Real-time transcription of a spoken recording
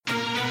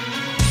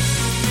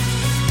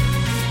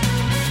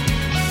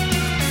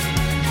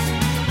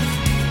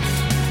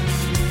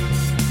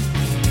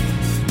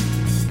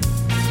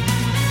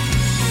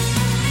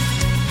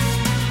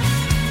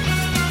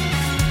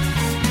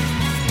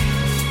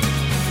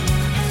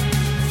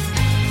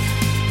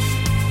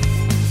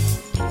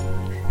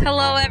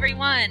Hello,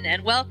 everyone,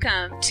 and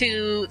welcome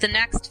to the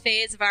next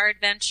phase of our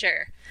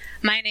adventure.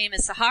 My name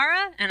is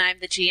Sahara, and I'm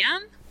the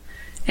GM,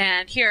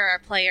 and here are our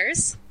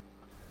players.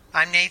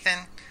 I'm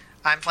Nathan.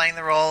 I'm playing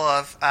the role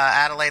of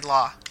Adelaide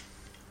Law.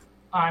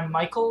 I'm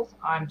Michael.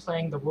 I'm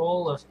playing the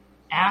role of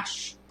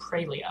Ash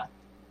Pralia.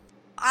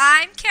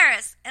 I'm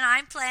Karis, and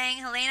I'm playing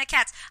Helena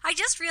Katz. I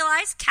just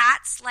realized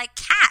cats.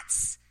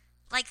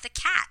 Like the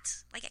cat.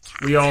 Like a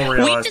cat. We all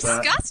realized We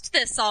discussed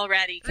this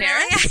already, Karis.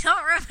 Really? I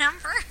don't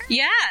remember.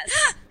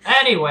 Yes.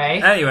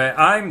 Anyway,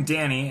 I'm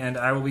Danny, and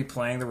I will be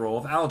playing the role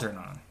of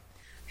Algernon.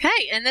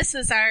 Okay, and this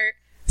is our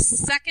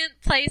second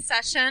play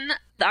session.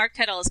 The arc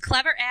title is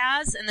Clever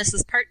As, and this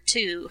is part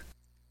 2.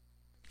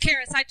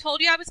 Karis, I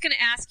told you I was going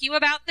to ask you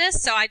about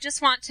this, so I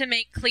just want to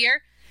make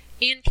clear,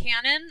 in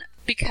canon,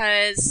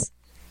 because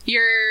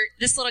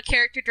this little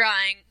character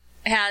drawing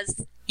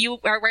you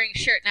are wearing a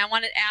shirt, and I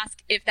wanted to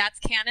ask if that's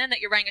canon,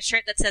 that you're wearing a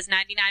shirt that says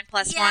 99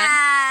 plus 1.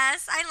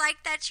 Yes, I like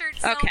that shirt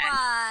so Okay.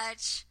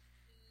 much.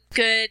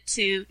 Good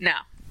to know.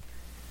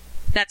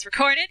 That's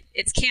recorded.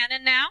 It's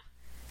canon now.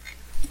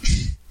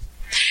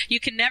 You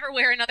can never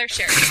wear another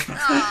shirt.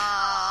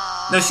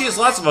 Aww. Now, she has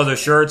lots of other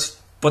shirts,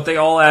 but they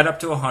all add up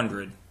to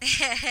 100.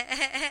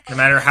 No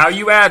matter how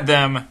you add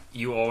them,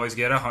 you always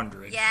get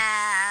 100.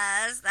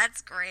 Yes,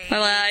 that's great. I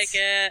like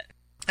it.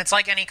 It's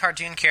like any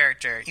cartoon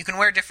character. You can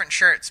wear different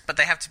shirts, but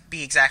they have to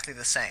be exactly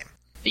the same.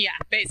 Yeah,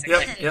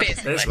 basically. Yep,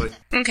 basically.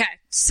 Okay,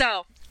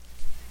 so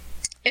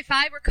if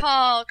I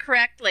recall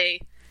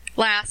correctly,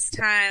 last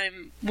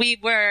time we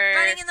were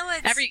Running in the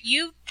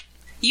woods.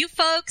 You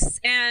folks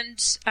and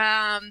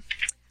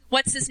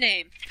what's his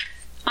name?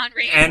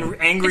 Henri. And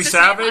Angry Is his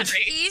name Savage?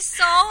 Henri? He's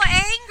so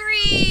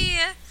angry.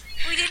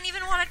 We didn't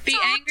even want to The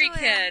talk angry to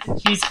him.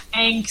 kid. he's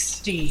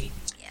angsty.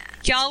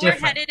 Y'all were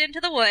different. headed into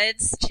the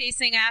woods,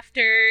 chasing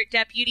after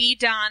Deputy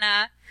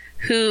Donna,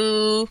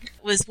 who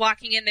was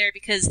walking in there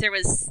because there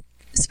was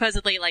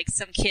supposedly like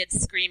some kids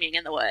screaming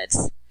in the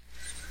woods.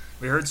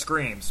 We heard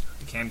screams.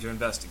 We came to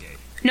investigate.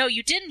 No,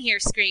 you didn't hear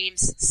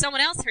screams.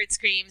 Someone else heard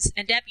screams,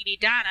 and Deputy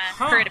Donna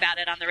heard about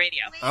it on the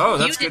radio. Oh,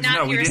 that's You good did to know.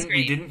 not hear a We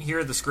scream. didn't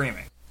hear the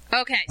screaming.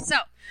 Okay, so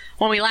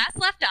when we last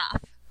left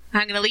off,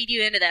 I'm going to lead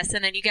you into this,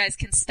 and then you guys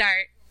can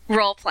start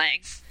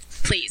role-playing,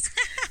 please.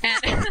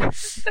 And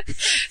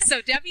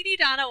so Deputy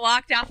Donna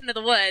walked off into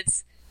the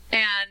woods,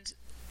 and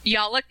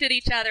y'all looked at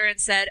each other and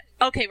said,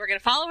 okay, we're going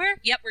to follow her?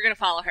 Yep, we're going to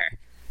follow her.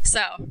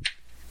 So,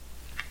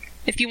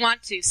 if you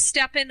want to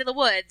step into the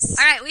woods,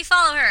 All right, we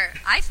follow her.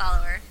 I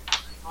follow her.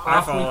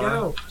 Off we follow her.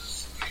 go.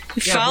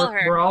 Yeah, follow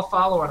we're, her. we're all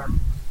following her.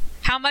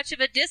 How much of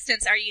a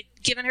distance? Are you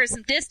giving her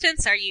some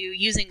distance? Are you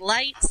using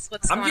lights?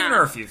 What's I'm going giving on?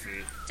 her a few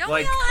feet. Don't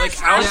like we all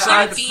have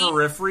outside the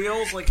flashlights?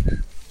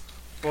 peripherals,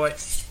 but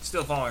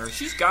still following her.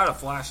 She's got a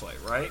flashlight,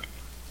 right?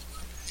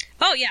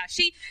 Oh yeah,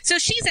 she's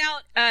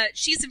out.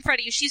 She's in front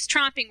of you. She's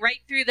tromping right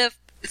through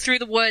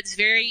the woods,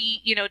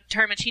 very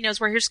determined. She knows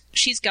where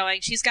she's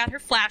going. She's got her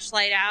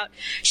flashlight out.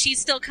 She's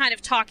still kind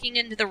of talking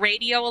into the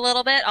radio a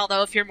little bit.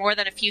 Although if you're more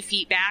than a few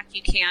feet back,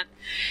 you can't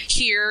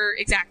hear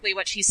exactly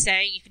what she's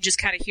saying. You can just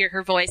kind of hear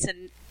her voice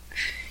and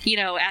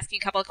asking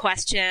a couple of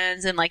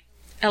questions and like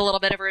a little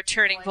bit of a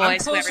returning I'm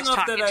voice. close Whoever's enough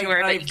talking that to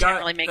her, but you can't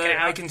really make it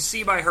out. I can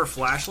see by her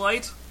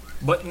flashlight,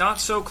 but not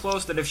so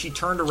close that if she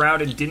turned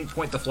around and didn't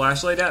point the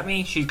flashlight at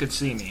me, she could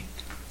see me.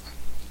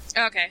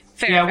 Okay,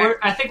 fair. Yeah, fair.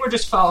 I think we're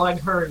just following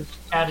her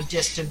at a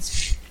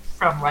distance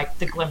from like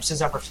the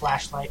glimpses of her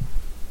flashlight.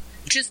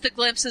 Just the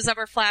glimpses of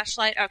her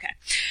flashlight? Okay.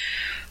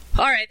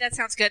 All right, that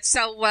sounds good.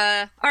 So,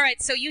 all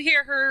right, so you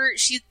hear her,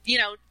 she,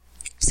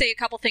 say a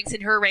couple things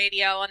in her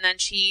radio, and then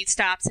she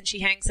stops and she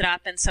hangs it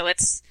up, and so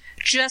it's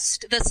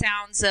just the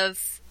sounds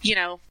of,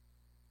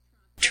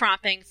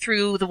 tromping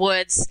through the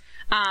woods.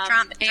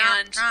 Tromp.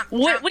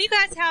 What do you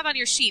guys have on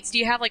your sheets? Do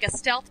you have, like, a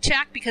stealth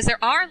check? Because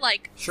there are,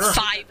 like, Sure.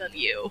 5 of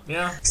you.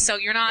 Yeah. So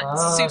you're not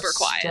super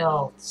quiet.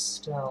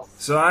 Stealth.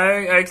 So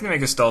I can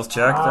make a stealth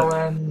check.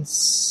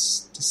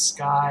 Balance,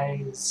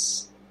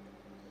 disguise,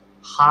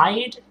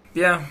 hide,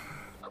 Yeah.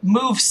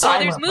 move there's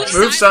silently.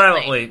 Move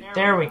silently.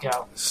 There we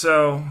go.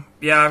 So,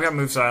 yeah, I've got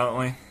move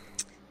silently.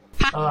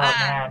 Oh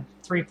man,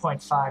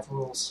 3.5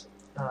 rules.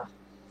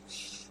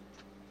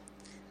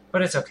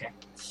 But it's okay.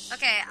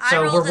 Okay, I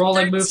So rolled we're a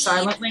rolling 13. move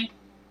silently.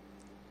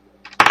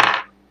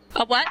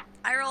 A what?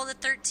 I rolled a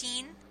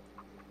 13.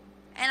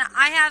 And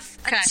I have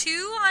a Okay. 2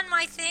 on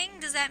my thing.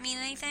 Does that mean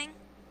anything?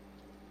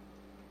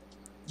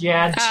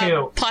 Yeah,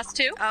 2. Plus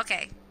 2?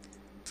 Okay.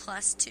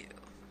 Plus 2.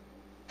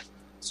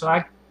 So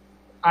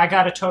I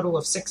got a total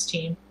of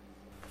 16.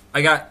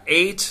 I got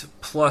 8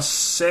 plus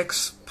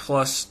 6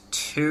 plus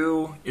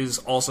 2 is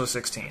also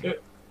 16.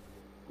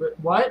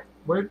 What?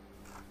 Where?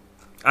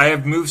 I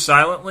have move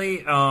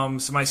silently, so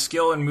my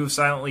skill in move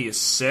silently is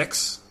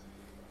 6.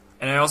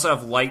 And I also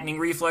have lightning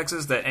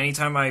reflexes that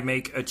anytime I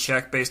make a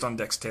check based on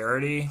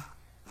dexterity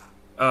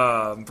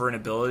for an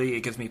ability,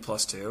 it gives me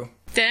plus 2.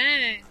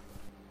 Dang.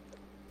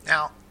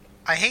 Now,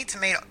 I hate to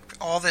make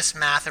all this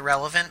math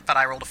irrelevant, but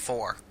I rolled a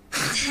 4.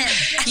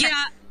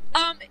 Yeah,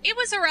 It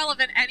was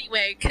irrelevant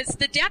anyway because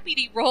the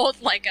deputy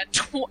rolled like a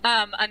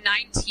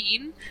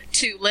 19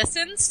 to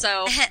listen,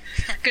 so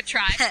good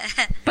try.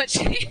 But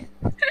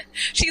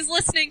she's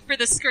listening for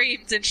the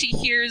screams, and she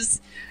hears,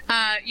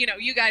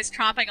 you guys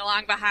tromping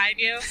along behind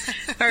you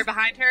or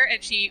behind her,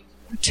 and she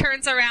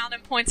turns around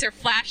and points her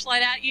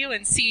flashlight at you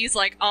and sees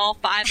like all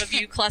 5 of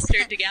you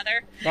clustered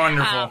together.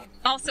 Wonderful.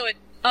 Also,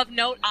 of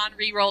note,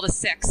 Henri rolled a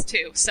 6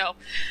 too, so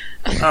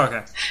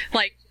Okay.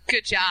 like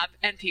good job,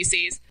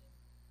 NPCs.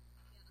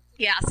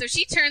 Yeah, so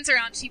she turns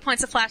around, she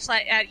points a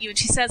flashlight at you, and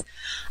she says,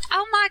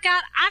 "Oh my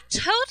God, I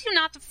told you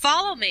not to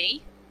follow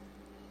me.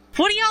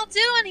 What are y'all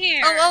doing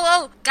here?"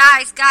 Oh,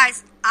 guys,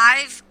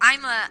 I've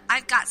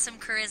got some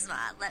charisma.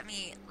 Let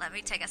me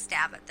take a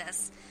stab at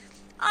this.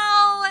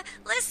 Oh,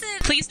 listen.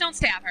 Please don't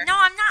stab her. No,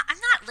 I'm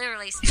not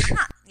literally. I'm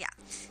not. Yeah.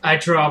 I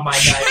draw my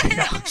knife.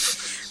 No.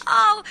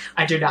 Oh,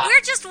 I do not.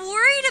 We're just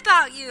worried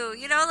about you.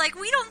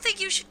 We don't think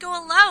you should go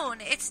alone.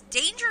 It's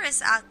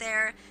dangerous out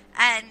there.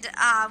 And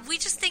we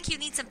just think you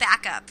need some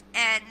backup.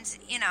 And,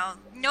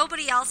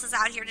 nobody else is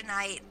out here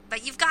tonight.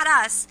 But you've got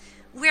us.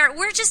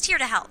 We're just here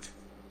to help.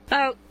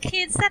 Oh,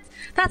 kids,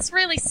 that's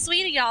really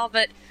sweet of y'all,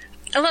 but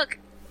look,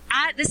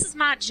 this is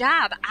my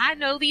job. I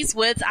know these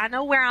woods. I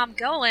know where I'm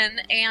going.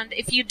 And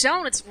if you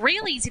don't, it's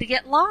real easy to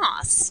get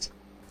lost.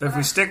 If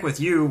we stick with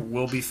you,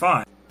 we'll be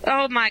fine.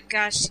 Oh my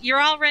gosh, we're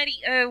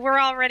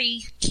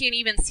already can't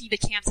even see the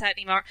campsite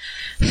anymore.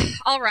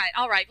 All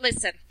right,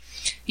 listen.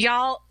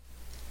 Y'all,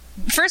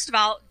 first of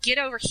all, get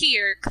over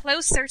here,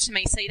 closer to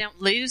me so you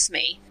don't lose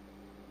me.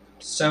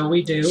 So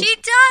we do. She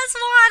does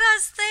want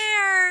us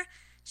there.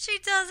 She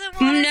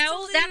doesn't want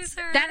us to lose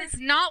her. That is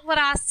not what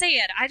I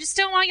said. I just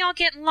don't want y'all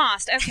getting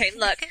lost. Okay,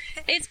 look,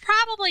 it's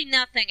probably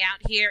nothing out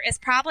here. It's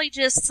probably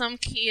just some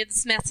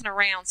kids messing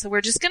around. So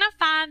we're just going to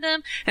find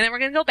them, and then we're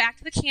going to go back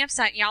to the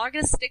campsite, and y'all are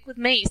going to stick with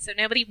me so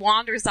nobody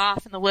wanders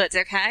off in the woods,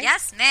 okay?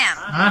 Yes, ma'am.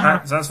 All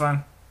right, sounds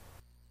fine.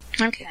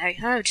 Okay.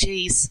 Oh,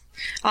 jeez.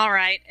 All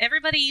right.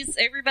 Everybody's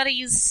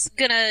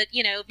gonna,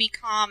 be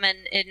calm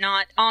and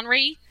not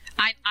Henri.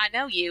 I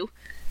know you.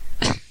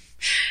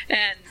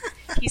 And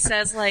he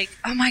says, like,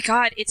 "Oh my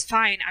God, it's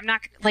fine. I'm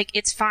not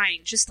it's fine.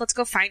 Just let's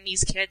go find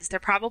these kids. They're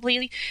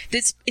probably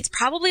it's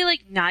probably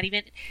not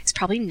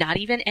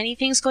even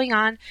anything's going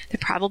on. They're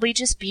probably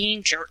just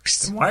being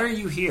jerks." Why are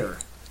you here?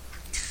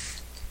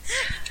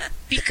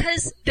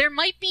 Because there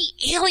might be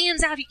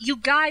aliens out here. You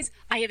guys,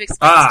 I have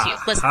explained this to you.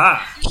 Listen,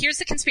 here's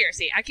the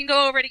conspiracy. I can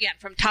go over it again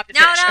from top to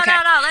finish.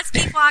 No. Let's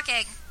keep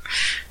walking.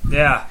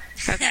 Yeah.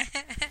 Okay.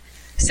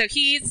 So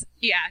he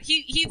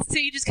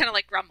just kind of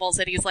like grumbles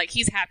and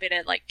he's happy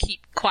to like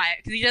keep quiet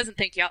because he doesn't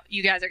think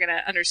you guys are going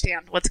to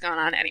understand what's going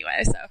on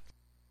anyway. So,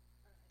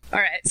 all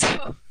right.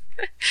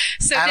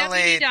 So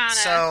Deputy Donna.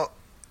 So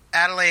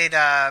Adelaide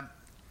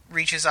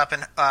reaches up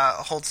and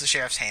holds the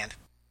sheriff's hand.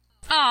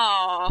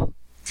 Oh.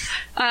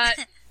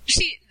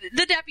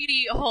 The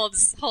deputy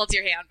holds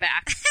your hand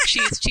back.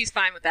 She's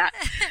fine with that.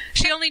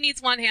 She only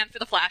needs one hand for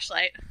the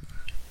flashlight.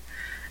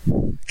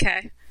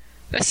 Okay.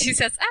 But she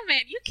says, "Oh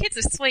man, you kids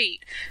are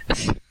sweet." I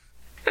didn't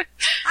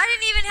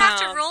even have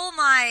to roll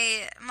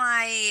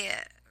my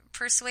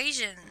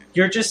persuasion.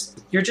 You're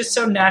just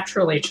so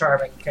naturally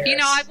charming, Karis.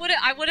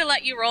 I would have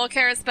let you roll,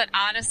 Karis, but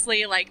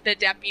honestly, like the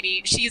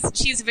deputy,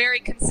 she's a very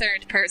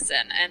concerned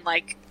person, and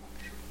like,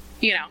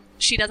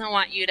 she doesn't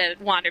want you to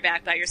wander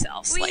back by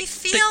yourselves. We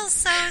feel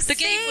so safe. The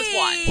game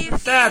was won.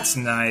 That's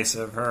nice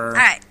of her. All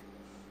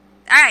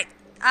right.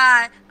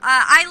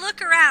 I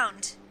look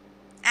around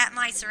at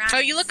my surroundings. Oh,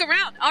 you look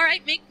around. All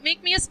right,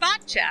 make me a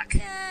spot check.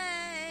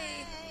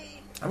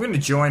 Yay. I'm going to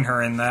join her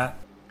in that.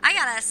 I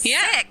got a 6.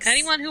 Yeah,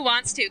 anyone who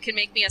wants to can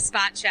make me a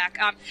spot check.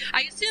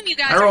 I assume you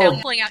guys are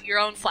now pulling out your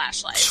own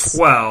flashlights.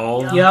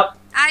 12. Yep.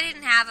 I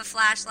didn't have a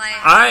flashlight.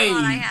 I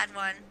thought I had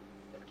one.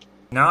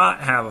 I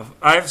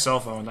have a cell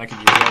phone. I could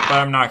use it, but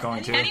I'm not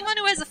going to. Anyone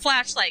who has a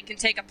flashlight can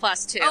take a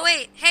 +2. Oh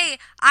wait, hey,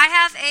 I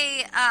have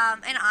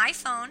an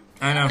iPhone.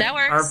 I know. That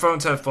works. Our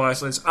phones have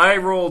flashlights. I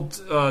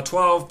rolled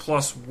 12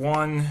 plus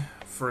 1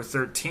 for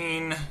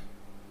 13.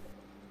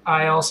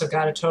 I also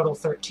got a total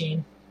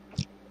 13.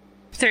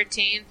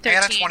 13. I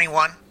got a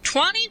 21.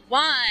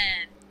 21.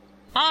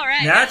 All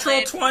right.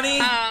 Natural 20?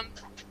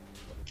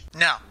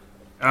 No.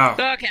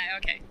 Oh.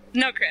 Okay.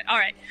 No crit. All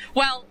right.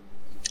 Well,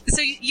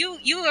 so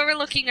you are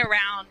looking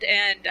around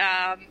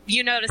and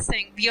you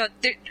noticing.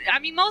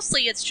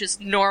 Mostly it's just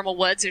normal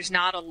woods. There's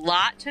not a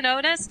lot to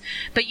notice,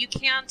 but you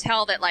can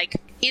tell that like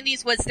in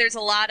these woods there's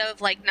a lot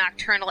of like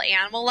nocturnal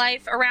animal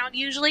life around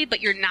usually, but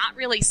you're not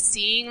really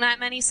seeing that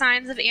many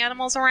signs of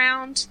animals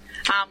around,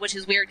 which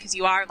is weird because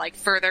you are like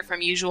further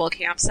from usual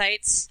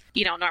campsites.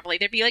 Normally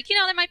there'd be like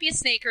there might be a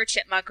snake or a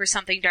chipmunk or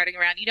something darting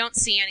around. You don't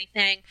see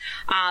anything,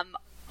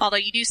 although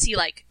you do see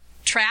like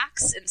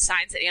tracks and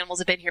signs that animals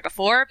have been here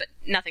before, but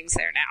nothing's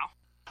there now.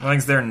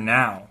 Nothing's there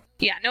now.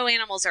 Yeah, no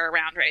animals are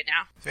around right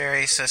now.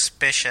 Very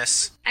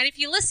suspicious. And if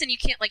you listen, you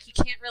can't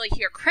really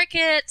hear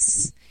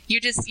crickets.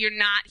 You're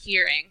not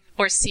hearing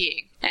or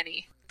seeing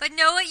any. But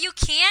know what you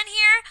can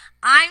hear?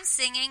 I'm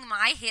singing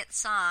my hit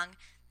song,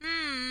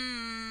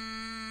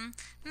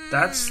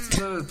 That's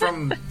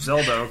from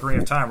Zelda Ocarina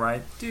of Time,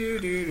 right?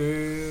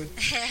 Do.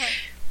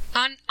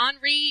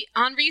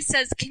 Henri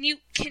says, "Can you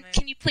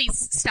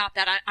please stop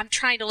that? I'm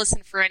trying to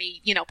listen for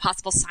any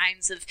possible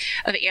signs of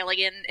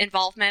alien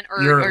involvement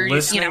or You're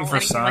listening for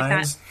anything like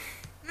that." signs?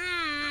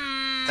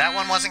 That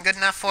one wasn't good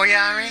enough for you,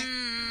 Ari?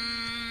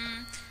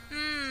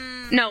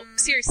 No,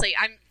 seriously.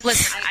 I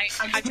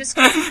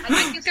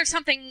think there's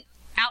something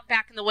out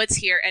back in the woods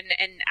here, and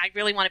I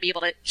really want to be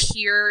able to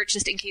hear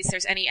just in case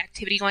there's any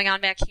activity going on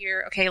back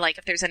here. Okay, like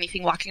if there's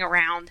anything walking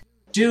around.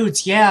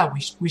 Dudes, yeah,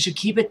 we should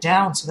keep it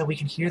down so that we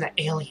can hear the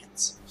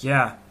aliens.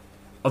 Yeah.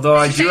 Although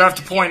I do have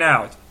to point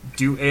out,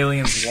 do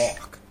aliens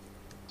walk?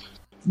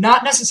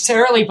 Not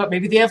necessarily, but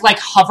maybe they have like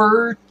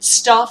hover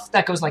stuff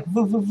that goes like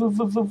voo, voo, voo,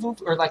 voo, voo, voo,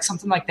 or like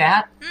something like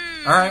that.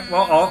 Alright,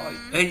 well,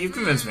 hey, you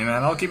convinced me,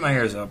 man. I'll keep my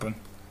ears open.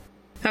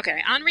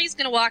 Okay, Henri's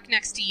gonna walk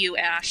next to you,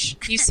 Ash.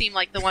 You seem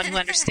like the one who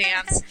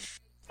understands.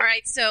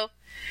 Alright, so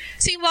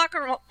you walk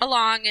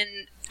along,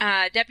 and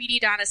Deputy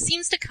Donna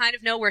seems to kind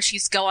of know where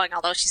she's going,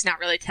 although she's not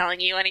really telling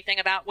you anything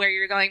about where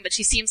you're going, but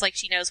she seems like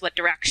she knows what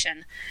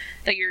direction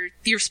that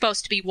you're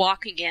supposed to be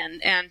walking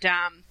in. And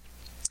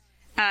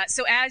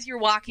so as you're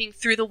walking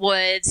through the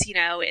woods,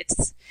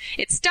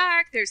 it's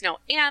dark, there's no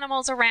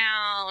animals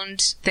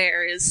around,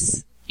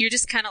 you're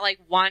just kind of like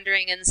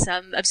wandering in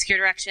some obscure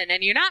direction,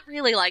 and you're not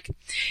really like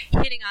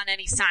hitting on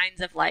any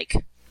signs of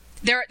like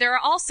there are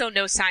also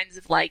no signs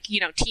of like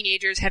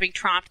teenagers having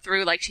tromped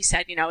through. Like she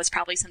said, it's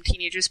probably some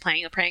teenagers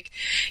playing a prank.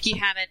 You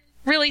haven't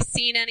really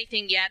seen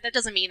anything yet. That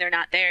doesn't mean they're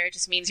not there. It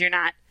just means you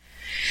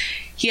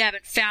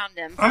haven't found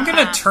them. I'm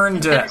gonna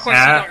turn to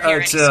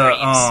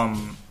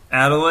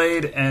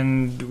Adelaide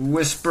and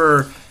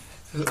whisper,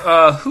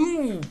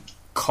 who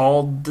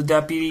called the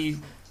deputy?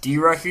 Do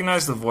you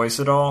recognize the voice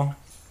at all?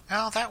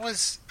 No, I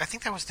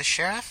think that was the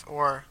sheriff,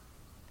 or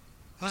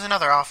it was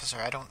another officer.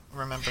 I don't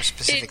remember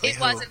specifically it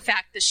who. was, in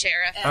fact, the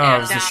sheriff. Oh, it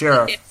was the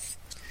sheriff.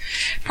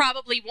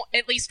 Probably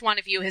at least one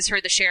of you has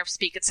heard the sheriff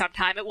speak at some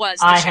time. It was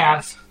the I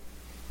sheriff. have.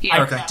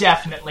 Yeah. I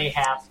definitely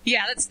have.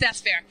 Yeah,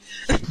 that's fair.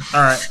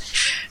 All right.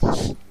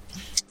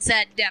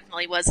 That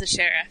definitely was the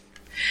sheriff.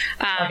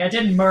 I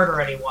didn't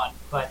murder anyone,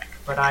 but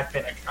I've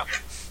been in trouble.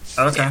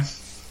 Okay.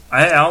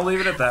 I'll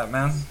leave it at that,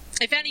 man.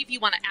 If any of you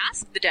want to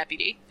ask the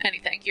deputy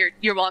anything,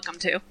 you're welcome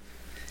to.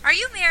 Are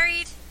you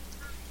married?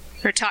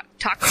 Or talk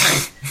to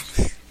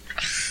her.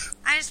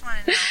 I just want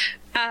to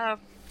know.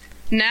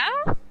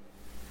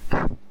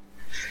 No?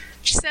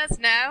 She says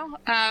no.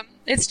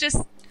 It's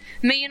just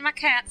me and my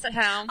cats at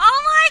home.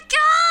 Oh my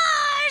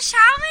gosh!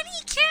 How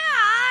many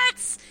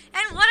cats?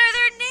 And what are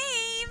their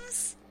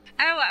names?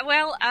 Oh,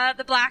 well,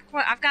 the black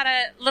one, I've got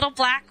a little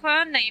black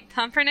one named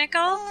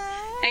Pumpernickel.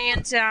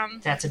 And,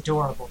 That's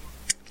adorable.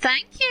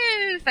 Thank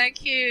you.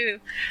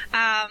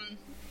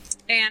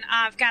 And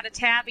I've got a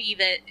tabby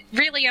that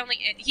really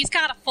he's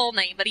got a full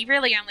name, but he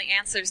really only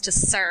answers to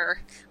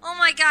sir. Oh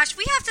my gosh,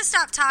 we have to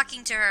stop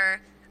talking to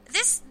her.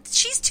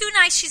 She's too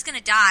nice, she's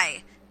gonna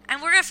die.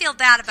 And we're gonna feel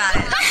bad about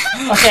it.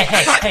 Okay,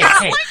 hey.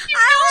 I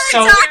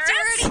don't want to talk to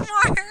her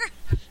anymore.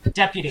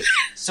 Deputy,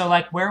 so,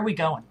 where are we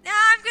going? No,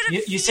 I'm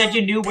gonna You said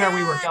you knew where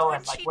we were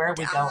going. Where are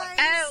we going?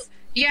 Oh,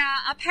 yeah,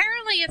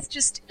 apparently it's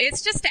just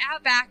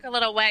out back a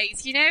little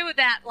ways. You know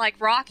that,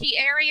 rocky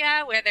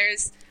area where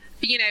there's,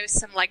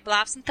 some,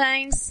 bluffs and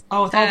things?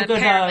 Oh, with all the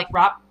good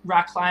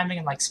rock climbing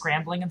and,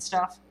 scrambling and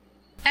stuff?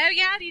 Oh,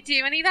 yeah? Do you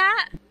do any of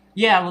that?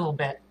 Yeah, a little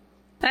bit.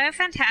 Oh,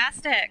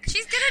 fantastic.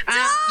 She's gonna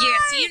die!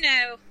 Yes,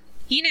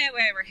 you know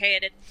where we're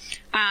headed.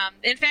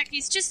 In fact,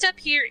 he's just up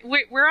here.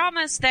 We're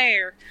almost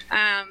there.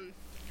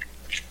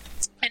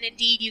 And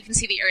indeed, you can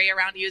see the area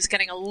around you is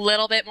getting a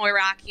little bit more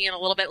rocky and a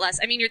little bit less.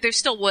 I mean, there's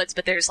still woods,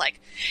 but there's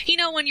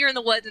when you're in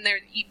the woods and there,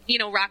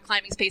 rock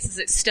climbing spaces,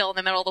 it's still in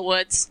the middle of the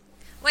woods.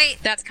 Wait.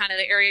 That's kind of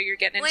the area you're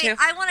getting into. Wait,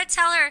 I want to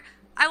tell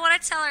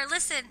her,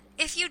 listen,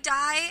 if you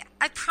die,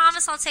 I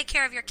promise I'll take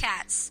care of your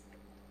cats.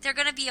 They're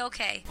going to be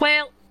okay.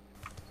 Well,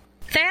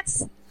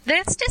 that's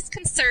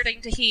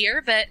disconcerting to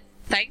hear, but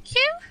thank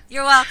you.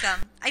 You're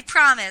welcome. I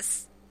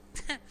promise.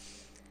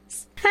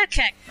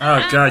 Okay.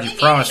 Oh, God, you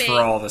promised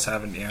for all this,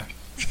 haven't you?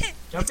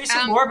 Don't be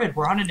so morbid.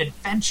 We're on an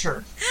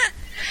adventure.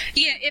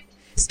 Yeah,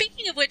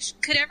 speaking of which,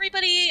 could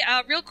everybody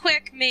real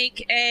quick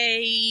make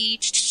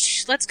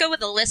let's go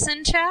with a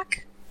listen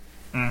check?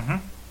 Mm-hmm.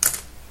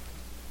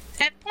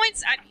 At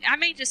points, I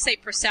may just say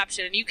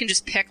perception, and you can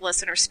just pick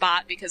listen or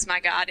spot, because,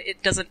 my God,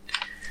 it doesn't...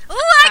 Ooh,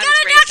 I got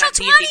a natural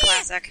 20!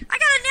 Classic. I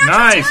got a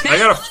natural 20! Nice! I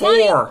got a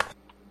 4!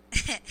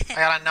 I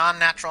got a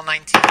non-natural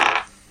 19.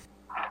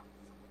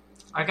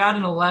 I got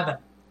an 11.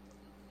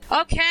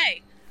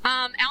 Okay.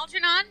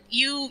 Algernon,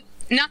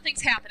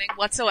 nothing's happening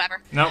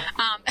whatsoever. Nope.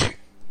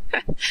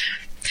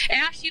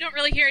 Ash, you don't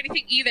really hear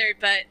anything either,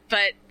 but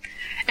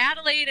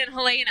Adelaide and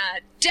Helena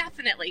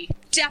definitely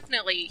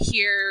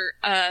hear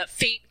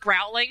faint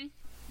growling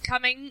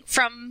coming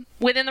from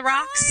within the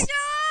rocks.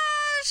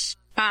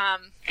 Oh my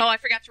gosh! I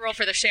forgot to roll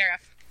for the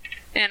sheriff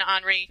and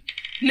Henri.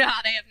 No,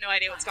 they have no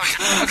idea what's going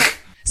on. Okay,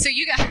 so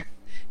you got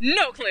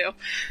no clue.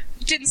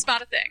 Didn't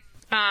spot a thing.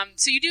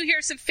 So you do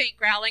hear some faint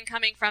growling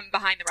coming from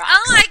behind the rocks.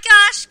 Oh my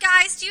gosh,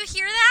 guys, do you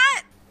hear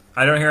that?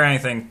 I don't hear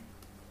anything.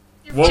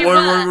 What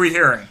were we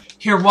hearing?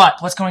 Hear what?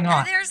 What's going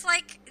on? There's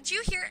like,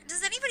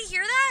 does anybody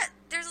hear that?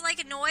 There's like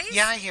a noise?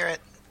 Yeah, I hear it.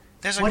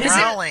 There's a What is it?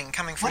 growling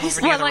coming from What is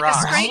over it? near the Like a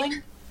rocks. scream?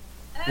 Growling?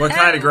 What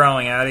kind of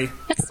growling, Addie?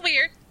 That's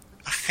weird.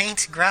 A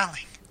faint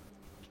growling.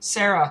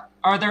 Sarah,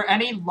 are there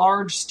any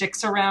large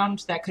sticks around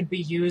that could be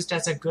used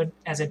as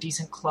a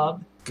decent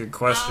club? Good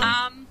question.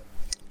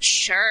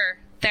 Sure.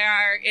 There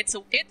are. It's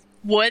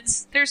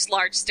woods. There's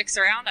large sticks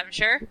around, I'm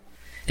sure.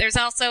 There's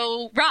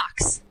also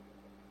rocks.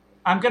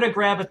 I'm gonna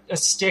grab a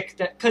stick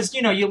that, because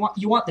you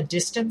want the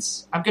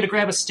distance. I'm gonna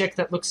grab a stick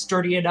that looks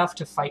sturdy enough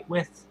to fight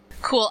with.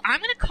 Cool. I'm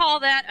going to call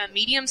that a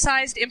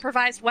medium-sized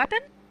improvised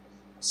weapon.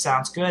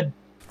 Sounds good.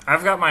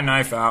 I've got my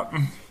knife out.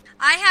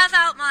 I have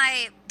out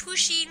my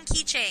Pusheen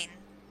keychain.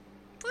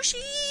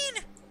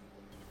 Pusheen!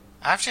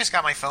 I've just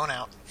got my phone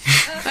out.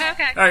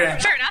 Okay. Okay.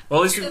 Fair enough. Well,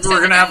 at least So we're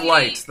going to the have lady-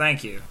 light.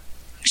 Thank you.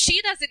 She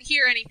doesn't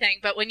hear anything,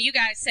 but when you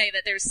guys say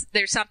that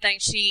there's something,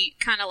 she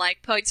kind of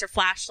like points her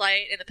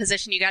flashlight in the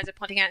position you guys are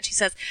pointing at, and she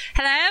says,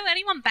 "Hello,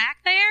 anyone back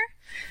there?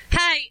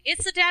 Hey,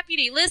 it's the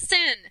deputy.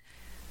 Listen,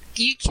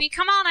 can you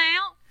come on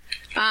out?"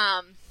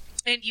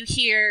 And you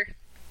hear,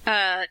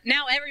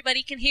 now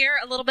everybody can hear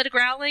a little bit of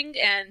growling,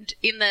 and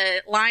in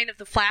the line of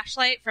the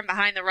flashlight from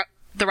behind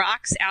the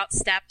rocks, out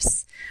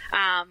steps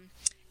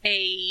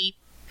a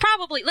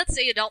probably, let's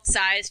say,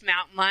 adult-sized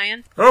mountain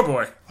lion, Oh,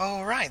 boy.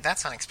 Oh, right.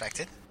 That's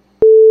unexpected.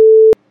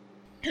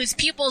 whose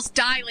pupils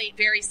dilate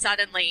very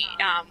suddenly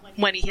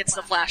when he hits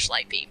the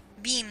flashlight beam.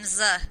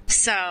 Beams.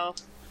 So,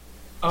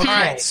 Okay.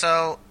 Alright,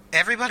 so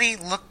everybody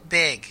look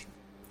big.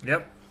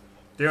 Yep.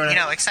 Doing it.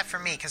 Except for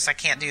me, because I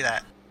can't do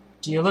that.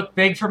 Do you look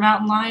big for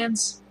mountain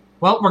lions?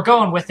 Well, we're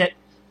going with it.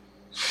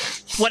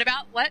 what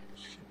about what?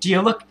 Do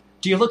you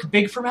look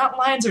big for mountain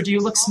lions, or do you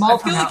look small I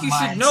for feel like mountain you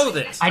should lions? know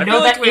this. I feel know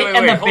like, that wait, it wait,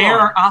 and wait, the hold bear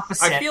on. are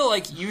opposite. I feel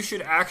like you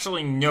should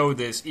actually know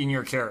this in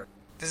your character.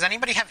 Does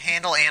anybody have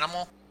handle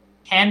animal?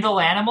 Handle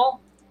animal?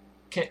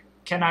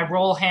 Can I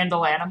roll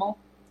handle animal?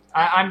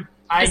 I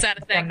Is that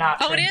a thing? am not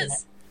Oh, it trained in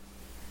is.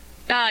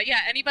 Yeah,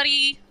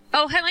 anybody...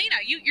 Oh, Helena,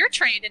 you're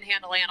trained in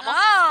handle animal.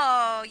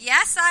 Oh,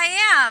 yes, I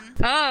am.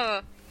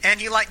 Oh,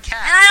 And you like And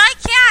cats. I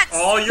like cats.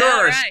 All yours.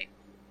 all right.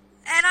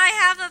 And I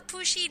have a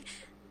Pusheen.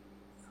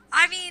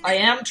 I mean, I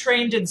am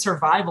trained in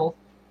survival.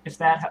 If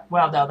that,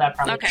 well, no, that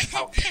probably Okay. doesn't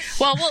help.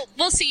 Well,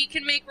 we'll see. You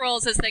can make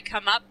rolls as they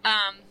come up.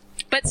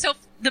 But so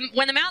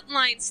when the mountain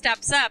lion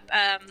steps up,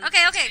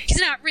 okay. he's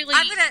not really.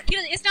 I'm gonna-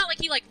 It's not like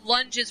he like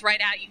lunges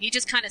right at you. He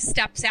just kind of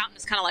steps out and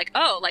is kind of like,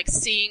 oh, like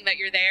seeing that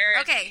you're there.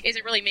 Okay.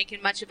 Isn't really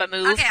making much of a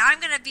move. Okay, I'm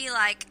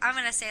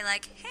gonna say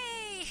like,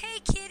 hey,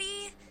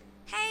 kitty,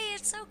 hey,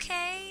 it's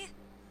okay,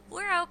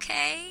 we're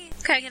okay.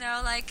 Okay.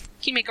 Like, Can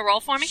you make a roll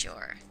for me?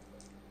 sure.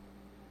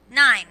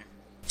 9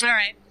 All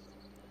right.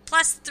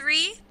 plus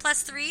 3.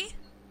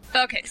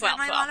 Okay, Is 12. that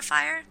my 12.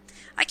 modifier?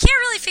 I can't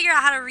really figure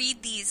out how to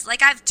read these.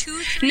 Like, I have 2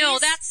 3s. No,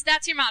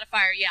 that's your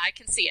modifier. Yeah, I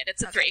can see it.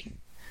 It's a 3.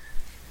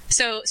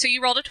 So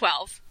you rolled a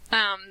 12.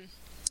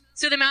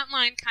 So the mountain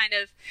lion kind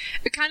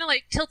of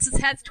like tilts its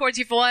head towards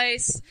your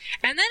voice,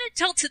 and then it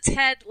tilts its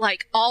head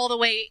like all the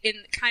way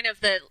in kind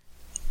of the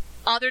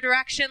other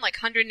direction, like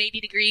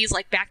 180 degrees,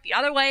 like back the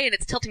other way, and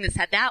it's tilting its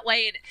head that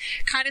way, and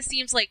it kind of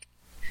seems like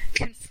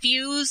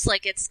confused,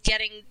 like it's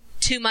getting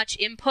too much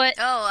input.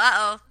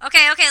 Oh,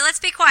 Okay, let's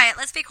be quiet.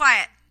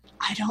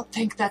 I don't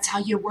think that's how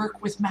you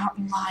work with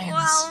mountain lions.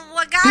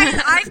 Well,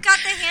 guys, I've got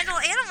the handle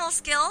animal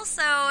skill,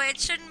 so it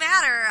shouldn't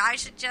matter. I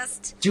should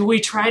just... Do we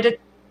try to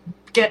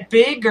get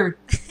big, or...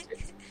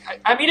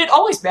 I mean, it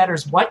always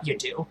matters what you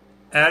do.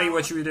 Addie,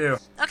 what should we do?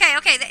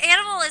 Okay, the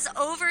animal is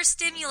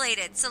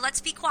overstimulated, so let's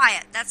be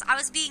quiet. I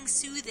was being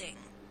soothing.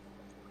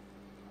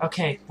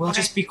 Okay, we'll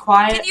Okay. just be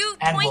quiet, Can you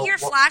and point we'll your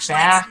walk flashlights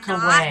back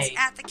not away.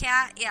 at the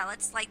cat? Yeah,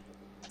 let's like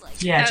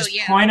Yeah, Oh, just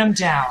yeah. point them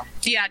down.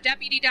 Yeah,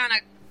 Deputy Donna,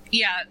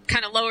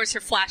 kind of lowers her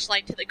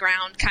flashlight to the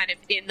ground, kind of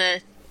in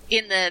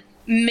the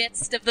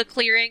midst of the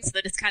clearing, so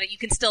that it's kind of, you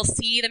can still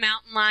see the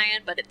mountain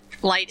lion, but its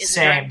light is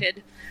Same.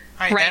 directed.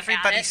 Alright, Right at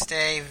everybody it.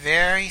 stay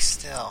very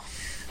still.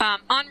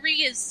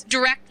 Henri is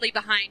directly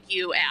behind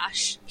you,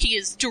 Ash. He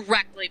is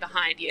directly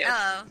behind you.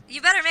 Oh,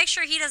 you better make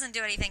sure he doesn't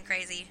do anything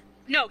crazy.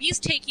 No, he's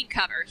taking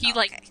cover. He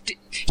Okay.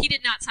 he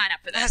did not sign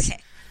up for this.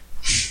 Okay.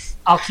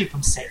 I'll keep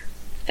them safe.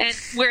 And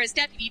whereas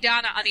Deputy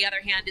Donna, on the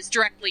other hand, is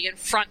directly in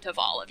front of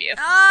all of you.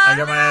 I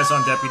got my ass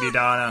on Deputy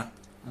Donna,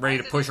 ready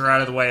to push her out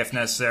of the way if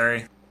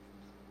necessary.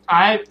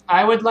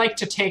 I would like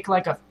to take,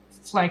 like, a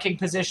flanking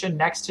position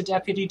next to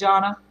Deputy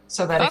Donna,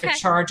 so that if Okay. it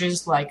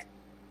charges, like,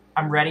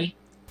 I'm ready.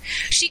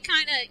 She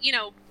kind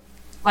of,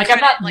 Like, I'm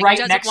Kinda, not like, right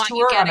doesn't next want to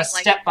you her, I'm a getting,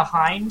 like- step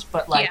behind,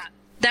 but, like, yeah,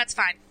 that's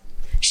fine.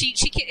 She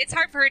can't, it's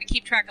hard for her to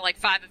keep track of like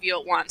 5 of you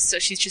at once, so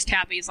she's just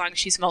happy as long as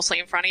she's mostly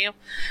in front of you.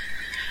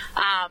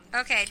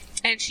 Okay.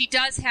 And she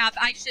does have.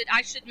 I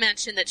should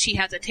mention that she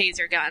has a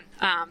taser gun.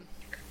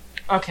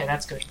 okay,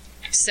 that's good.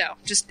 So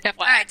just FYI.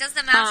 All right. Does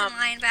the mountain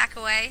lion back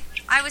away?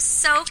 I was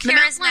so The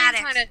mountain lion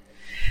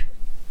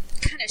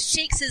charismatic. kind of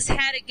shakes his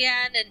head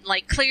again and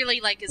like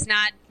clearly like is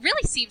not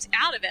really seems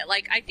out of it.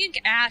 Like I think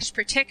Ash,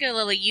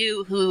 particularly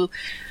you who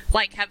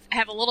like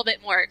have a little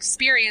bit more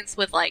experience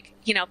with like,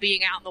 you know,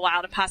 being out in the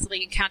wild and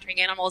possibly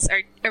encountering animals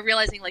are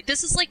realizing like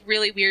this is like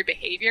really weird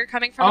behavior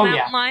coming from a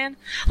mountain lion.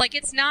 Like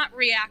it's not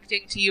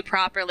reacting to you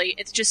properly.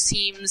 It just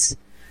seems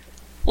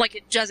like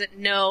it doesn't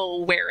know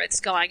where it's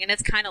going, and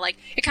it's kind of like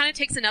it kind of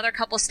takes another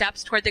couple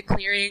steps toward the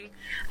clearing,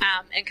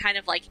 and kind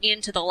of like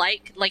into the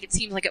light. Like it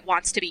seems like it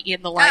wants to be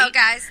in the light. Oh,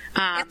 guys,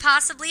 it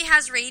possibly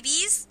has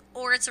rabies,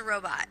 or it's a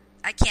robot.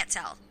 I can't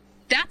tell.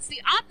 That's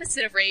the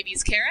opposite of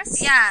rabies, Karis.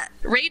 Yeah,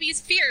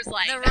 rabies fears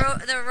light.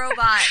 The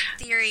robot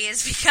theory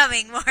is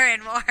becoming more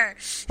and more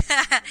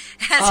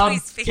as we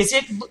speak.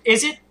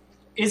 Is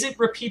it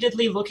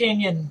repeatedly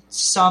looking in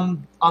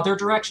some other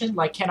direction?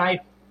 Like, can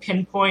I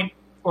pinpoint?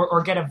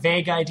 Or get a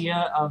vague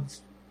idea of,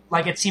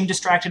 like, it seemed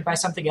distracted by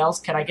something else.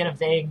 Can I get a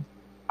vague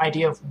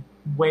idea of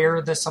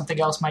where the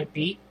something else might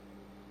be?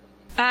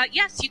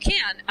 Yes, you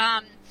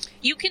can.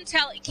 You can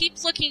tell it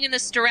keeps looking in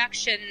this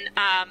direction,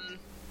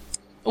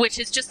 which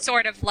is just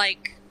sort of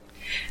like,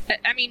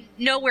 I mean,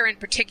 nowhere in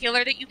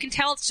particular that you can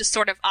tell. It's just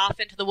sort of off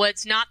into the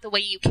woods, not the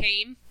way you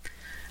came.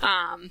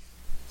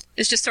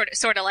 It's just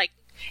sort of like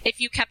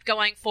if you kept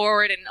going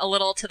forward and a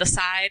little to the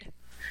side.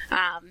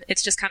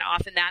 It's just kind of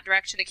off in that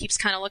direction. It keeps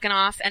kind of looking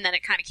off, and then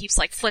it kind of keeps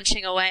like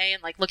flinching away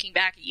and like looking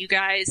back at you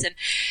guys, and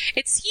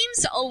it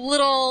seems a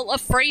little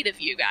afraid of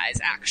you guys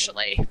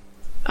actually,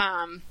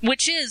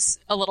 which is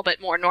a little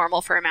bit more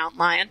normal for a mountain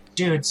lion.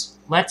 Dudes,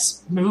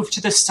 let's move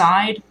to the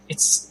side.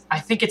 I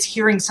think it's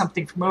hearing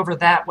something from over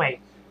that way.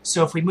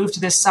 So if we move to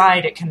this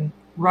side, it can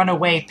run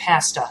away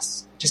past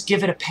us. Just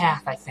give it a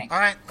path, I think. All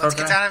right, let's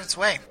get out of its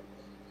way.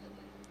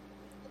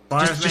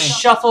 Just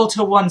shuffle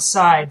to one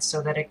side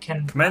so that it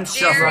can run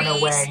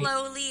away,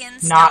 slowly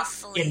and not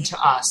stealthily. into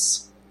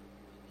us.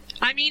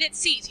 I mean, it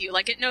sees you,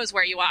 like it knows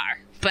where you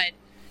are. But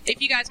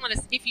if you guys want to,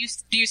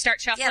 do you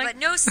start shuffling? Yeah, but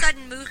no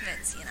sudden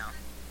movements, you know.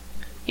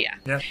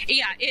 Yeah.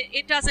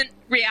 It doesn't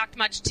react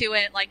much to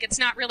it. Like it's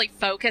not really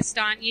focused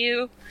on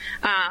you.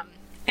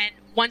 And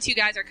once you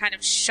guys are kind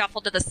of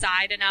shuffled to the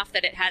side enough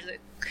that it has a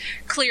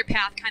clear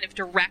path kind of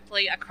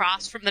directly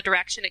across from the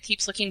direction it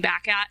keeps looking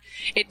back at,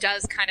 it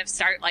does kind of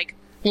start like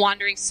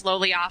wandering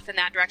slowly off in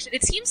that direction.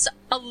 It seems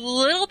a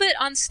little bit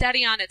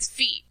unsteady on its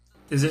feet.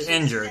 Is it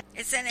injured?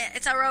 It's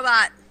a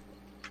robot.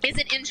 Is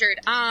it injured?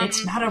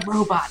 It's not a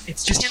robot.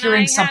 It's just can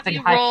hearing I something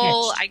have you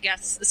roll, high-pitched. I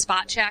guess, a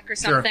spot check or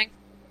something?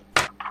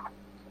 Sure.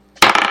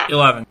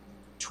 11.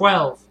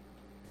 12.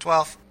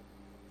 12.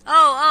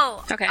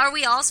 Oh. Okay. Are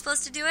we all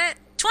supposed to do it?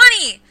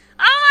 20!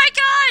 Oh my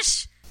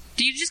gosh!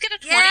 Do you just get a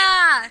 20?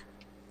 Yeah!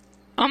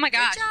 Oh my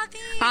gosh. Good job,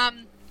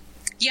 Pete.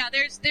 Yeah,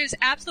 there's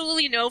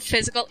absolutely no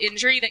physical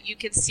injury that you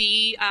can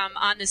see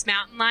on this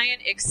mountain lion,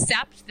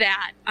 except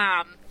that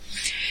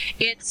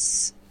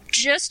it's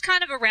just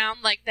kind of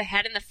around like the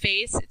head and the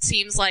face. It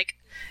seems like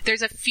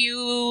there's a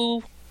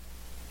few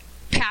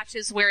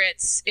patches where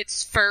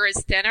its fur is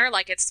thinner,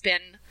 like it's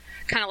been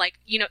kind of like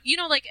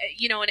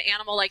an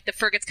animal, like the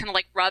fur gets kind of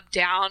like rubbed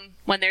down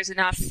when there's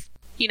enough,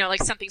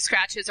 like something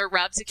scratches or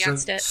rubs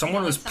against it.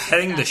 Someone was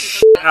petting the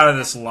shit out of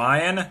this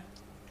lion.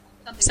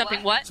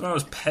 Something what? Someone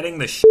was petting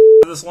the shit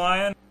out of this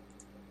lion.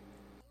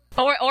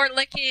 Or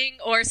licking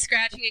or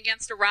scratching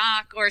against a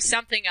rock or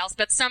something else,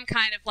 but some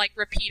kind of like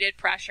repeated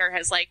pressure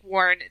has like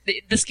worn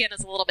the skin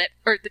is a little bit,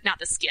 or not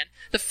the skin,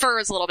 the fur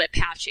is a little bit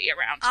patchy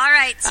around. All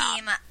right,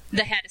 team.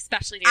 The head,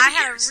 especially near I the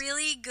had ears. a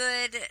really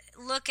good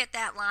look at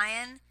that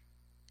lion,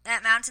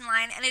 that mountain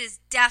lion, and it is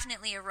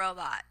definitely a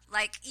robot.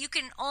 Like you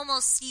can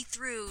almost see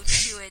through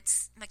to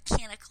its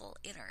mechanical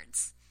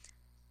innards.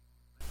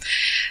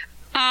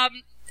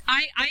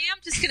 I am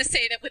just going to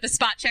say that with a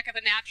spot check of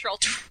a natural,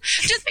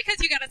 just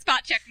because you got a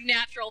spot check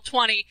natural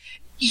 20,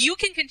 you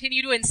can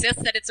continue to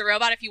insist that it's a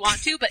robot if you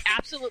want to, but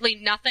absolutely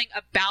nothing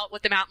about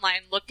what the mountain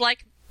lion looked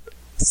like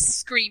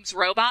screams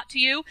robot to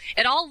you.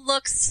 It all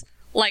looks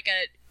like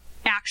an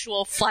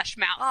actual flesh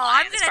mountain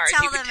lion. I'm going to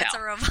tell them it's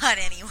a robot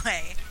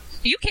anyway.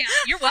 You can.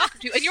 You're welcome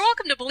to. And you're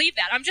welcome to believe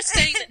that. I'm just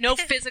saying that no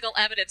physical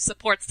evidence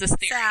supports this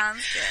theory.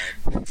 Sounds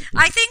good.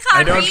 I think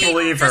Henri... I don't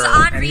believe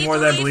her any more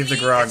than I believe the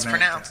Grognak. It's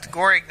pronounced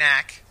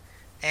Gorignac,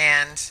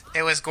 and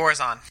it was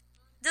Gorzon.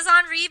 Does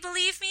Henri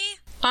believe me?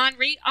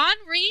 Henri?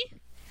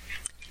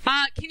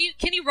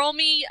 Can you roll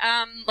me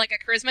like a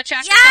charisma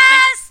check or something?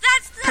 Yes!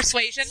 That's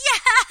persuasion?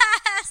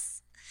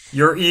 Yes!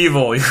 You're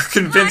evil. You're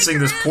convincing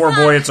this poor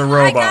boy it's a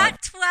robot. I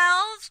got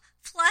 12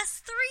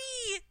 plus 3.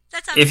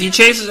 That's if he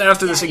chases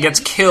after this and gets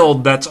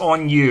killed, that's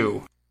on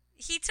you.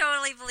 He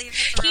totally believes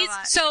it's a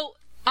robot. So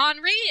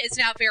Henri is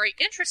now very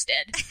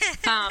interested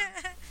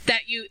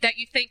that you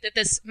think that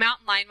this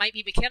mountain lion might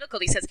be mechanical.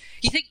 He says,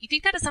 you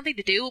think that has something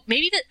to do?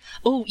 Maybe that.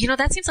 Oh,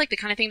 that seems like the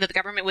kind of thing that the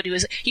government would do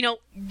is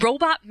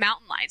robot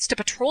mountain lions to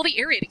patrol the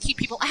area to keep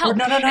people out.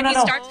 No. He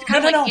starts to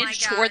kind of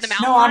inch toward the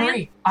mountain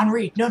lion.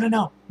 Henri,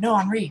 no,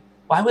 Henri.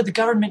 Why would the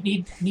government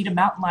need a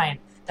mountain lion?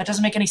 That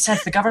doesn't make any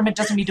sense. The government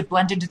doesn't need to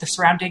blend into the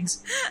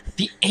surroundings.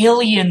 The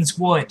aliens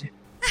would.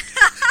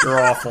 You're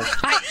awful.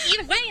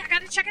 Either way, I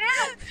gotta check it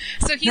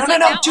out. So he's No, like,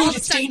 no, now dude, all of a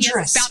it's sudden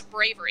dangerous. He has a bout of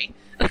bravery.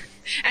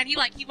 And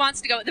he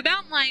wants to go. The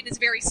mountain lion is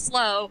very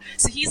slow,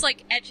 so he's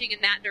like edging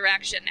in that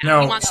direction now.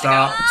 No, he wants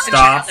stop, to go and check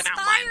stop. out the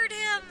mountain lion. Inspired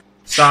him.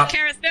 Stop.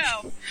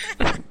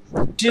 Karis,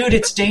 no. Dude,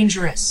 it's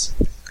dangerous.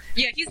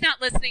 Yeah, he's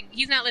not listening.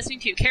 He's not listening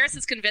to you. Karis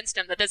has convinced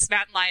him that this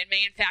mountain lion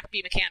may in fact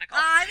be mechanical,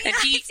 and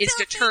he I is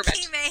still determined.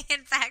 think he may,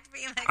 in fact, be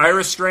I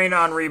restrain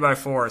Henri by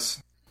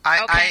force.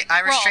 Okay,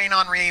 I roll. restrain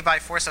Henri by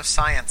force of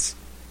science.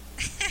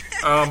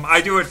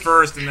 I do it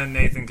first, and then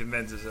Nathan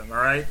convinces him. All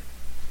right.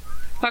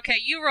 Okay,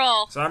 you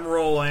roll. So I'm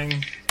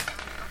rolling.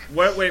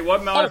 What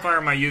modifier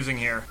am I using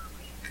here?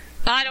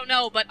 I don't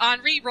know, but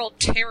Henri rolled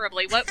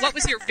terribly. What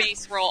was your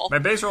base roll? My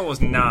base roll was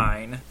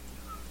 9.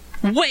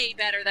 Way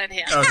better than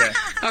him. Okay.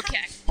 Okay,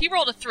 he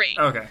rolled a 3.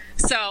 Okay.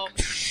 So,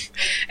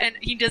 and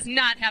he does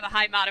not have a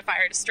high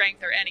modifier to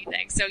strength or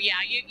anything. So yeah,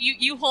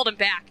 you hold him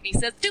back, and he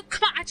says, "Dude,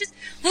 come on!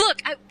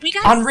 We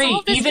got to Henri,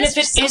 solve this. even if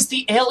it is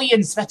the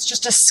aliens, that's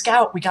just a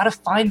scout. We gotta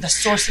find the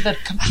source of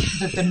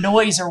the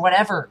noise or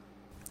whatever.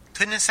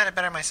 Couldn't have said it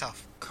better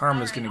myself.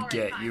 Karma's gonna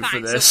get you for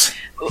fine. this.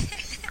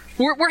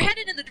 We're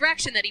headed in the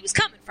direction that he was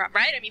coming from,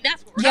 right? I mean,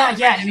 that's what we're Yeah, going,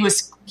 yeah, right? he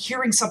was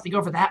hearing something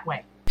over that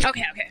way.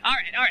 Okay, all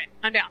right.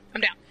 I'm down.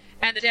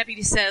 And the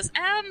deputy says,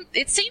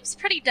 it seems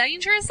pretty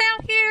dangerous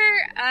out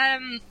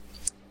here.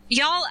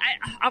 Y'all,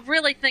 I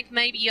really think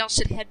maybe y'all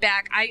should head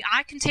back.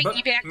 I can take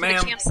you back to the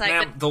campsite.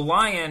 Ma'am, the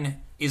lion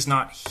is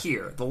not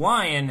here. The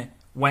lion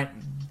went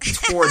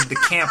toward the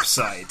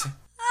campsite.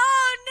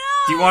 Oh,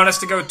 no! Do you want us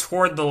to go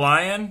toward the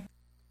lion?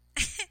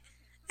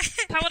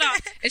 Hold on.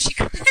 And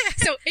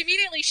so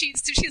immediately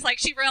she's like,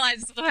 she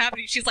realizes what's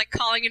happening. She's like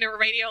calling into her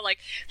radio, like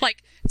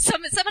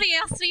somebody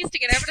else needs to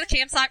get over to the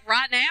campsite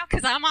right now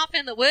because I'm off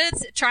in the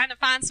woods trying to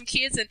find some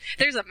kids, and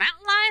there's a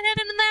mountain lion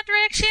heading in that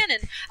direction,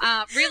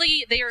 and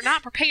really they are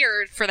not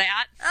prepared for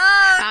that.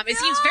 Oh, It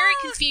seems very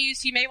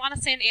confused. You may want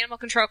to send animal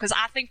control because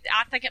I think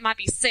it might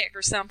be sick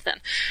or something.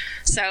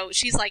 So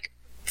she's like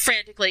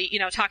frantically,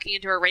 talking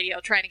into her radio,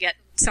 trying to get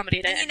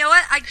somebody to. And you know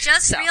what? I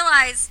just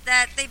realized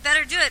that they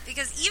better do it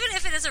because even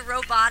if it is a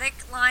robotic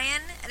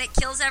lion and it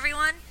kills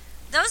everyone,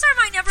 those are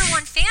my number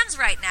one fans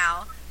right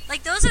now.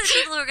 Like, those are the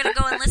people who are going to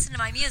go and listen to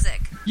my music.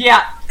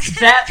 Yeah,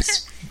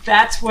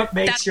 that's what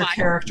makes That's your why.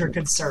 character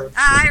concerned.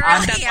 I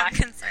really I'm am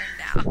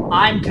concerned now.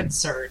 I'm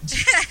concerned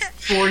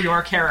for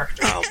your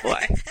character. Oh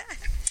boy.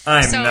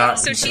 I'm So not.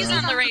 she's concerned.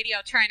 on the radio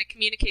trying to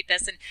communicate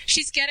this, and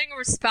she's getting a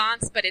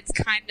response, but it's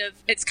kind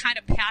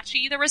of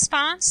patchy. The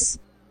response.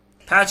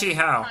 Patchy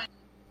how?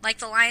 Like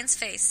the lion's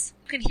face.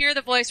 You can hear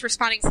the voice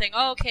responding, saying,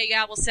 "Oh, okay,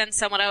 yeah, we'll send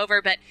someone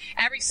over." But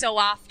every so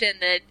often,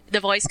 the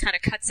voice kind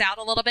of cuts out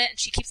a little bit, and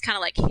she keeps kind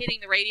of like hitting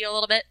the radio a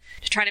little bit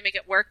to try to make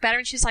it work better.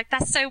 And she's like,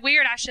 "That's so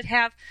weird. I should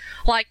have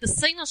the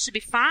signal should be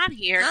fine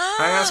here."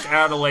 I ask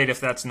Adelaide if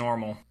that's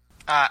normal.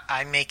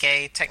 I make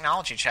a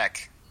technology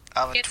check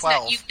of a It's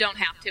 12. not, you don't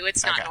have to.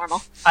 It's not Okay.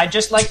 normal. I'd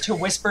just like to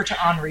whisper to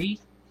Henri,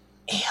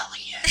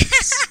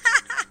 aliens.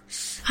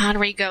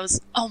 Henri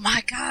goes, "Oh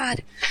my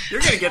god."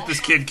 You're gonna get this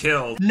kid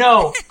killed.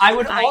 No, I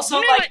would I also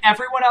knew like it.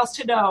 everyone else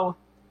to know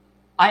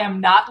I am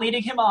not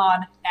leading him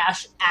on.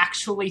 Ash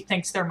actually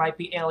thinks there might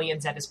be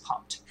aliens and is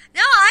pumped.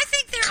 No, I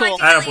think there Cool. might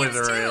be I don't believe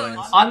aliens there are too.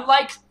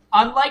 aliens.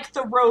 Unlike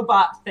the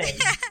robot thing,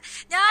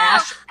 No,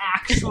 Ash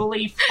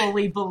actually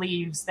fully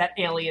believes that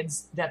they're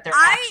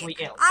actually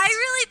aliens. I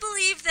really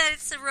believe that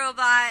it's a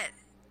robot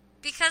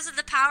because of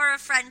the power of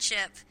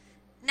friendship,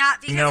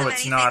 not because No, of it's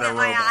anything not a that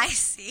my robot. eyes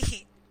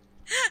see.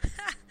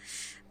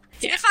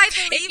 Yeah. If I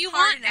believe If you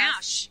hard want enough.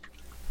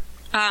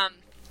 Ash,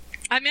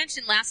 I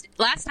mentioned last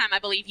time, I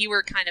believe you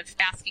were kind of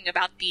asking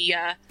about the.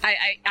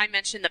 I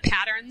mentioned the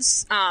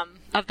patterns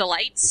of the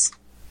lights.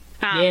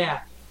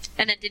 Yeah,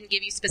 and then didn't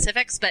give you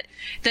specifics, but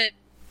the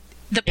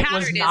it pattern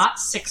was is not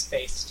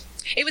 6-based.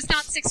 it was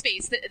not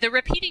 6-based. The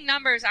repeating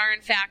numbers are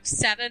in fact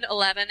 7,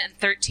 11, and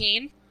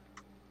 13.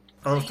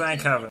 Oh,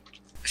 thank heaven.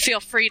 Feel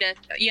free to.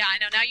 Yeah, I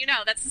know. Now you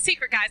know. That's the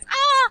secret, guys.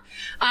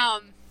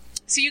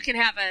 So you can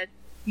have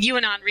you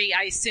and Henri,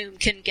 I assume,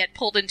 can get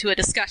pulled into a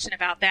discussion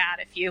about that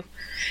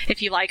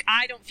if you like.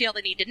 I don't feel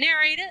the need to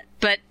narrate it,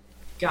 but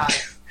Got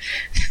it.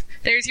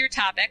 there's your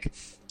topic.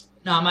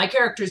 No, my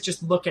character is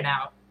just looking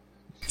out.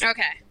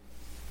 Okay.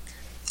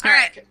 All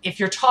right. If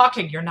you're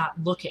talking, you're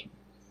not looking.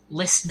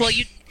 Listening. Well,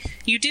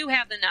 you do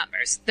have the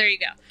numbers. There you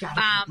go.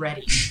 Gotta be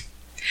ready.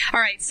 All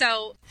right.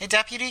 So Hey,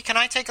 deputy, can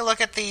I take a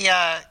look at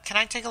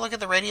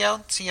the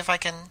radio? See if I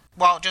can.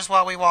 Well, just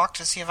while we walk,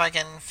 to see if I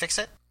can fix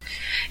it.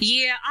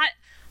 yeah,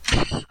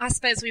 I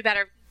suppose we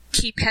better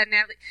keep heading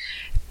out.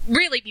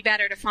 Really, be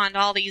better to find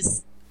all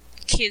these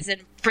kids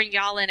and bring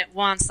y'all in at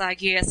once. I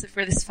guess if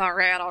we're this far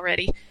out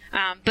already.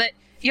 But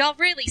y'all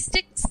really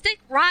stick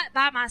right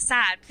by my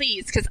side,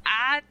 please, because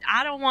I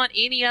don't want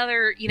any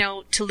other,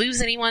 to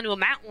lose anyone to a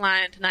mountain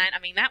lion tonight. I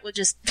mean, that would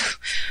just,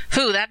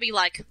 that'd be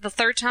like the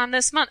third time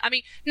this month. I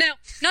mean, no,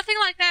 nothing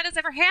like that has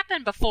ever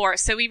happened before.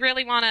 So we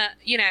really want to,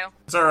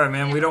 It's all right,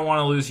 man. We don't want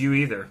to lose you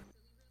either.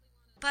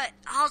 But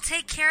I'll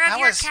take care of That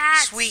your was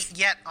cats. sweet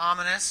yet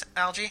ominous,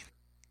 Algie.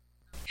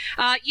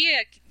 yeah,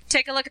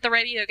 take a look at the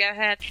radio. Go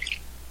ahead.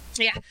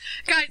 Yeah,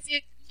 guys,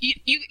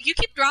 you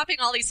keep dropping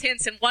all these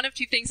hints, and one of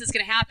two things is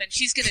going to happen.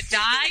 She's going to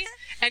die,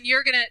 and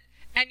you're going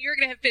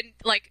to have been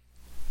like,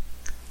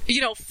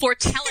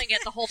 foretelling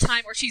it the whole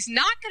time, or she's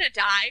not going to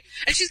die,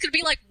 and she's going to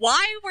be like,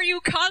 why were you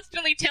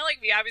constantly telling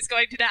me I was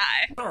going to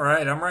die? All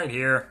right, I'm right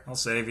here. I'll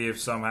save you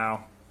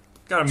somehow.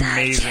 Got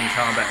amazing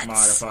combat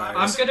modifiers.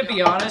 I'm going to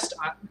be honest.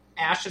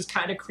 Ash is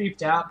kind of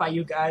creeped out by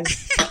you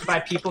guys, by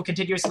people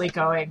continuously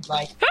going,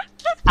 like,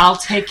 I'll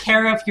take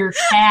care of your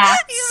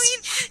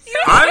cats.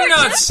 I'm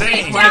not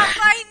saying that.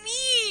 By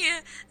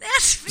me.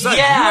 That's me. Like,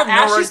 Yeah, you have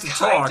Ash no right is to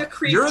kinda talk.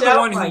 creeped You're the out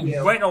one by who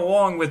you. went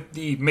along with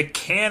the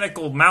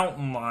mechanical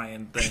mountain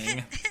lion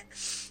thing.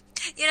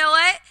 You know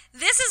what?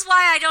 This is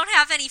why I don't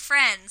have any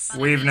friends.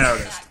 We've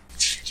noticed.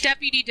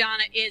 Deputy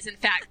Donna is in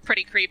fact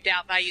pretty creeped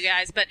out by you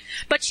guys, but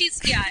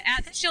she's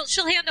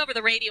she'll hand over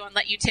the radio and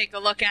let you take a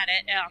look at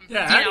it.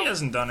 Addie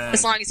hasn't done anything.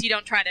 As long as you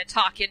don't try to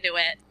talk into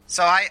it.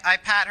 So I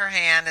pat her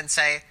hand and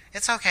say,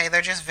 it's okay,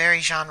 they're just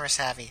very genre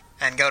savvy,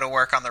 and go to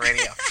work on the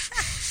radio.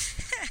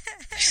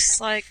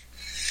 She's like,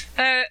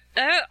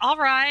 all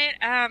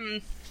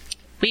right,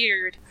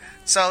 weird.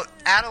 So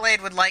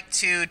Adelaide would like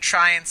to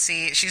try and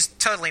see, she's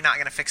totally not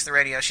going to fix the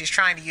radio, she's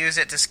trying to use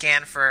it to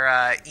scan for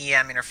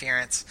EM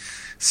interference.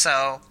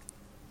 So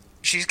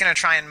she's going to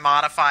try and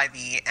modify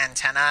the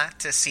antenna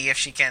to see if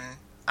she can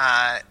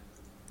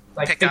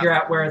figure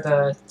out where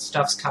the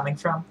stuff's coming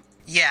from.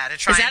 Yeah, to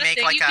try Is that and a make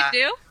thing like you can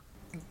do?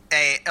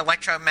 a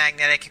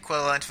electromagnetic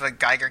equivalent of a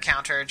Geiger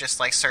counter, just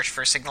like search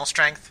for signal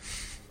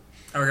strength.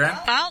 Okay.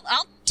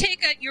 I'll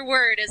take your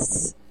word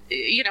as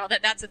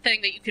that's a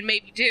thing that you can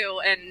maybe do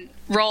and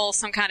roll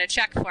some kind of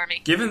check for me.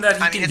 Given that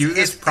he can do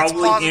this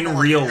probably in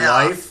real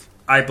life,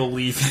 I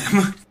believe him.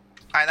 All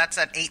right, that's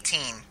at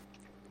 18.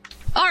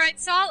 All right,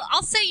 so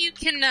I'll say you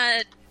can.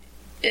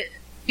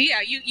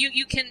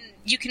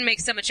 You can make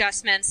some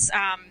adjustments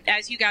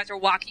as you guys are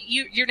walking.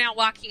 You're now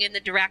walking in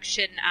the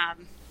direction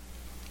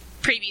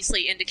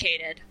previously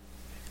indicated,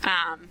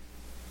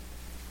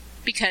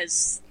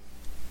 because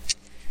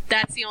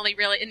that's the only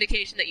real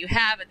indication that you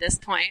have at this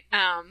point.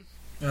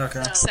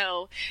 Okay.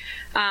 So,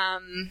 How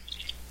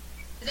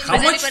does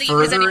much anybody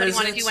further is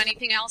want to it? do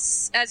anything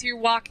else as you're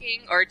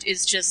walking, or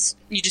is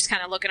you just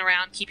kind of looking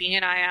around, keeping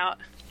an eye out?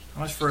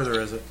 How much further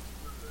is it?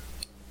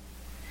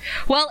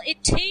 Well,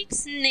 it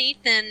takes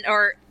Nathan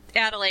or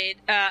Adelaide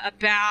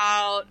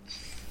about,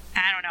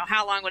 I don't know,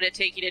 how long would it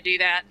take you to do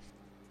that?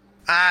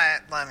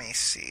 Let me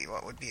see,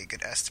 what would be a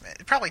good estimate?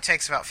 It probably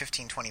takes about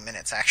 15-20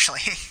 minutes,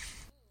 actually.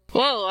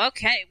 Whoa,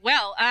 okay.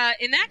 Well,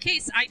 in that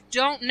case, I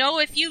don't know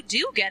if you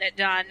do get it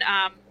done.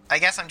 I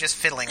guess I'm just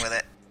fiddling with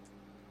it.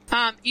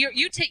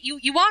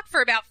 You walk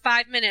for about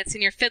 5 minutes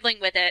and you're fiddling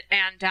with it,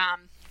 and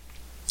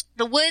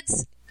the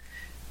woods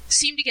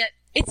seem to get.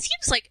 It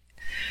seems like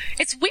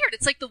it's weird.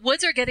 It's like the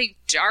woods are getting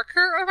darker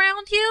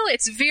around you.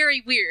 It's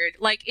very weird.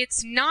 Like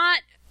it's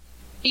not.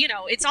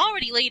 It's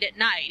already late at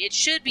night. It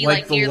should be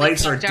like the nearly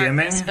lights are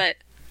darkness, dimming. but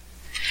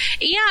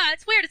yeah,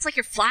 it's weird. It's like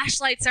your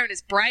flashlights aren't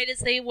as bright as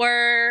they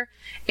were,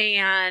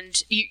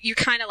 and you're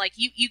kind of like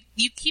you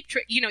keep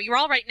you're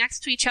all right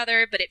next to each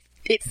other, but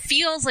it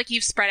feels like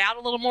you've spread out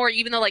a little more,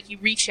 even though like you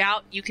reach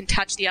out, you can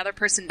touch the other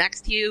person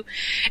next to you.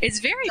 It's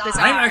very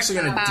bizarre. I'm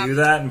actually going to do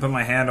that and put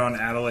my hand on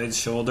Adelaide's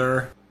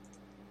shoulder.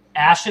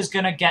 Ash is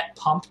going to get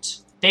pumped.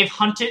 They've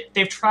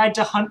tried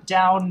to hunt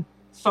down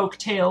folk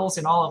tales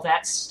and all of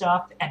that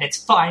stuff, and it's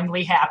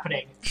finally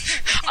happening.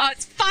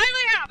 It's finally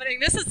happening.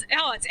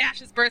 It's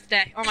Ash's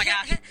birthday. Oh my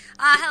gosh.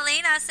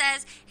 Helena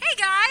says, hey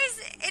guys,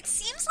 it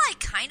seems like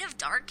kind of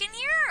dark in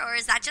here, or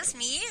is that just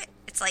me?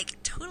 It's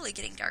like totally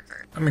getting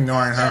darker. I'm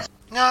ignoring her.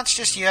 No, it's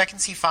just you, I can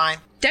see fine.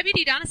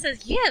 Deputy Donna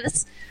says, yeah,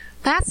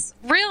 that's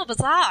real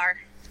bizarre.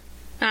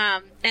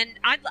 And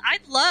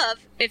I'd love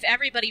if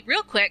everybody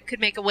real quick could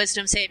make a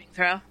wisdom saving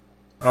throw.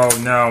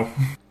 Oh no.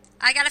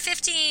 I got a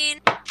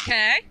 15.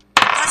 Okay.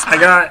 I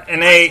got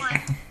an 8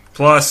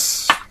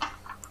 plus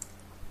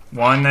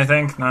 1, I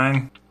think.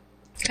 9.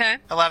 Okay.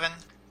 11.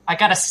 I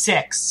got a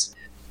 6.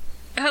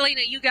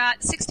 Helena, you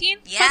got 16?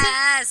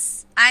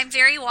 Yes. I'm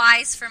very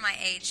wise for my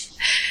age.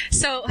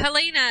 So,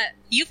 Helena,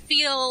 you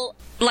feel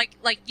like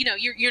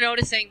you're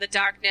noticing the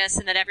darkness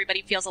and that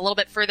everybody feels a little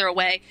bit further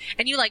away,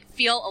 and you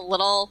feel a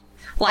little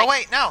Oh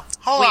wait, no.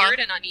 Hold weird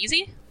on. and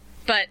uneasy.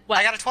 But what?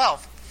 I got a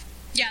 12.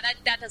 Yeah,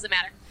 that doesn't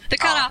matter. The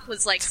cutoff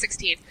was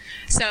 16.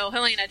 So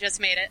Helena just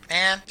made it.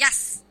 And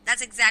Yes,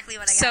 that's exactly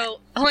what I got. So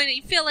Helena,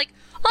 you feel a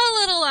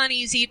little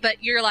uneasy,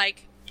 but you're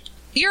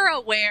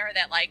aware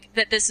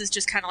that this is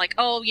just kind of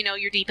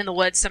you're deep in the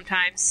woods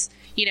sometimes.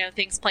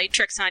 Things play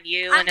tricks on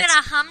you. I'm going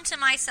to hum to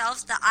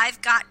myself the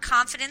I've Got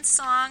Confidence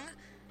song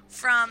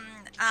from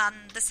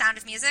The Sound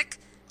of Music.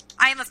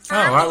 I am a firm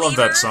I love that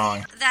believer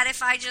song. that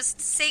if I just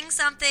sing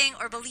something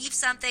or believe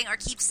something or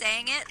keep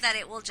saying it, that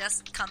it will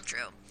just come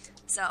true.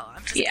 So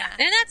I'm just Yeah,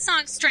 gonna... and that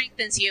song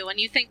strengthens you, and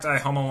you think... I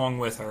hum along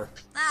with her.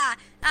 I've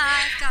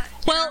got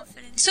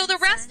confidence so the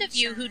in rest of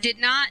you who did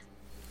not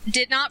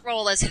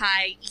roll as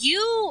high,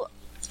 you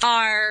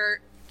are...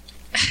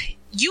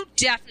 you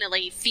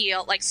definitely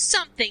feel like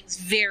something's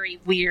very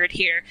weird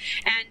here.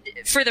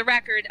 And for the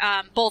record,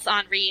 both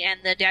Henri and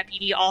the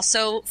deputy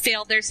also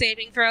failed their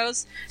saving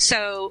throws.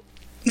 So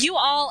you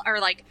all are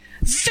like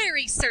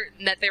very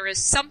certain that there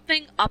is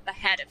something up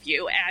ahead of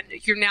you, and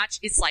you're not.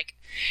 It's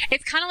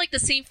kind of like the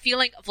same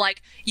feeling of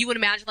like you would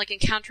imagine like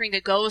encountering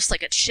a ghost,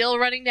 like a chill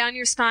running down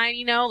your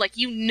spine. Like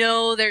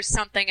there's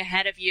something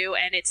ahead of you,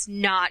 and it's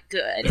not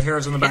good. The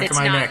hairs on the back of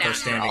my neck are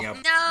standing up.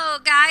 No,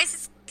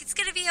 guys, it's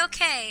gonna be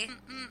okay.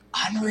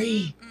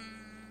 Henri,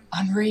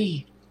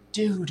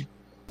 dude.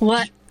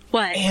 What?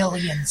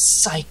 Alien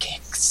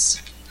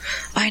psychics.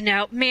 I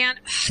know, man.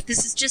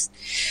 This is just.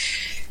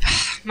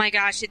 My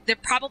gosh, they're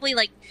probably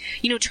like,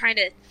 trying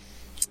to.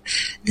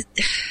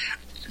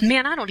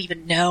 Man, I don't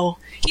even know.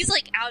 He's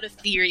like out of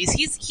theories.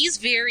 He's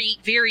very,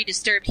 very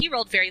disturbed. He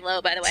rolled very low,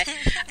 by the way.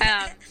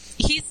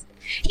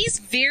 He's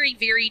very,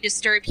 very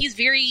disturbed.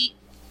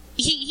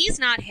 He's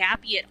not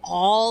happy at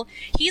all.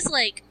 He's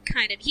like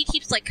he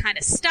keeps like kind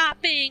of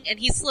stopping, and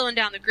he's slowing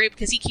down the group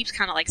because he keeps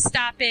kind of like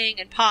stopping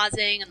and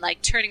pausing and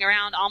like turning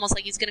around almost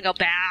like he's gonna go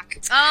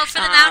back. Oh, for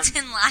the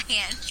mountain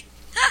lion.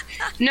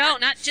 No,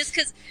 not just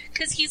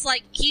because he's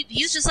like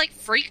he's just like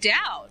freaked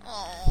out.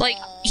 Aww. Like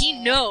he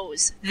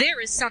knows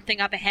there is something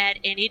up ahead,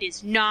 and it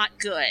is not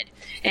good,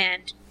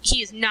 and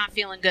he is not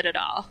feeling good at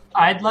all.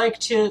 I'd like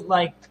to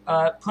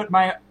put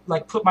my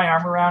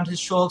arm around his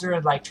shoulder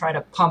and like try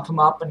to pump him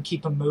up and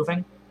keep him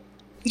moving.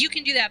 You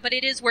can do that, but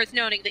it is worth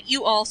noting that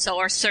you also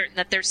are certain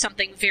that there's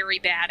something very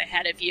bad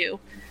ahead of you.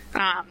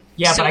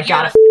 Yeah, so but I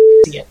gotta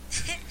see it.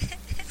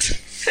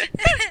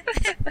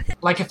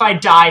 Like, if I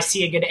die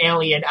seeing an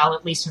alien, I'll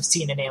at least have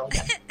seen an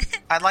alien.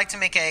 I'd like to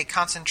make a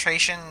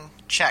concentration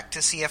check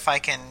to see if I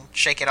can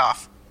shake it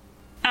off.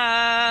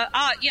 Yeah,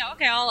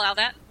 okay, I'll allow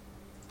that.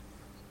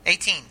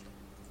 18.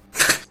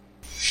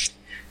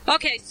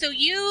 Okay, so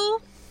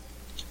you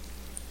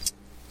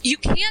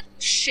can't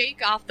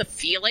shake off the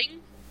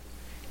feeling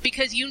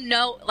because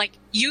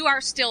you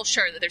are still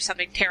sure that there's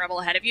something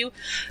terrible ahead of you.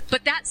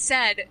 But that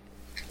said,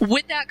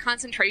 with that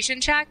concentration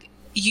check,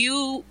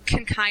 you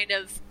can kind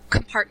of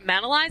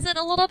compartmentalize it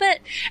a little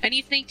bit, and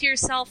you think to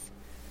yourself,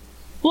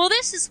 well,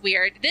 this is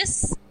weird.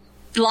 This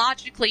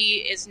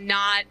is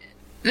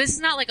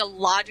not like a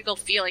logical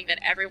feeling that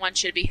everyone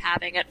should be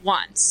having at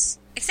once.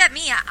 Except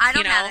me, I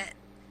don't have it.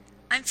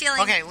 I'm feeling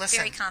listen.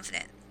 very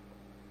confident.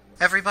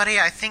 Everybody,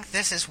 I think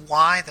this is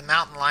why the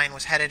mountain lion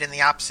was headed in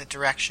the opposite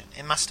direction.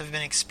 It must have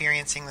been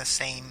experiencing the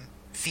same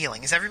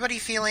feeling. Is everybody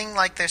feeling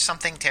like there's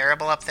something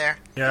terrible up there?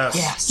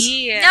 Yes.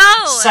 Yeah.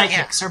 No!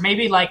 Psychics, or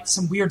maybe like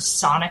some weird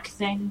sonic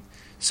thing.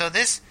 So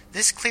this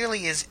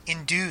clearly is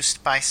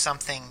induced by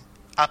something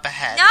up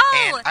ahead.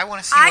 No! And I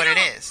want to see what it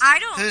is. I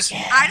don't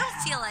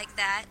feel like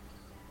that.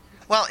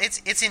 Well,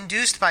 it's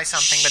induced by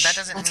something, but that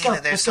doesn't mean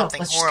that there's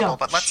something horrible.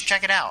 But let's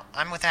check it out.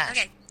 I'm with Ash.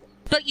 Okay.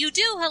 But you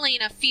do,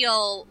 Helena,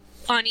 feel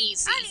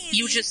uneasy.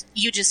 You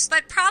just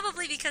But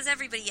probably because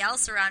everybody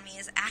else around me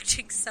is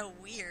acting so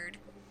weird.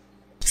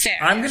 fair.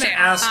 I'm going to fair.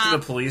 ask the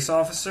police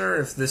officer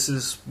if this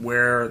is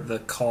where the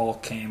call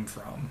came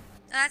from.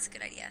 That's a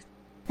good idea.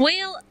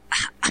 Well,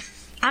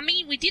 I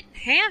mean, we didn't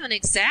have an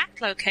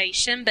exact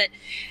location, but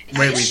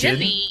Wait, it we should didn't?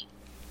 be.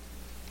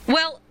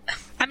 Well,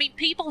 I mean,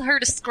 people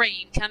heard a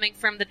scream coming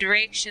from the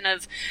direction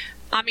of,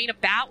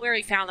 about where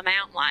we found the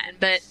mountain lion,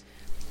 but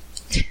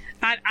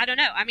I don't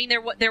know. I mean,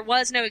 there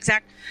was no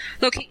exact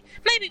location.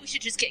 Maybe we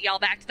should just get y'all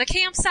back to the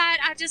campsite.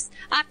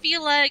 I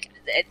feel like,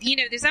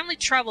 there's only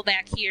trouble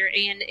back here,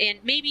 and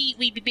maybe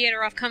we'd be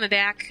better off coming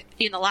back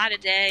in the light of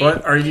day.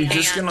 But are you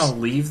just going to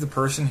leave the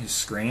person who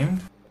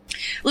screamed?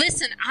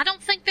 Listen, I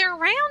don't think they're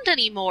around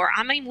anymore.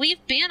 I mean,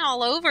 we've been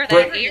all over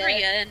that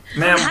area, and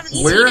Ma'am, I haven't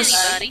seen where's-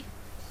 anybody.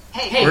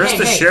 Where's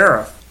the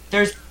sheriff?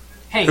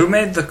 Who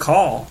made the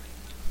call?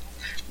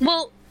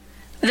 Well,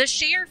 the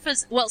sheriff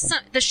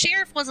the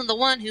sheriff wasn't the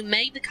one who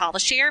made the call. The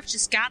sheriff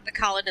just got the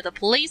call into the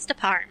police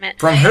department.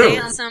 From who?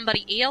 And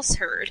somebody else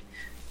heard.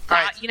 All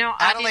right.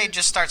 Adelaide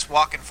just starts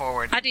walking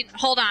forward.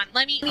 Hold on.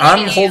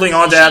 I'm holding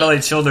on to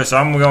Adelaide's shoulder, so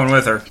I'm going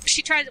with her.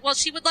 She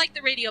would like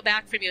the radio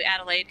back from you,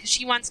 Adelaide, because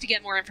she wants to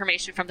get more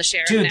information from the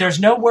sheriff. Dude, now. there's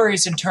no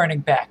worries in turning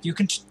back.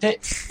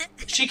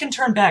 She can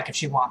turn back if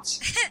she wants.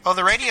 Oh,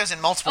 the radio's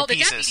in multiple the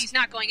pieces. deputy's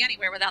not going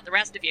anywhere without the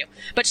rest of you.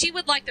 But she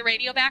would like the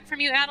radio back from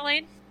you,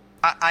 Adelaide.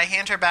 I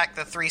hand her back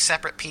the 3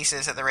 separate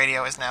pieces that the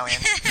radio is now in.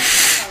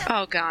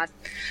 Oh, God.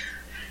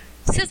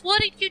 Says,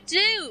 what did you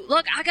do?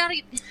 Look, I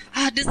gotta...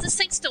 does this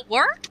thing still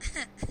work?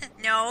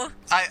 No.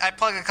 I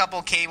plug a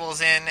couple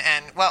cables in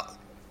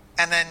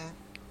and then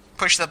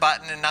push the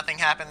button and nothing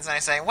happens. And I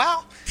say,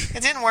 well,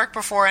 it didn't work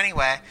before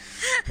anyway.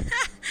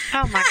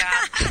 Oh, my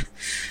God.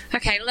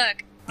 Okay,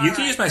 look. You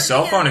can use my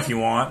cell phone if you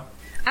want.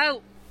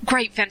 Oh,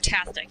 great,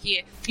 fantastic.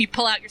 You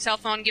pull out your cell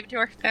phone and give it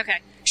to her?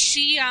 Okay.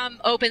 She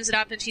opens it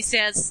up and she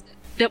says,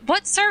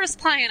 what service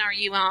plan are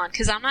you on?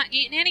 Because I'm not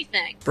getting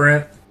anything.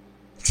 Brent.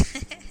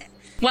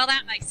 Well,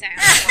 that makes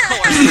sense, of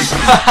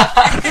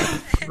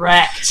course.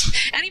 Wrecked.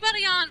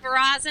 Anybody on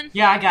Verizon?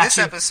 Yeah, I got This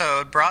you.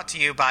 episode brought to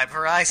you by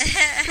Verizon.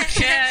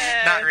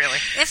 Not really.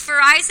 If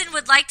Verizon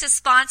would like to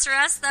sponsor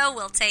us, though,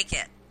 we'll take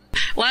it.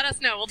 Let us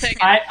know. We'll take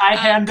it. I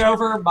hand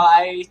over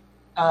my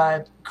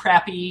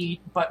crappy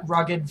but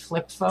rugged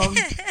flip phone.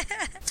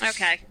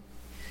 Okay.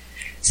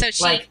 So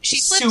she Like, she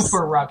flips.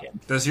 super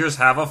rugged. Does yours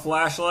have a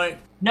flashlight?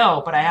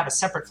 No, but I have a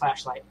separate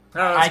flashlight. Oh,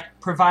 that's- I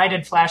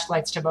provided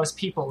flashlights to most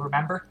people,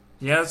 remember?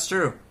 yeah, that's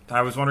true.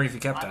 I was wondering if you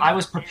kept that. I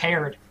was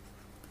prepared.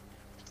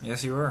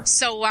 Yes, you were.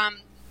 So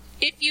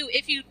if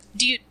you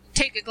do you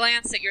take a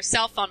glance at your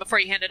cell phone before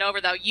you hand it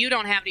over, though, you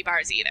don't have any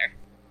bars either.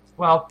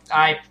 Well,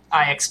 I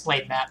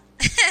explained that.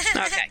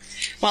 Okay.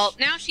 Well,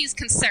 now she's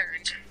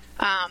concerned.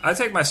 I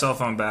take my cell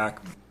phone back.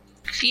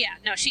 Yeah.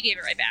 No, she gave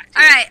it right back.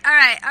 All right.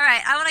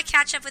 I want to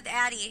catch up with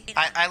Addie.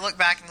 I look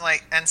back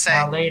and say,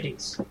 Now,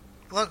 ladies.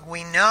 look,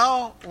 we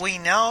know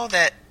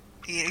that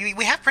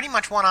we have pretty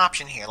much one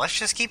option here. Let's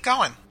just keep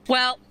going.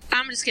 Well,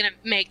 I'm just going to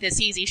make this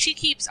easy. She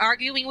keeps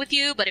arguing with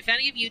you, but if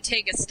any of you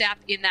take a step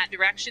in that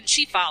direction,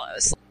 she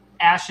follows.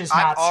 Ash is I'm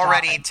not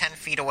already stopping. 10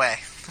 feet away.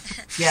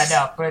 Yeah,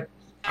 no, but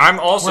I'm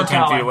also We're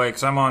 10 feet going. away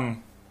because I'm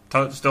on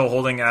still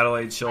holding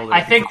Adelaide's shoulder.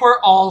 I think we're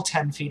all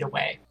 10 feet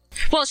away.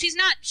 Well, she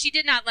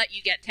did not let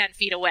you get 10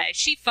 feet away.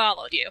 She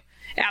followed you.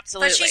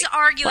 Absolutely. But she's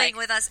arguing Like,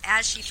 with us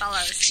as she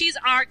follows. She's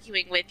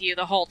arguing with you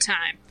the whole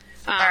time.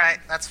 All right,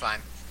 that's fine.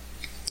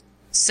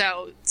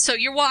 So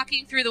you're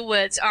walking through the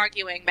woods,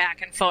 arguing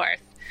back and forth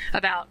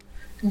about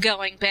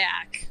going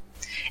back.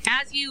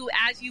 As you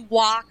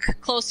walk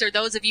closer,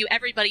 those of you,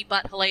 everybody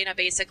but Helena,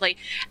 basically,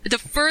 the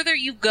further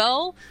you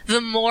go,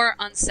 the more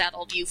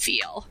unsettled you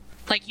feel.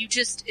 Like you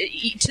just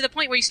to the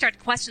point where you start to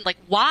question, like,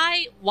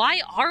 why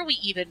are we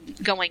even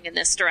going in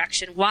this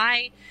direction?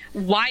 Why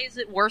is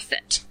it worth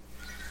it?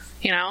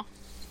 You know,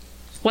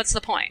 what's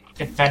the point?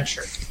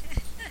 Adventure.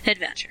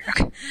 Adventure.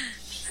 Okay.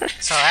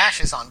 So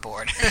Ash is on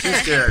board. Too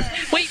scared.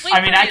 Wait.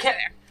 I mean, for I the can't.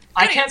 answer.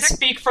 I Good can't answer.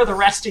 speak for the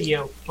rest of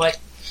you, but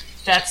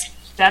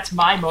that's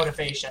my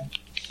motivation.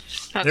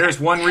 Okay. There's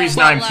one reason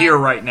Well, I'm here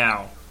right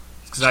now.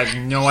 Because I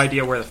have no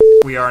idea where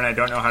the we are and I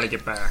don't know how to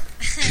get back.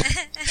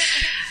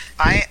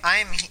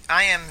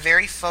 I am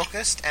very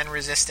focused and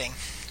resisting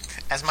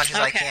as much as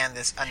I Okay. can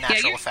this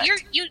unnatural effect.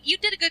 You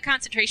did a good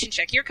concentration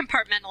check. You're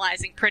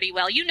compartmentalizing pretty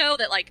well. You know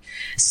that, like,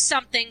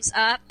 something's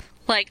up.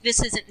 Like,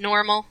 this isn't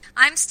normal.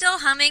 I'm still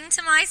humming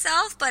to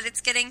myself, but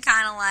it's getting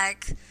kind of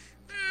like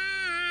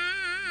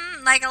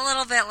a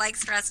little bit like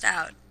stressed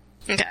out.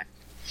 Okay.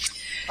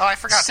 Oh, I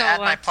forgot So, to add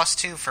my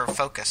 +2 for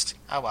focused.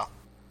 Oh well.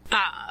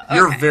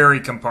 You're Okay.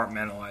 very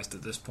compartmentalized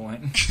at this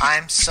point.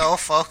 I'm so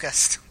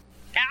focused.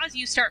 As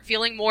you start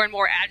feeling more and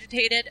more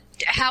agitated,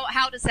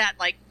 how does that,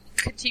 like,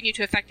 continue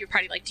to affect your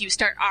party? Like, do you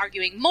start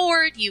arguing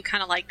more? Do you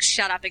kind of, like,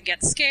 shut up and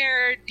get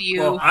scared? Do you...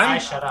 Well, I I'm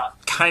shut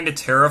up. kind of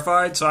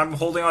terrified, so I'm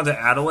holding on to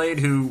Adelaide,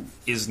 who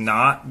is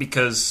not,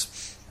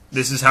 because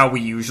this is how we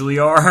usually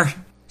are.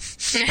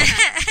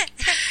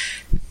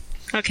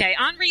 Okay,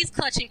 Henri's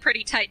clutching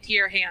pretty tight to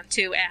your hand,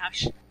 too,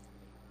 Ash.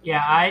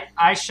 Yeah,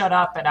 I shut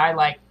up and I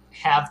like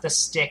have the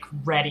stick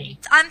ready.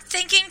 I'm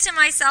thinking to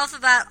myself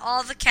about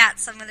all the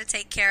cats I'm going to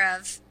take care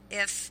of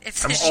if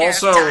the I'm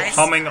sheriff also dies.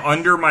 humming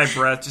under my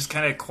breath, just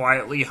kind of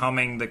quietly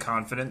humming the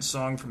confidence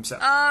song from South.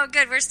 Oh,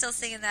 good. We're still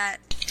singing that.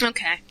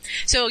 Okay.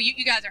 So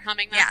you guys are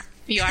humming Yeah. that?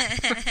 You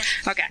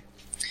are? Okay.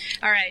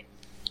 All right.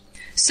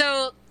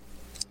 So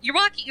you're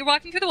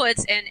walking through the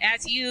woods, and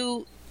as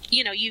you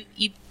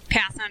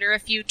pass under a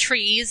few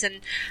trees,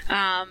 and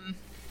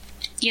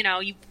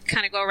you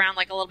kind of go around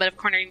like a little bit of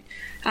corner.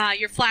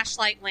 Your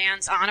flashlight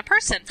lands on a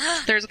person.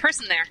 There's a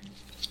person there.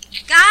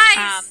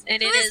 Guys,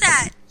 and who it is is-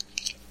 that?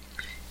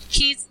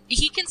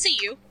 He can see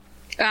you.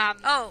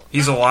 Oh,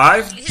 He's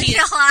alive? is he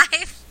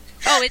alive?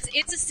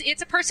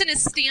 It's a person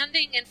is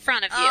standing in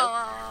front of you.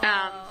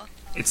 Oh.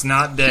 It's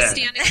not He's dead.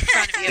 standing in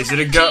front of you. Is it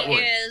a gut? He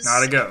is-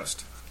 Not a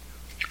ghost.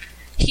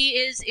 He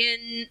is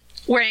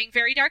wearing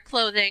very dark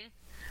clothing,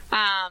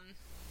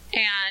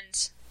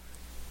 and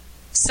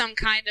some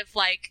kind of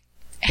like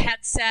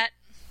headset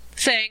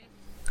thing,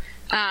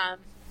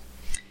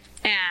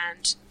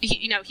 and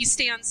he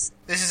stands.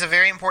 This is a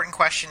very important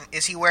question.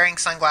 Is he wearing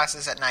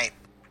sunglasses at night?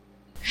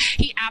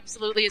 He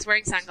absolutely is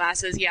wearing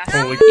sunglasses. Yes,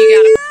 Holy-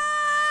 you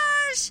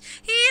Gosh,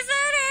 he's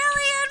an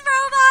alien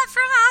robot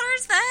from outer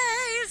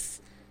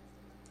space.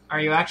 Are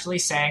you actually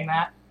saying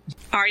that? got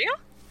him. Are you?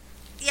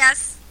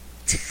 Yes,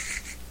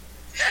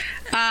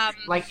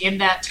 Like in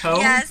that tone?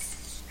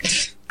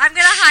 yes. I'm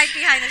gonna hide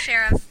behind the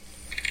sheriff.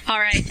 All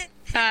right.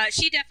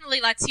 She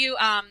definitely lets you.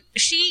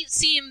 She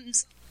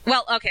seems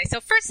well. Okay. So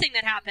first thing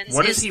that happens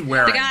What is is he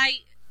wearing? the guy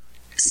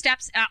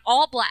steps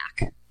all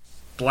black.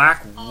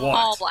 Black what?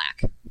 All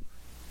black.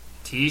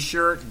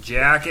 T-shirt,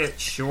 jacket,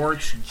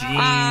 shorts,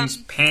 jeans,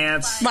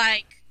 pants.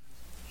 Like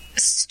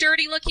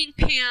sturdy looking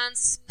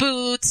pants,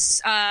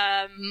 boots,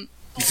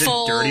 Is it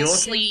full dirty looking?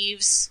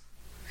 sleeves.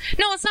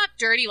 No, it's not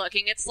dirty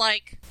looking. It's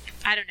like,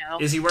 I don't know.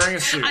 Is he wearing a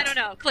suit? I don't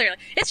know. Clearly,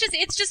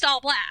 it's just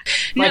all black.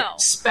 Like No,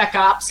 Spec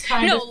Ops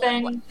kind of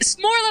thing? it's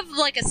more of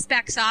like a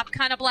Specs Op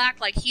kind of black.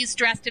 Like he's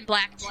dressed in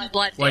black,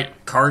 blood.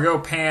 Like cargo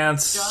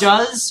pants.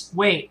 Does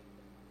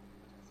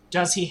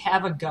he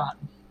have a gun?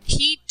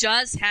 He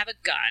does have a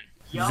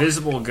gun.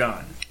 Visible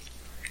gun.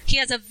 He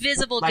has a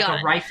visible Like gun.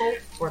 a rifle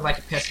or like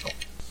a pistol?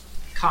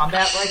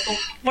 Combat rifle?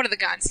 What are the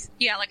guns?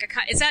 Yeah, like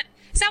is that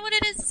what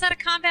it is? Is that a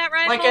combat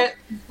rifle?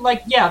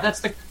 Yeah, that's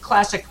the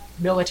classic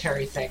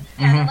military thing.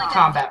 Yeah, A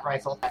combat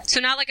rifle. So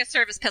not like a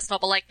service pistol,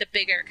 but like the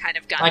bigger kind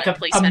of gun. Like that a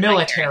policemen might carry.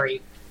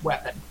 military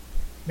weapon.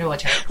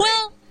 Military.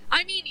 Well,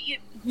 I mean,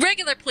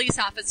 regular police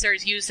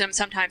officers use them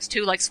sometimes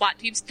too, like SWAT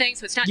teams things.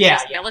 So it's not Yeah,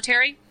 just yeah.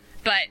 military,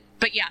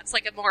 but yeah, it's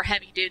like a more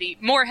heavy duty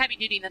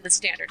than the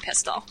standard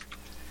pistol,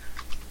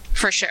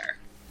 for sure.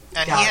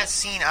 And Got he it. has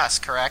seen us,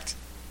 correct?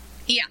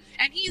 Yeah,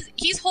 and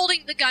he's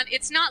holding the gun.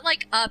 It's not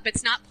like up.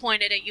 It's not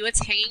pointed at you.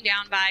 It's hanging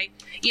down by,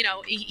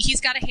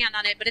 he's got a hand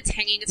on it, but it's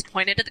hanging. It's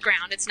pointed at the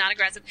ground. It's not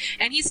aggressive.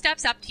 And he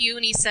steps up to you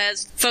and he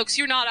says, "Folks,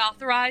 you're not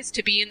authorized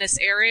to be in this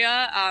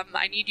area.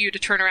 I need you to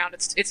turn around.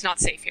 It's not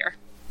safe here."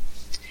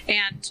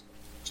 And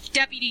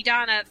Deputy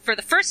Donna, for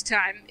the first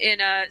time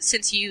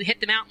since you hit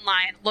the mountain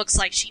lion, looks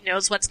like she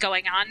knows what's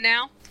going on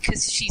now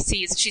because she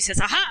says,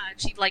 "Aha!" And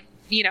she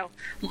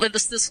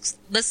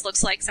this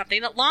looks like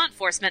something that law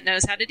enforcement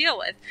knows how to deal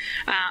with.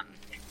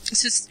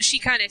 So she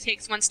kind of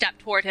takes one step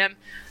toward him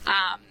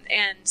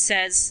and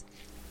says,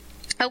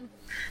 "Oh,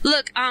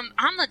 look, I'm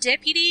the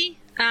deputy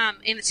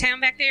in the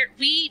town back there.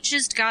 We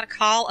just got a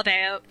call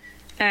about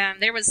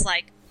there was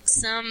like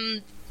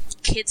some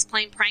kids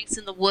playing pranks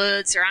in the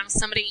woods, or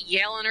somebody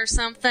yelling or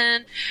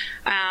something.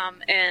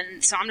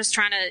 And so I'm just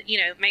trying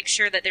to, make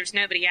sure that there's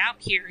nobody out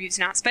here who's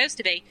not supposed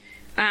to be."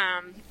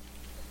 And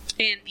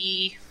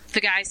the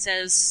guy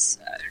says,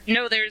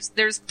 "No, there's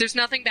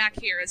nothing back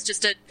here. It's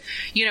just a,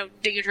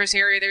 dangerous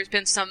area. There's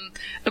been some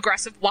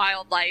aggressive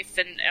wildlife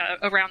and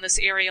around this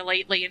area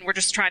lately, and we're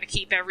just trying to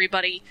keep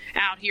everybody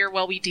out here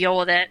while we deal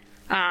with it."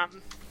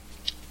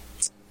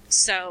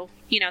 So,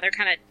 they're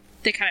kind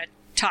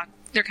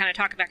of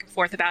talking back and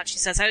forth about it. She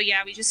says, "Oh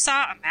yeah, we just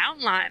saw a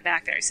mountain lion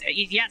back there." So,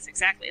 yes,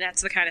 exactly.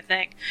 That's the kind of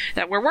thing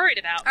that we're worried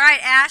about. All right,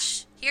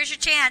 Ash, here's your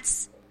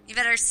chance. You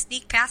better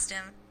sneak past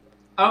him.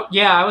 Oh,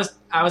 yeah,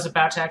 I was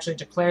about to actually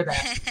declare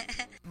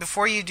that.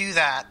 Before you do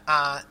that,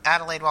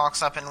 Adelaide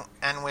walks up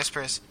and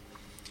whispers,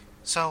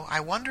 "So I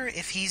wonder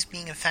if he's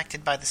being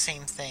affected by the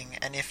same thing,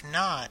 and if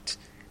not,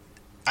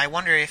 I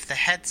wonder if the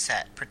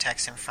headset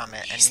protects him from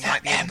it, and you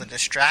might be able to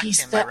distract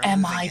him by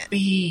removing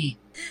it."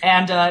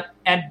 And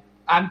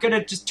I'm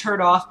gonna just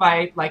turn off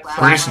my Police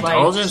flashlight,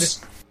 intelligence?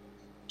 just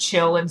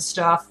chill and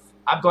stuff.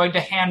 I'm going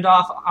to hand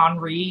off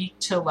Henri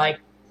to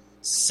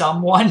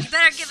someone, You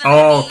better give him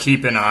Oh, to me.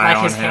 keep an eye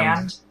on his him.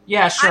 hand.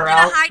 Yeah, sure.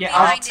 I'm gonna hide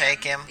behind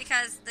take him.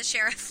 because the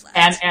sheriff left.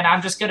 And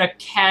I'm just gonna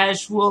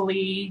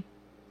casually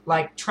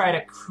try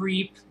to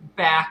creep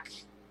back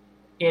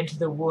into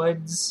the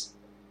woods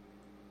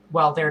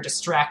while they're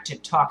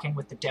distracted talking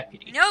with the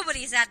deputy.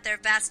 Nobody's at their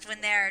best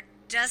when they're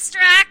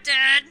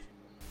distracted.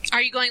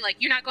 Are you going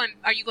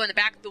are you going the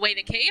back the way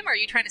they came, or are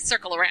you trying to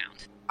circle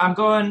around? I'm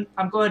going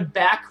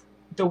back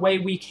the way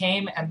we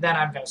came, and then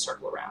I'm gonna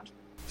circle around.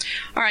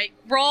 All right,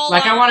 roll.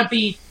 I want to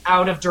be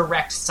out of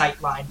direct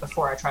sight line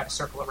before I try to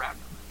circle around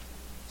them.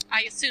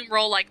 I assume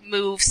roll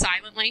move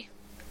silently.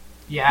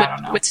 Yeah, I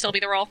don't know. Would still be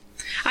the roll.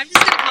 I'm just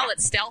going to call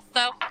it stealth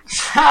though,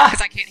 because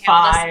I can't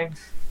handle this.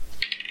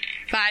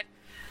 5.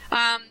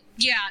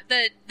 Yeah,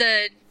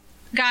 the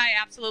guy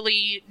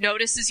absolutely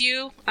notices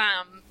you.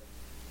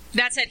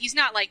 That said, he's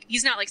not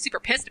super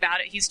pissed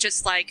about it. He's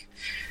just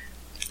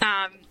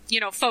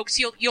folks,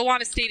 you'll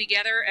want to stay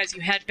together as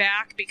you head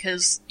back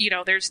because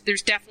there's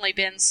definitely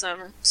been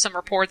some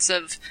reports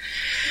of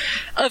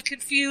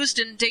confused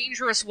and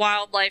dangerous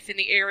wildlife in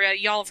the area.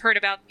 Y'all have heard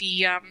about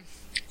the.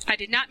 I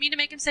did not mean to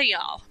make him say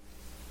y'all.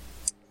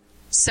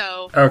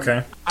 So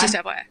Okay. just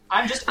FYI.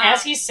 I'm just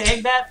as he's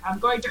saying that, I'm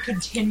going to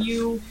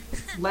continue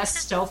less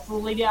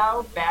stealthily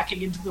now,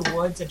 backing into the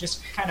woods and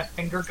just kind of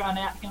finger gun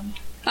at him.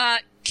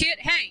 Kid,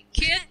 hey,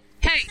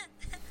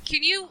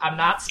 can you I'm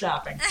not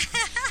stopping.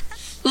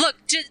 look?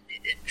 Just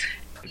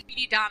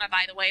Donna,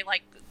 by the way,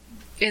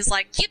 is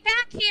get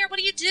back here. What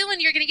are you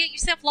doing? You're gonna get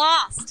yourself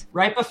lost.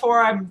 Right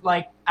before I'm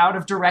out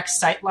of direct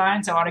sight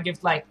lines, I want to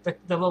give the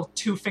little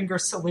 2-finger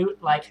salute,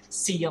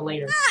 see you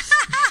later.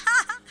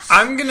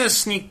 I'm gonna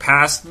sneak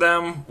past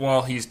them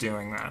while he's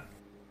doing that.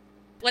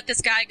 What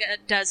this guy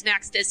does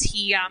next is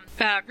he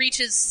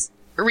reaches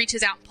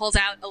out and pulls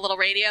out a little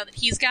radio that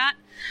he's got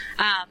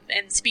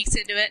and speaks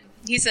into it.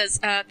 He says,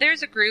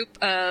 "There's a group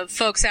of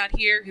folks out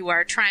here who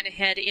are trying to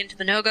head into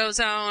the no-go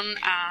zone.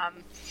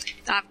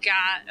 I've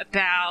got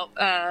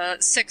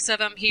about 6 of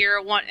them here.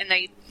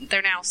 And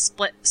they're now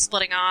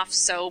splitting off.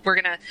 So we're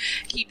gonna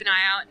keep an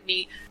eye out."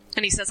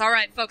 And he says, "All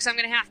right, folks, I'm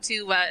gonna have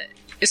to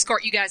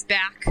escort you guys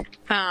back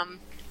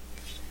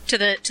to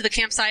the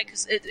campsite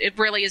because it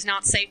really is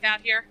not safe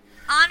out here."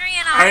 Henri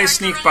and I are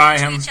sneak clinging by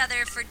to him. each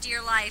other for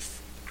dear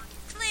life.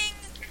 Cling.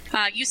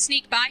 You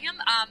sneak by him.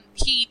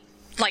 He,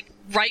 like,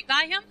 right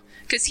by him.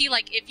 Because he,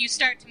 like, if you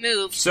start to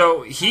move...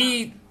 So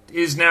he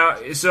is now...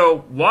 So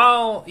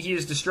while he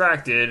is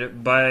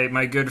distracted by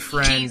my good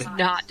friend... He's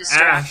not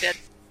distracted. Ash,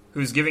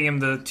 who's giving him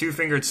the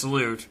two-fingered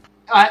salute.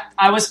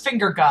 I was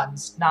finger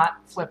guns, not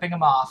flipping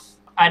them off.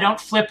 I don't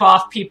flip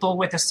off people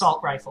with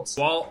assault rifles.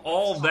 While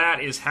all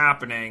that is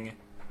happening,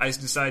 I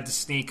decide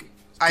to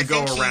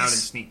go around and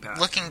sneak past.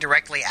 Looking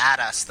directly at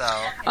us,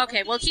 though.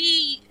 Okay, well,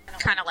 he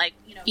kind of, like,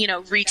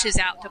 reaches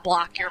out to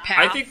block your path.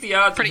 I think the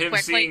odds of pretty him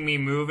quickly. seeing me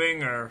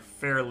moving are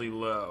fairly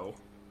low.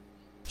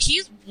 He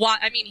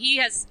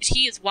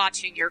is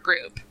watching your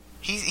group.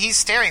 He's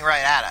staring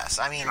right at us.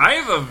 I mean, I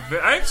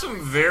have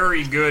some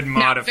very good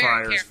modifiers. Now,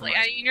 very for carefully.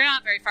 my- You're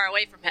not very far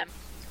away from him.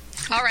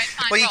 All right,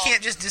 fine. well, you roll.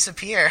 can't just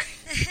disappear.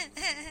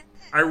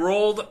 I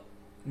rolled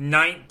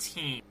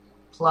 19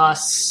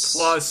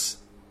 Plus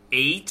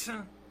 8.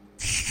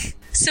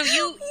 So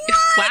you...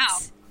 What? Wow.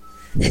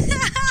 I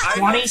have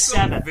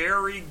 27. some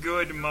very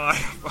good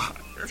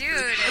modifiers. Dude.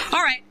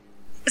 All right.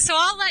 So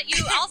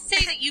I'll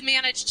say that you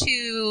managed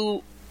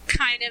to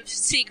kind of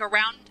sneak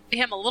around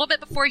him a little bit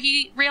before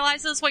he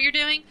realizes what you're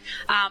doing.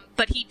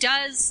 But he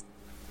does,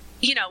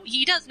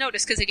 he does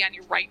notice because, again,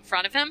 you're right in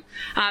front of him.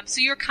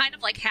 So you're kind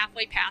of like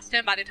halfway past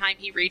him by the time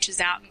he reaches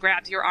out and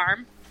grabs your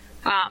arm.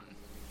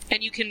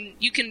 And you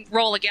can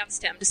roll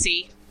against him to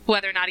see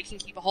whether or not he can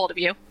keep a hold of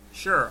you.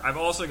 Sure, I've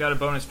also got a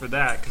bonus for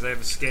that because I have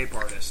Escape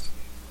Artist.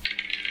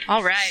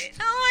 All right.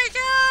 Oh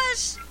my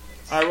gosh.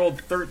 I rolled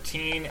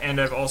 13,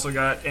 and I've also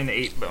got an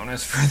 8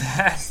 bonus for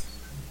that.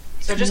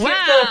 So just get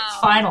Wow. the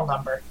final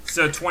number.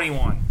 So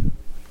 21.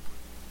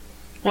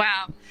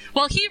 Wow.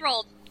 Well, he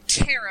rolled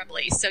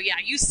terribly, so yeah,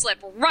 you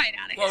slip right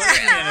out of Well, his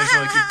we managed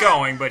to keep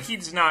going, but he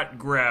does not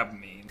grab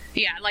me.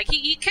 Yeah, like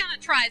he kind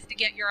of tries to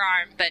get your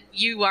arm, but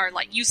you are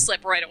like you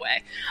slip right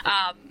away.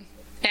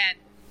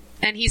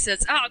 And he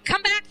says, "Oh,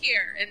 come back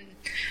here!" And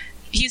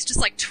he's just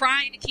like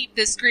trying to keep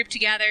this group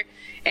together.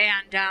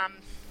 And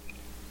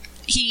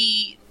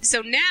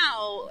so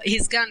now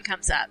his gun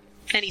comes up,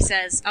 and he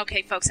says,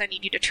 "Okay, folks, I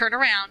need you to turn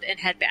around and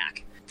head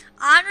back."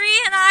 Henri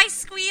and I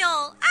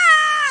squeal.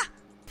 Ah!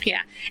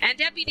 Yeah, and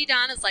Deputy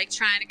Donna's like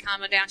trying to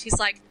calm him down. She's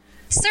like,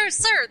 "Sir,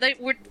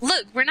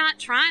 we're not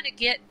trying to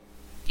get."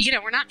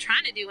 We're not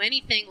trying to do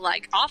anything,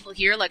 like, awful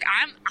here. Like,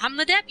 I'm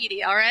the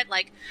deputy, all right?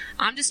 Like,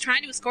 I'm just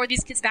trying to escort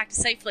these kids back to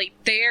safely.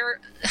 They're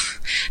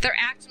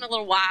acting a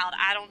little wild.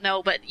 I don't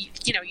know, but, you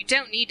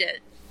don't need to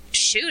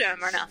shoot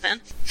them or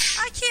nothing.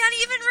 I can't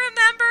even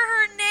remember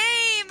her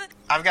name.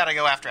 I've got to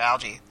go after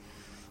Algie.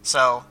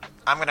 So,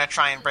 I'm going to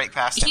try and break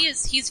past him.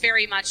 He's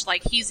very much,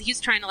 like,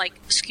 he's trying to, like,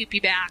 scoop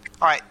you back.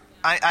 All right,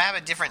 I have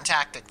a different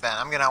tactic then.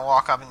 I'm going to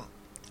walk up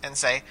and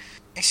say,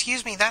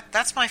 "Excuse me,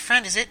 that's my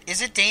friend. Is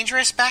it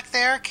dangerous back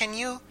there? Can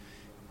we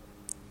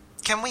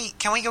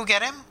go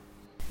get him?"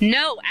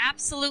 No,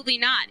 absolutely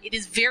not. It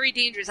is very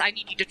dangerous. I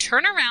need you to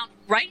turn around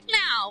right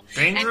now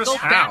Dangerous and go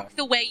how? back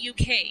the way you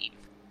came.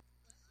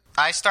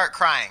 I start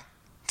crying.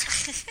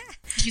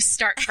 You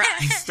start He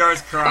crying.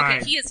 starts crying.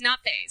 Okay, he is not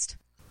phased.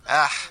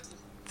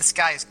 This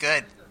guy is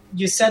good.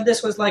 You said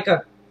this was like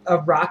a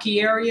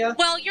rocky area?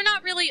 Well, you're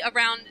not really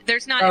around.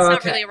 It's not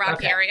okay, really a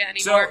rocky okay. area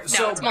anymore.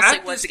 So No, it's mostly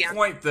at woods this again.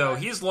 point, though,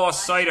 he's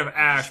lost sight of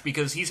Ash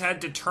because he's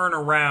had to turn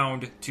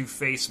around to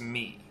face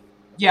me.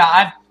 Yeah,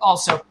 I've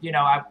also,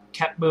 I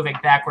kept moving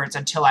backwards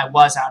until I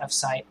was out of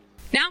sight.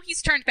 Now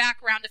he's turned back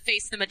around to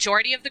face the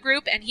majority of the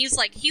group, and he's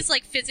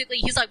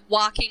physically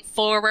walking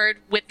forward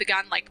with the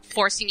gun, like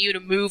forcing you to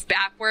move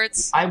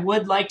backwards. I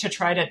would like to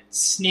try to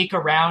sneak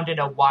around in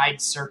a wide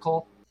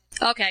circle.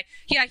 Okay,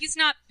 yeah, he's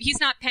not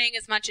paying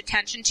as much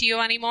attention to you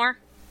anymore,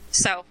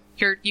 so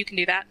you can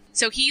do that.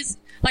 So he's,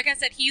 like I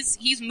said,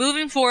 he's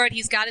moving forward.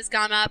 He's got his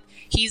gun up.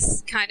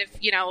 He's kind of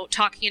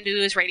talking into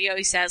his radio.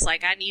 He says,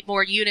 like, "I need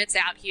more units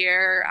out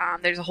here.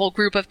 There's a whole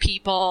group of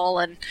people,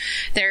 and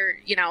they're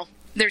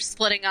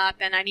splitting up,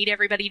 and I need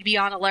everybody to be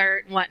on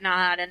alert and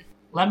whatnot." And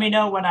Let me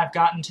know when I've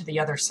gotten to the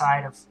other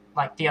side of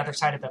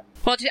the...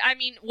 well, I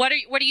mean, what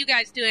are you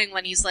guys doing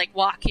when he's like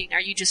walking?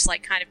 Are you just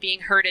like kind of being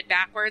herded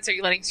backwards? Are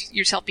you letting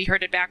yourself be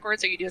herded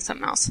backwards? Or are you doing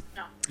something else?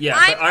 No. Yeah,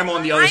 but I'm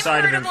on the other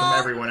side of him from hurtable.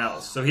 everyone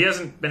else, so he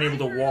hasn't been able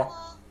to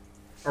walk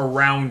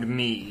around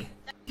me.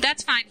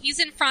 That's fine. He's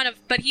in front of,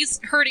 but he's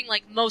herding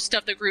like most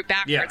of the group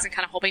backwards Yeah. and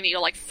kind of hoping that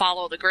you'll like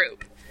follow the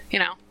group.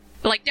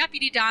 Like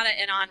Deputy Donna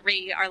and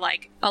Henri are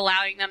like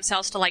allowing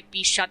themselves to like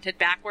be shunted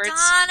backwards.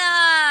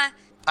 Donna.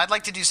 I'd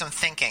like to do some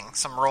thinking,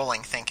 some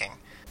rolling thinking.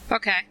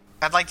 Okay.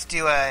 I'd like to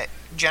do a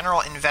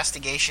general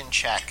investigation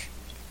check.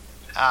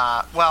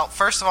 Well,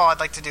 first of all, I'd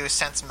like to do a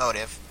sense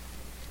motive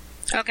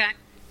Okay.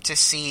 to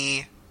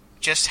see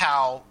just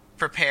how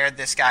prepared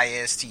this guy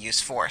is to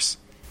use force.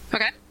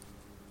 Okay.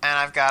 And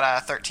I've got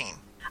a 13.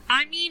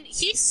 I mean,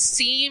 he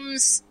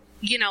seems,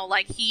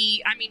 like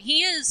he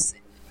is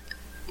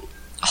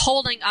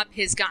holding up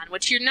his gun,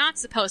 which you're not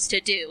supposed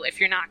to do if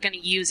you're not going to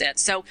use it.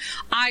 So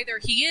either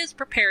he is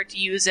prepared to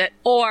use it,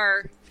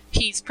 or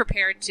he's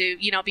prepared to,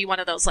 be one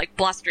of those, like,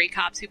 blustery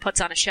cops who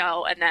puts on a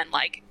show and then,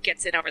 like,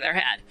 gets in over their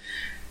head.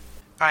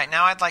 Alright,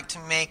 now I'd like to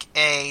make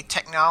a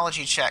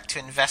technology check to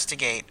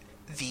investigate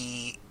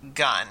the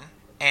gun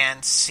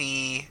and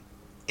see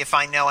if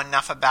I know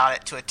enough about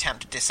it to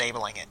attempt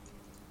disabling it.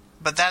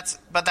 But that's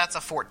a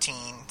 14,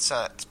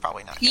 so it's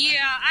probably not gonna... Yeah,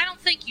 I don't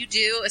think you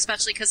do,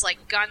 especially because,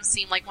 like, guns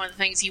seem like one of the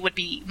things you would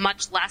be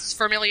much less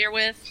familiar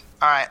with.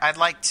 Alright, I'd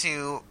like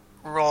to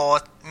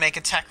make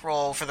a tech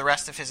roll for the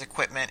rest of his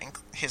equipment, and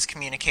his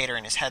communicator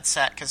and his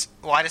headset, because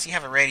why does he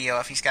have a radio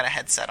if he's got a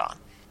headset on?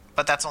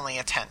 But that's only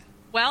a 10.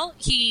 Well,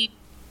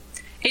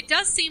 it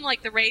does seem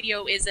like the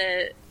radio is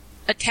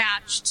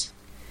attached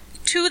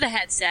to the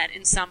headset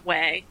in some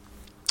way.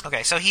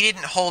 Okay, so he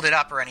didn't hold it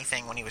up or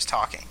anything when he was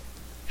talking.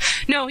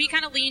 No, he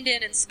kind of leaned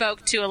in and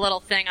spoke to a little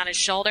thing on his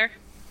shoulder.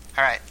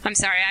 Alright. I'm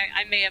sorry,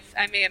 I may have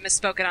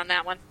misspoken on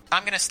that one.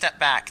 I'm going to step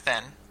back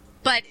then.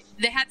 But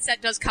the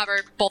headset does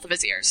cover both of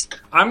his ears.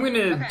 I'm going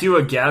to do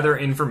a gather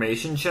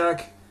information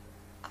check.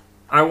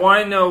 I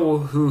want to know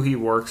who he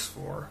works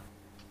for.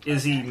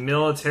 Is he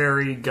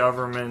military,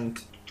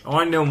 government? I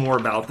want to know more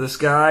about this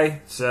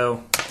guy,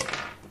 so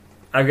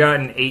I've got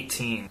an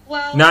 18.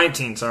 Well,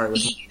 19, sorry.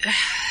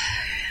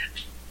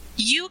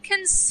 You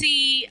can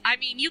see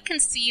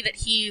that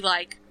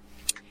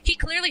he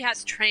clearly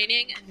has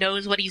training and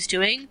knows what he's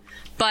doing,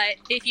 but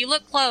if you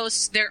look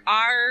close, there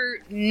are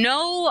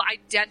no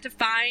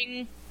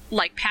identifying,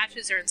 like,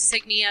 patches or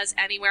insignias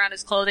anywhere on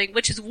his clothing,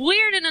 which is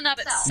weird in and of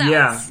itself.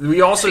 Yeah,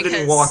 we also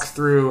didn't walk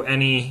through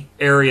any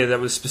area that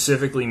was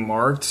specifically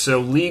marked, so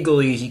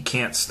legally he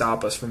can't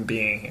stop us from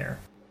being here.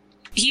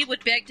 He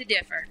would beg to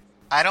differ.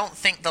 I don't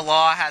think the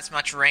law has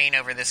much reign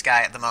over this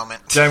guy at the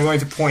moment. So I'm going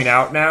to point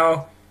out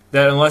now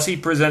that unless he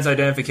presents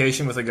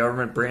identification with a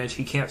government branch,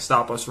 he can't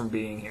stop us from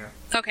being here.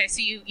 Okay, so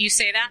you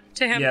say that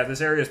to him? Yeah, this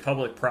area is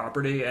public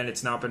property, and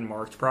it's not been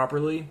marked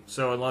properly,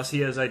 so unless he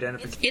has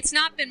identification... It's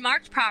not been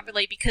marked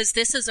properly because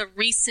this is a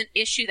recent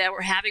issue that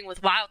we're having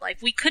with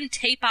wildlife. We couldn't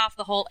tape off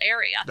the whole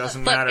area.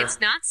 Doesn't Look, matter.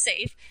 It's not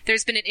safe.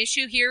 There's been an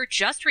issue here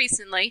just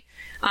recently.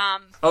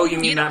 You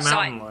mean that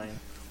mountain lion?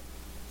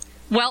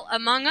 Well,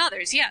 among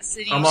others, yes.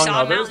 You Among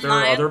saw a others? mountain There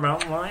are lion. other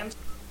mountain lions?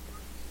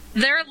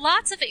 There are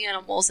lots of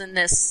animals in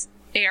this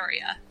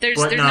area. There's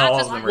But not not all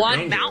just of them are one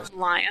dangerous. mountain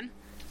lion.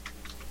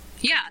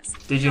 Yes.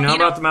 Did you know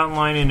about the mountain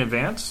lion in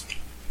advance?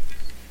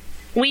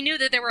 We knew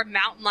that there were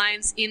mountain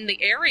lions in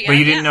the area. But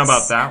you didn't know yes.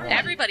 about that one.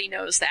 Everybody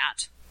knows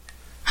that.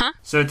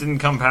 So it didn't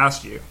come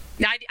past you?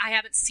 I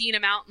haven't seen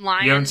a mountain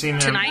lion You haven't seen him?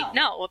 tonight.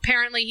 No,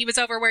 apparently he was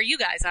over where you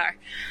guys are.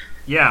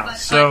 Yeah,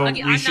 so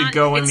again, we I'm should not-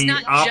 go in it's the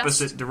not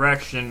opposite just-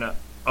 direction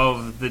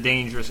of the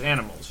dangerous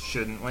animals,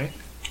 shouldn't we?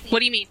 What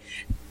do you mean?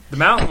 The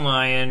mountain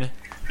lion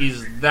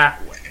is that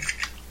way.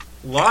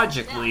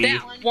 Logically,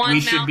 That one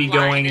we should be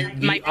mountain going lion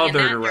the might be in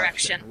other that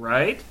direction, direction.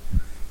 right?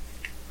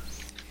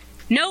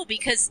 No,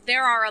 because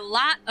there are a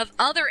lot of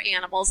other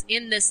animals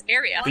in this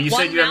area. But you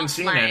One said you haven't mountain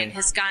seen lion any.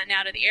 has gotten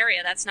out of the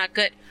area. That's not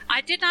good. I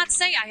did not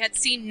say I had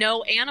seen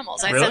no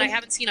animals. I Really? said I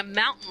haven't seen a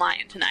mountain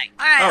lion tonight.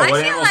 All right, Oh, I what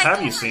feel animals like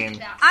have you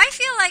seen? I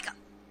feel like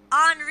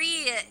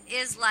Henri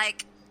is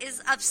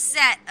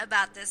upset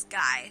about this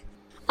guy.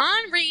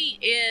 Henri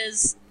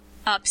is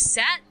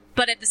upset,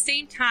 but at the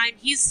same time,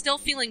 he's still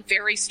feeling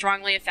very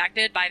strongly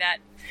affected by that.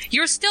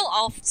 You're still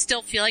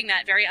feeling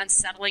that very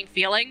unsettling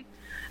feeling.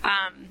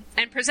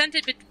 And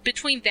presented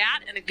between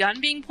that and a gun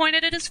being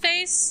pointed at his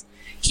face,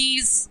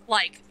 he's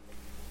like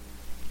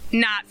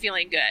not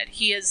feeling good.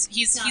 He's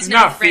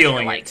not ready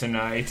feeling to, it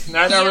tonight.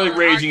 Not really yell,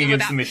 raging argue against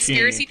about the machine.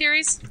 Conspiracy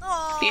theories.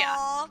 Oh,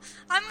 Yeah.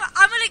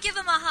 I'm gonna give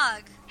him a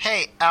hug.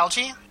 Hey,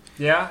 Algie,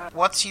 Yeah?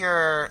 what's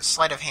your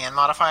sleight of hand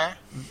modifier?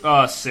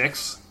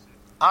 6.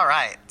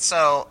 Alright,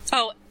 so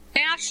Oh,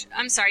 Ash,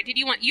 I'm sorry. Did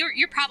you want?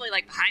 You're probably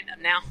like behind them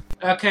now.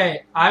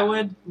 Okay, I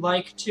would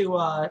like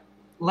to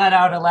let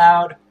out a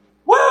loud,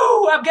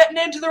 "Woo! I'm getting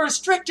into the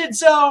restricted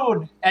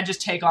zone!" and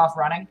just take off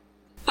running.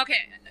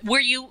 Okay, were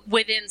you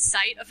within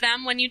sight of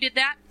them when you did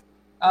that?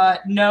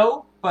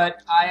 No,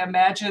 but I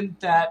imagine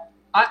that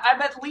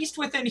I'm at least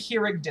within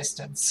hearing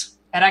distance.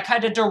 And I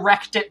kind of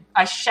direct it,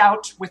 I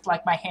shout with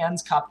like my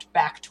hands cupped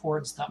back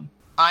towards them.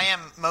 I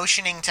am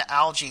motioning to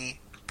Algie,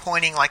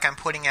 pointing like I'm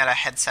putting out a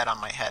headset on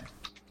my head.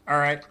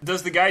 Alright.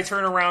 Does the guy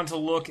turn around to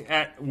look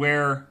at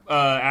where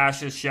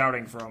Ash is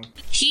shouting from?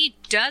 He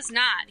does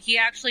not. He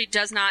actually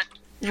does not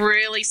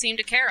really seem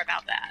to care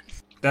about that.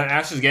 That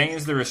Ash is getting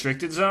into the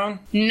restricted zone?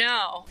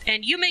 No,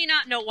 and you may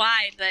not know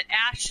why, but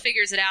Ash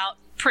figures it out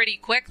pretty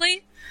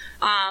quickly.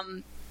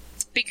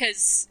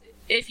 Because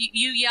if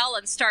you yell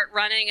and start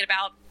running, and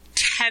about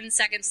 10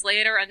 seconds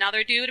later,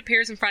 another dude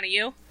appears in front of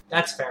you,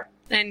 That's fair.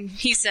 and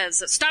he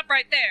says, "Stop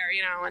right there,"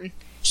 and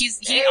he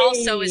Hey.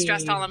 also is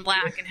dressed all in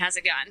black and has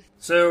a gun.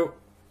 So,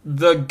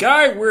 the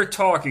guy we're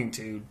talking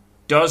to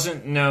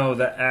doesn't know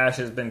that Ash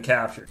has been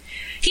captured.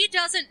 He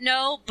doesn't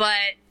know,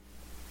 but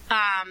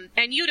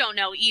and you don't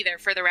know either,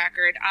 for the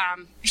record.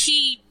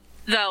 He,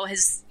 though,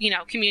 is,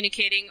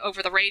 communicating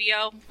over the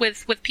radio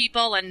with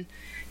people and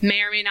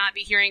may or may not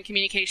be hearing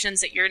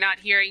communications that you're not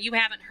hearing. You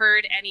haven't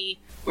heard any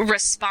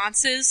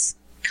responses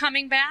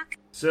coming back.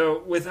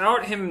 So,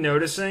 without him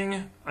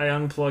noticing, I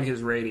unplug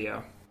his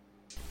radio.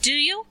 Do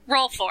you?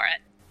 Roll for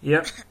it.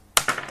 Yep.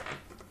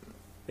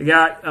 I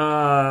got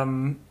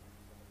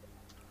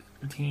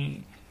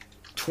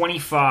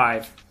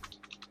 25.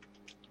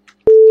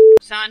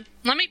 Son,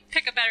 let me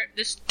pick a better...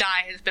 This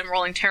die has been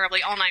rolling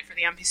terribly all night for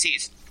the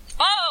NPCs.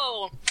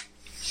 Oh!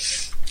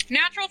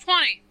 Natural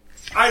 20.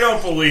 I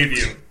don't believe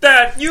you.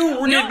 That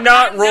you did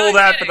not I'm roll not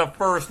that kidding. for the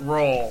first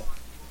roll.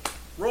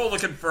 Roll to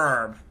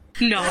confirm.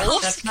 No.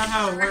 That's not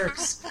how it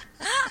works.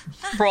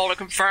 Roll to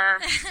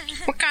confirm.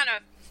 What kind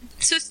of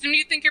system do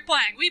you think you're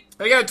playing?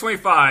 I got a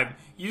 25.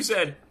 You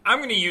said, I'm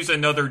going to use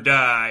another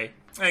die.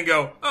 And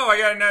go, oh, I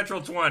got a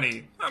natural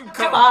 20.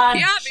 Come on.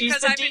 Yeah, she's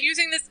because the I've been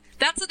using this...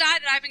 That's the die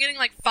that I've been getting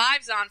like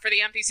 5s on for the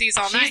NPCs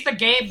all night. She's the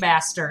game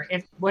master.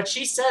 If what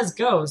she says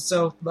goes,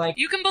 so, like...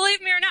 You can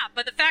believe me or not,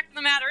 but the fact of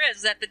the matter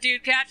is that the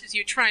dude catches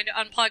you trying to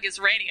unplug his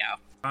radio.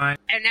 Fine.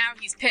 And now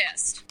he's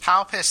pissed.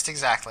 How pissed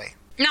exactly?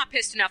 Not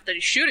pissed enough that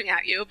he's shooting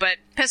at you, but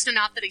pissed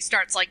enough that he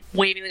starts, like,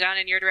 waving the gun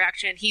in your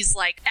direction. He's,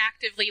 like,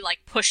 actively, like,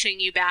 pushing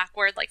you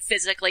backward, like,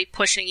 physically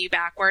pushing you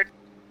backward.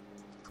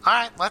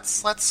 Alright,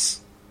 let's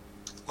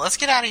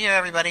get out of here,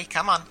 everybody.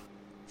 Come on.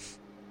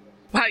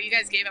 Wow, you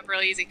guys gave up real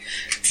easy.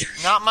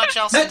 Not much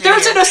else to do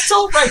There's here. an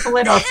assault rifle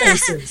in our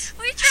faces!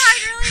 We tried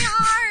really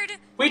hard.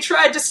 We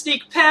tried to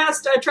sneak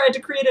past, I tried to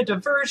create a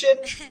diversion.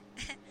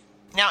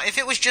 Now, if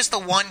it was just the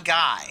one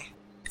guy...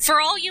 For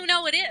all you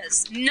know, it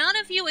is. None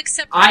of you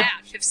except I-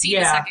 Ash have seen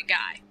the yeah. second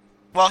guy.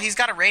 Well, he's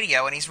got a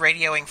radio, and he's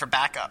radioing for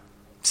backup.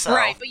 So,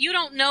 Right, but you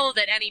don't know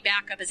that any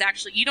backup is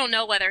actually... You don't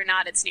know whether or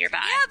not it's nearby.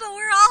 Yeah, but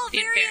we're all In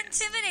very fairness.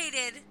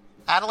 intimidated.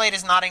 Adelaide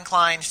is not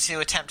inclined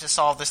to attempt to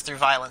solve this through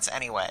violence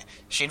anyway.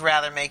 She'd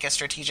rather make a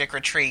strategic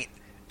retreat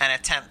and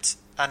attempt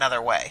another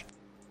way.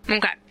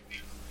 Okay.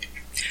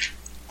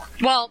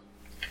 Well,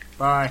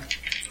 Bye.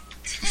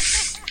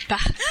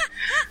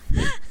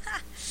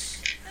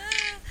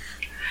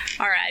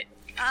 all right.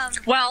 Um,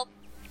 Well,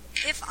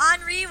 if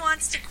Henri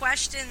wants to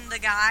question the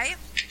guy,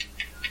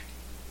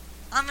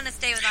 I'm gonna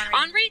stay with Henri.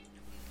 Henri...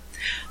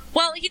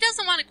 Well, he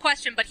doesn't want to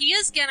question, but he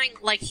is getting,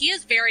 like, he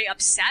is very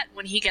upset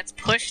when he gets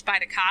pushed by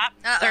the cop.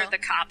 Uh-oh. Or the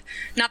cop.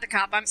 Not the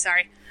cop, I'm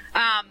sorry.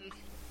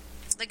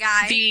 The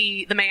guy.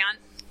 The man.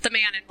 The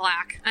man in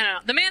black. I don't know.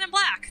 The man in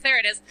black. There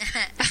it is.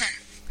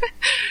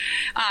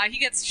 He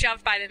gets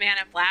shoved by the man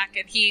in black,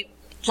 and he,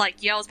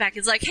 like, yells back.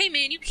 He's like, hey,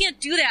 man, you can't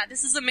do that.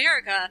 This is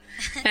America.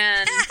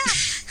 And...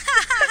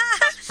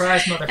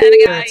 Surprise, And the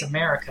motherfucker, guy- it's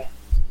America.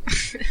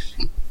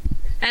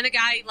 And the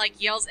guy,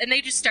 like, yells, and they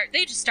just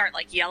start,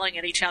 like, yelling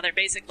at each other,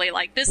 basically.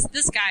 Like, this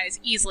guy is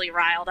easily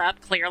riled up,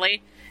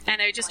 clearly.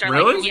 And they just are, like,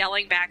 Really?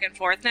 yelling back and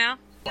forth now.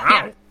 Wow.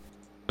 Yeah.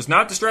 Was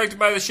not distracted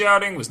by the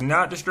shouting, was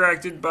not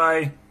distracted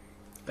by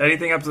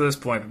anything up to this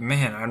point. But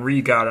man,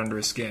 Henri got under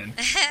his skin.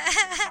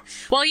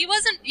 Well, he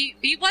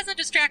wasn't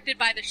distracted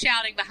by the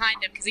shouting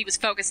behind him, because he was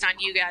focused on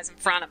you guys in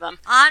front of him.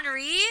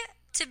 Henri,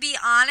 to be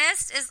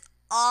honest, is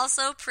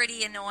also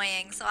pretty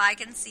annoying, so I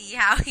can see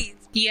how he's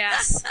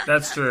Yes.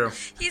 That's true.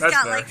 he's That's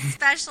got fair. like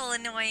special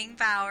annoying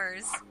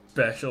powers.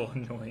 Special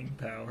annoying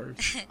powers.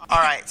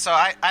 Alright, so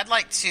I'd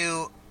like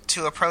to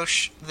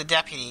approach the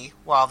deputy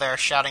while they're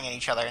shouting at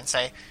each other and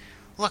say,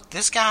 look,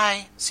 this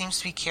guy seems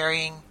to be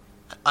carrying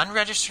an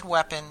unregistered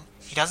weapon.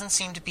 He doesn't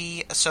seem to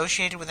be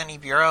associated with any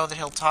bureau that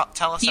he'll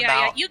tell us Yeah,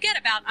 about. you get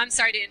about, I'm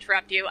sorry to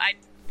interrupt you,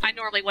 I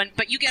normally wouldn't,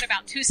 but you get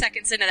about 2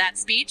 seconds into that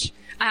speech,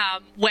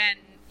 when,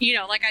 you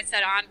know, like I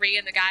said, Henri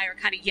and the guy are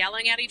kind of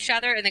yelling at each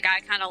other, and the guy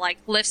kind of, like,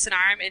 lifts an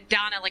arm, and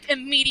Donna, like,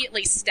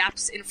 immediately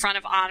steps in front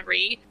of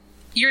Henri.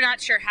 You're not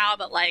sure how,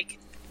 but, like,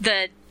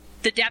 the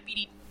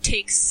deputy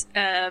takes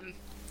a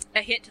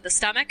hit to the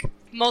stomach,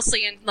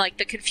 mostly in, like,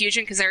 the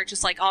confusion, because they're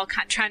just, like, all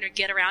trying to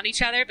get around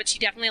each other, but she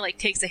definitely, like,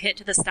 takes a hit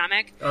to the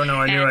stomach. Oh no,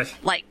 I knew and, it.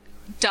 like,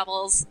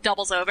 doubles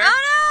over.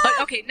 Oh, no!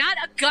 But, okay, not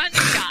a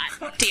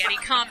gunshot, Danny,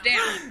 calm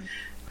down.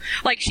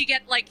 Like, she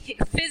get, like,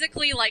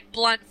 physically, like,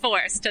 blunt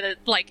force to the,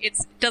 like, it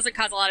doesn't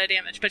cause a lot of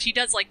damage, but she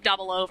does, like,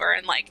 double over,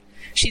 and, like,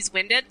 she's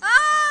winded.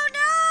 Oh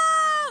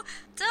no,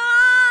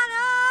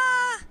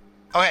 Donna!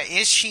 Okay,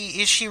 is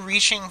she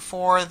reaching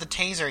for the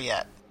taser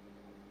yet?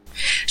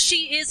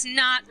 She is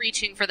not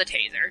reaching for the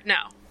taser, no.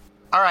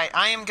 Alright,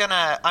 I'm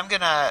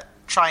gonna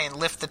try and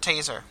lift the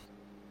taser.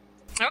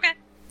 Okay.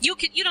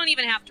 You don't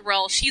even have to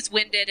roll. She's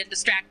winded and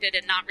distracted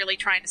and not really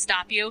trying to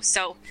stop you,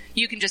 so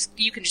you can just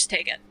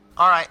take it.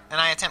 Alright, and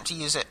I attempt to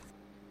use it.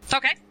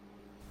 Okay.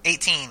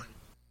 18.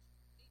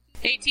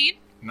 18?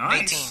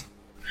 Nice. 18.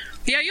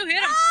 Yeah, you hit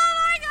him. Oh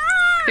my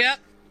god! Yep.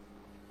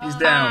 He's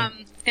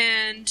down.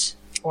 And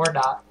Or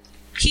not.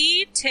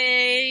 he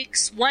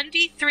takes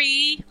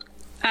 1d3.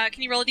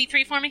 Can you roll a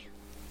d3 for me?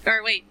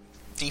 Or wait,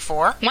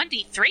 D4?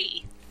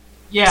 1d3?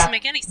 Yeah. Doesn't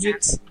make any you-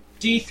 sense.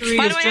 D3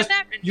 Why is do I have just,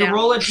 that written you down?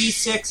 roll a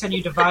D6 and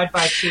you divide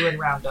by 2 and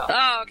round up.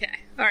 Oh, okay.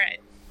 Alright.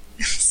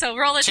 So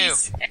roll a 2.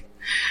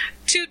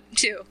 d6.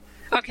 2.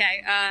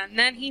 Okay, and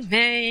then he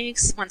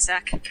makes... One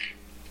sec.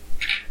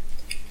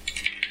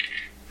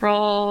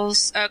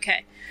 Rolls...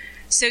 Okay.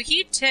 So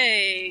he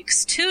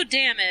takes 2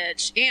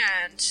 damage,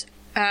 and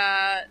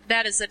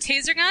that is a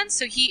taser gun,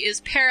 so he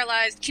is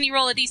paralyzed. Can you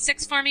roll a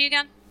d6 for me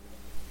again?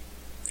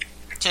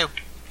 2.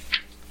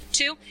 2.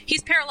 2.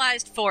 He's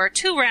paralyzed for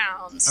 2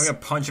 rounds. I'm gonna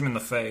punch him in the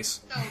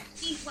face.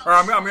 Or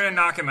I'm gonna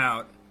knock him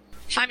out.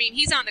 I mean,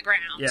 he's on the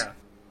ground. Yeah.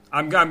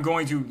 I'm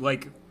going to,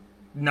 like,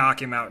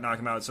 knock him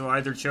out. So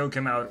either choke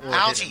him out or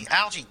hit him.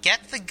 Algie,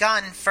 get the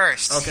gun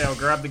first. Okay, I'll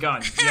grab the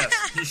gun. Yes.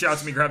 He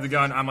shouts at me, grab the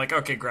gun. I'm like,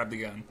 okay, grab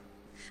the gun.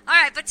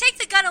 Alright, but take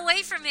the gun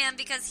away from him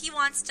because he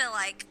wants to,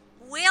 like,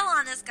 wail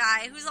on this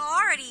guy who's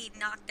already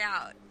knocked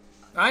out.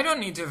 I don't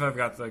need to if I've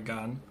got the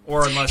gun.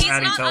 Or unless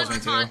Addie tells me to.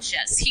 He's not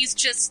unconscious. He's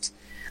just,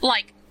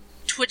 like,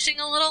 twitching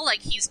a little, like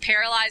he's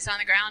paralyzed on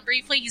the ground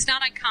briefly. He's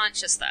not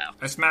unconscious, though.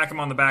 I smack him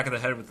on the back of the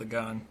head with the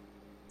gun.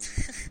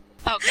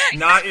 Okay.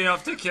 Not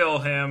enough to kill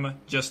him,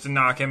 just to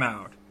knock him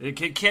out. It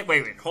can't.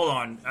 Wait, hold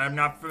on. I'm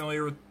not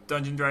familiar with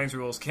Dungeons & Dragons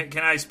rules. Can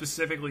I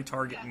specifically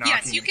target knocking?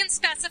 Yes, you can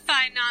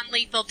specify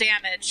non-lethal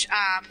damage.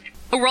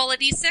 Roll a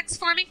d6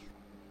 for me.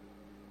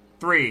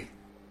 3.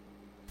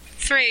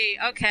 3,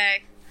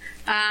 okay.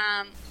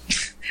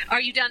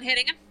 Are you done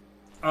hitting him?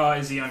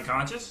 Is he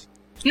unconscious?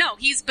 No,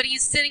 he's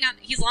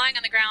lying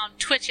on the ground,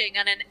 twitching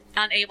and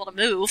unable to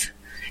move,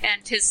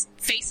 and his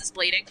face is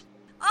bleeding.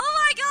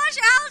 Oh my gosh,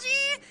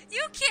 Algie!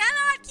 You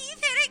cannot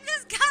keep hitting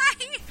this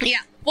guy! Yeah.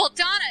 Well,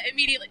 Donna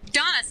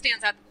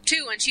stands up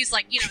too, and she's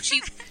like,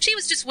 she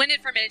was just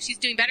winded for a minute. She's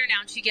doing better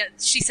now, and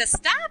she says,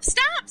 "Stop!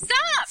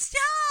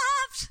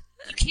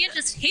 You can't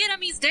just hit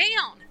him. He's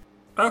down."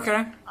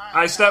 Okay.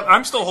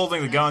 I'm still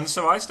holding the gun,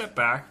 so I step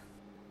back.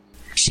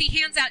 She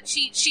hands out.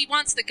 She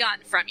wants the gun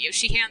from you.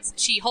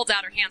 She holds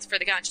out her hands for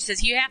the gun. She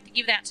says, "You have to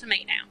give that to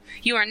me now.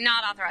 You are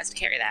not authorized to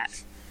carry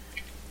that."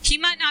 He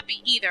might not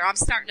be either. I'm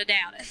starting to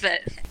doubt it,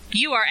 but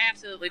you are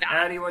absolutely not.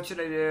 Addie, what should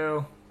I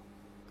do?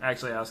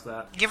 Actually, ask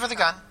that. Give her the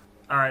gun.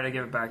 All right, I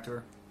give it back to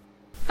her.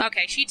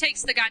 Okay, she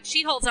takes the gun.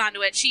 She holds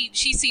onto it. She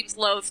seems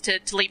loath to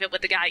leave it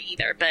with the guy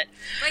either, but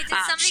Wait, did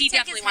somebody she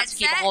take definitely his wants to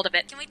keep a headset? hold of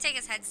it. Can we take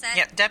his headset?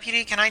 Yeah,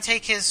 Deputy, can I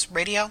take his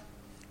radio?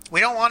 We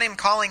don't want him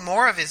calling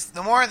more of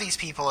these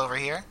people over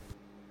here.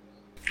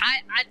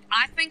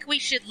 I think we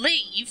should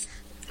leave.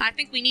 I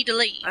think we need to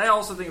leave. I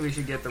also think we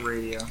should get the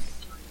radio.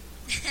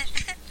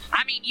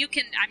 I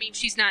mean,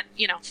 she's not,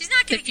 She's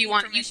not giving if you you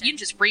want, permission. you can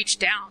just reach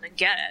down and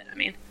get it. I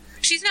mean,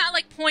 she's not,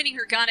 like, pointing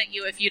her gun at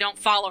you if you don't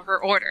follow her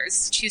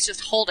orders. She's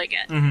just holding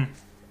it. Mm-hmm.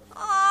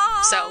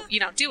 Oh, So,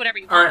 do whatever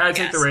you want. All right, I guess.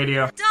 take the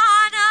radio.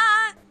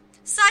 Donna!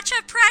 Such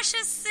a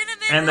precious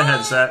cinnamon And the roll.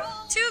 headset.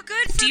 Too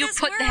good for Do you this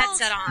put the world.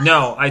 headset on?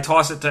 No, I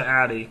toss it to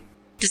Addie.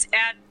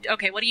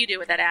 Okay, what do you do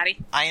with that, Addie?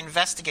 I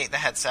investigate the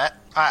headset.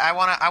 I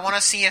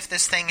wanna see if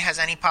this thing has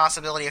any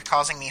possibility of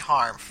causing me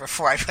harm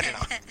before I put it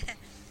on.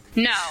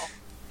 No.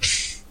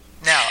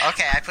 No,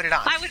 okay, I put it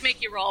on. I would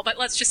make you roll, but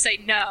let's just say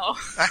no.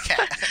 Okay.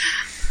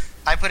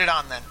 I put it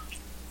on then.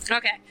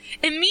 Okay.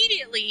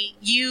 Immediately,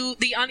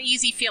 the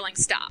uneasy feeling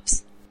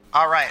stops.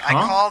 All right, Huh?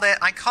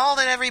 I called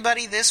it,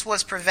 everybody. This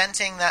was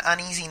preventing the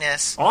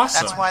uneasiness.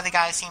 Awesome. That's why the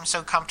guy seems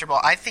so comfortable.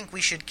 I think we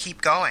should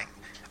keep going.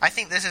 I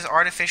think this is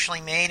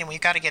artificially made, and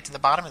we've got to get to the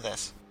bottom of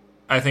this.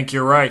 I think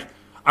you're right.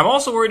 I'm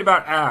also worried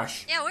about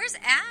Ash. Yeah, where's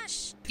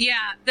Ash? Yeah,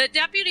 the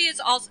deputy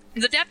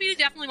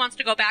definitely wants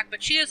to go back,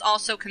 but she is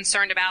also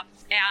concerned about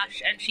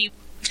Ash, and she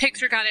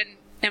takes her gun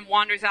and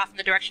wanders off in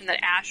the direction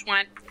that Ash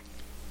went,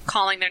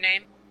 calling their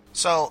name.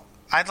 So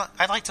I'd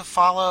like to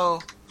follow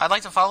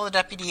the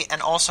deputy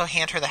and also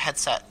hand her the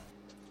headset.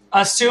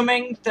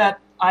 Assuming that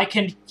I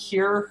can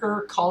hear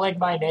her calling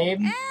my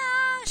name.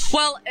 Ash!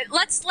 Well,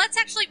 let's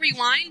actually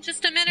rewind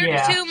just a minute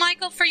Yeah. or two,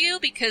 Michael, for you,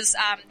 because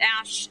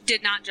Ash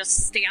did not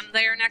just stand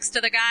there next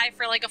to the guy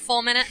for like a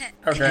full minute.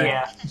 Okay.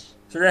 Yeah.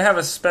 So we're gonna have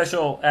a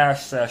special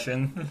Ash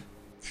session.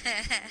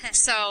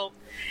 So,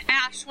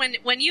 Ash,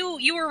 when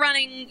you were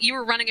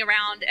running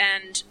around,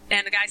 and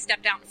the guy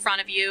stepped out in front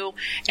of you,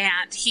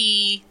 and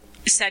he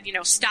said,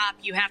 stop,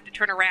 you have to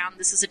turn around,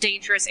 this is a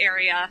dangerous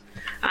area.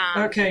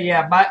 Okay,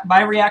 yeah.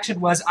 My reaction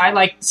was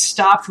I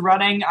stopped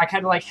running. I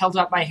kind of held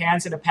up my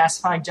hands in a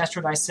pacifying gesture,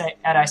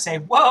 and I say,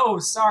 "Whoa,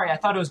 sorry, I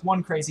thought it was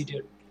one crazy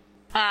dude."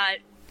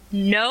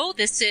 No,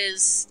 this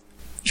is...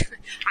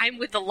 I'm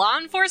with the law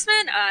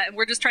enforcement, and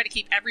we're just trying to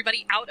keep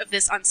everybody out of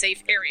this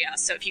unsafe area.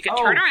 So if you could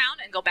turn around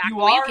and go back the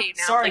You way you are? came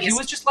now, Sorry, please. he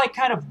was just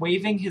kind of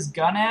waving his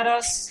gun at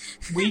us.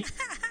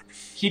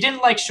 He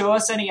didn't show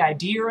us any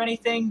ID or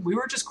anything. We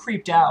were just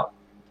creeped out.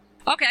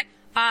 Okay,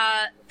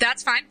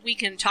 that's fine. We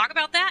can talk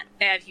about that,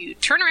 and you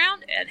turn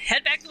around and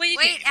head back the way you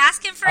came. Wait,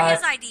 ask him for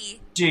his ID.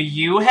 Do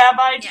you have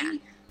ID? Yeah.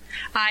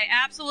 I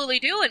absolutely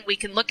do, and we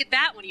can look at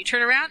that when you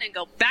turn around and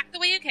go back the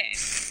way you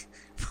came.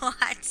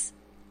 What?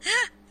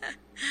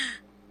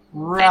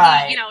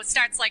 Right. And he,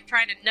 starts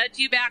trying to nudge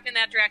you back in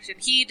that direction.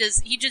 He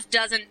just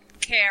doesn't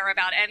care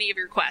about any of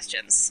your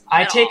questions.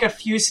 I at take all. a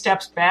few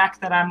steps back.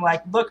 That I'm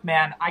like, look,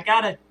 man, I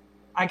gotta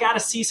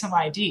see some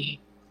ID.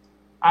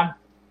 I'm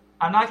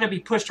not gonna be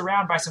pushed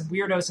around by some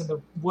weirdos in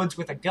the woods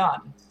with a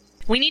gun.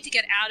 We need to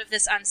get out of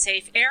this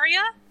unsafe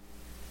area,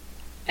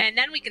 and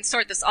then we can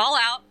sort this all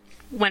out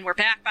when we're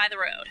back by the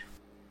road.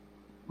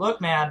 Look,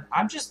 man,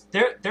 I'm just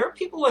there are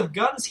people with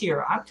guns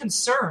here. I'm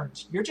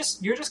concerned. You're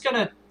just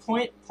gonna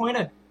point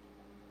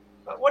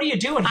What are you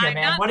doing here, I'm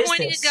man? not What is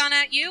pointing this? a gun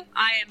at you.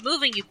 I am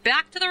moving you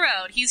back to the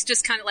road. He's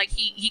just kind of like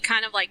he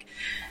kind of like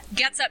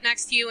gets up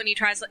next to you and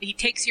he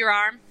takes your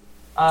arm,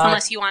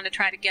 unless you want to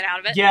try to get out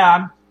of it. Yeah,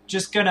 I'm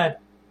just gonna.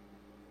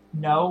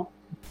 No.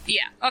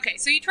 Yeah. Okay.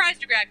 So he tries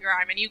to grab your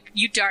arm and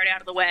you dart out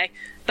of the way,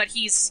 but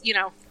he's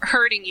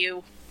hurting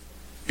you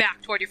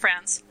back toward your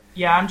friends.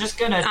 Yeah, I'm just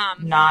gonna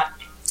not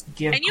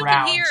give And you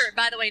ground. can hear,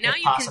 by the way, now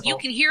if you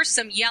can hear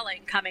some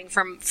yelling coming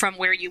from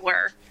where you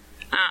were.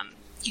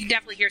 You can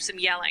definitely hear some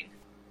yelling.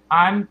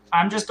 I'm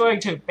just going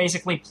to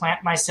basically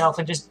plant myself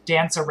and just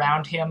dance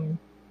around him,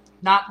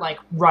 not like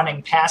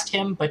running past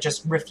him, but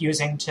just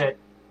refusing to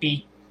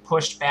be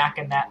pushed back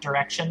in that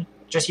direction.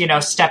 Just,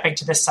 stepping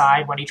to the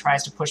side when he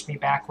tries to push me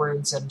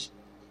backwards and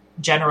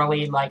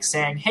generally like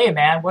saying, hey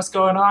man, what's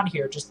going on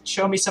here? Just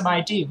show me some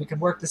ID. We can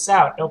work this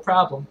out. No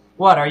problem.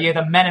 What, are you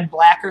the Men in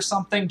Black or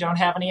something? Don't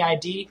have any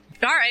ID?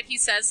 All right, he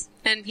says,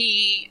 and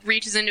he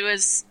reaches into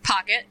his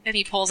pocket and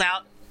he pulls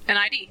out an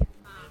ID.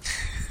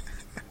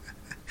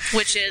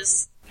 Which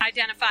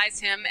identifies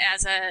him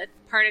as a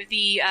part of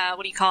the,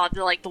 what do you call it,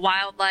 the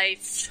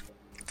wildlife...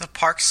 The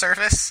Park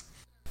Service?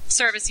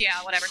 Service,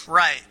 yeah, whatever.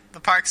 Right. The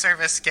Park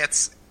Service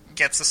gets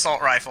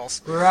assault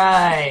rifles.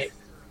 Right.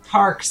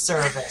 Park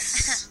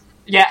Service.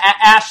 Yeah,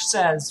 Ash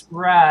says,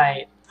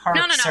 right. Park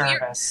No.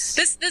 Service.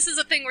 This is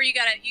a thing where you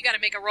gotta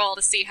make a roll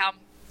to see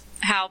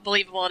how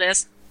believable it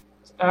is.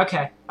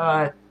 Okay.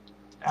 I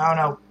don't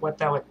know what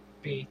that would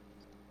be.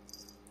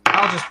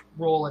 I'll just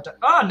roll it.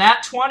 Oh,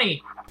 nat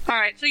 20. All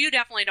right, so you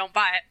definitely don't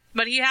buy it,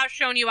 but he has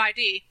shown you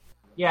ID.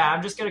 Yeah,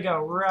 I'm just gonna go,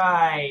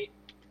 right.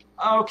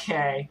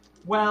 Okay.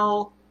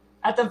 Well,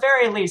 at the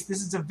very least,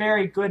 this is a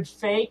very good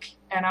fake,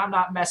 and I'm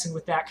not messing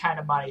with that kind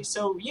of money.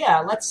 So, yeah,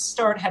 let's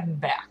start heading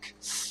back.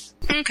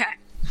 Okay.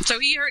 So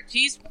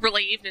he's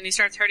relieved, and he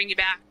starts hurting you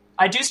back.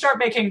 I do start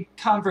making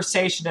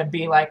conversation and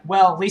be like,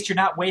 well, at least you're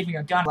not waving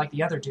a gun like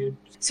the other dude.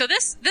 So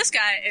this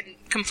guy, in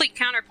complete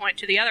counterpoint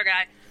to the other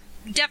guy,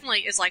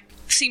 definitely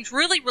seems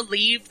really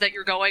relieved that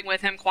you're going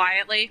with him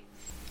quietly,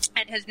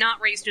 and has not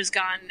raised his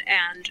gun,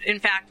 and in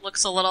fact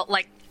looks a little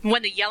like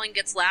when the yelling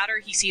gets louder,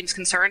 he seems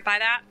concerned by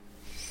that.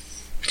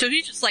 So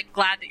he's just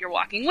glad that you're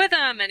walking with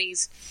him, and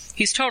he's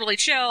totally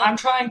chill. I'm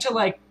trying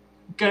to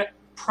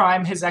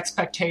prime his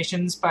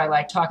expectations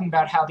by talking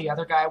about how the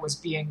other guy was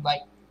being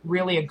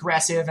really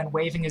aggressive and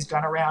waving his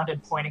gun around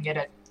and pointing it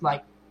at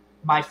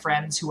my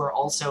friends who are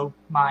also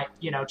my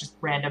just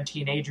random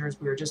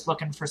teenagers. We were just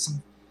looking for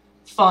some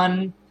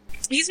fun.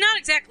 He's not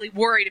exactly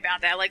worried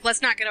about that.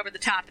 Let's not get over the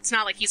top. It's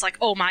not like he's like,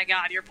 oh my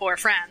god, your poor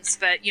friends,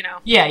 but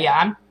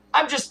Yeah.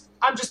 I'm just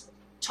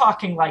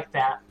talking like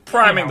that.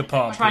 Priming the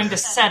pump. Trying to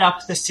set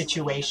up the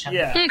situation.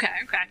 Yeah. Okay.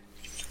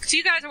 So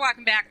you guys are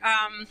walking back.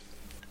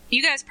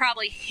 You guys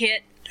probably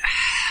hit.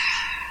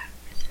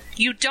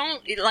 You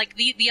don't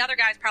the other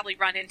guys probably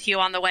run into you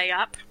on the way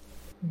up.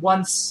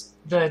 Once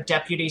the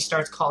deputy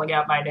starts calling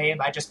out my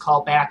name, I just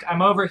call back,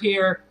 I'm over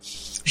here.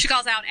 She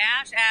calls out,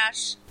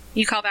 Ash.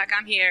 You call back,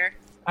 I'm here.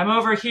 I'm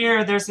over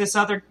here.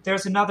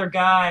 There's another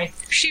guy.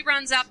 She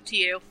runs up to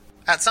you.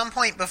 At some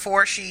point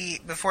before she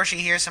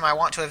hears him, I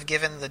want to have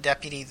given the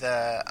deputy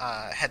the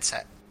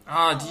headset.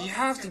 Do you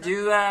have to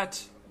do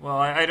that? Well,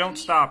 I don't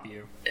stop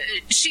you.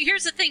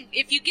 Here's the thing.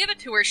 If you give it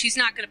to her, she's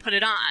not going to put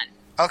it on.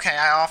 Okay,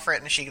 I offer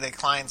it and she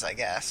declines, I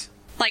guess.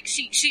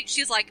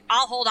 She's like,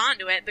 I'll hold on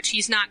to it, but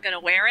she's not going to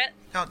wear it.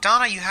 No,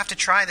 Donna, you have to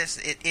try this.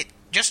 It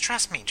just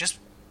trust me. Just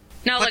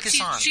no, put look, this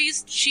on.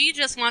 she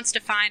just wants to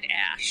find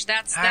Ash.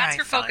 That's right,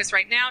 her focus fine.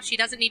 right now. She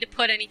doesn't need to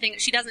put anything.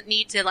 She doesn't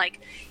need to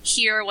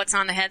hear what's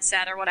on the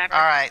headset or whatever.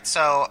 All right,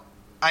 so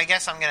I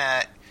guess I'm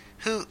gonna.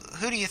 Who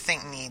do you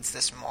think needs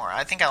this more?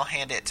 I think I'll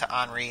hand it to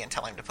Henri and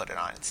tell him to put it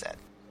on instead.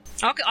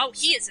 Okay. Oh,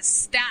 he is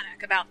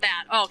ecstatic about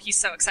that. Oh, he's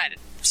so excited.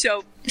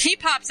 So he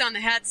pops on the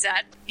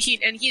headset. His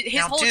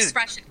Now, whole dude,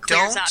 expression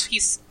clears up.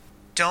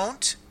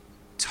 Don't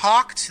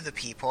talk to the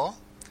people,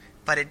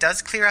 but it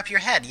does clear up your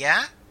head,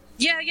 yeah?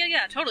 Yeah.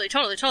 Totally.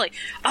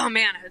 Oh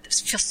man,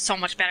 this feels so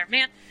much better,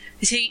 man.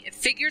 See,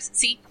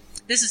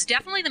 this is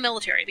definitely the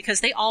military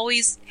because they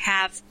always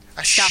have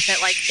stuff that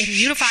it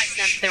unifies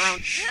them to their own.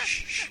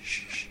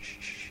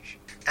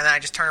 And then I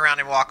just turn around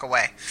and walk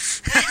away.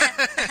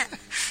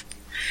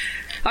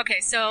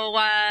 Okay, so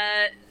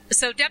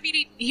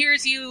Deputy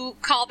hears you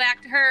call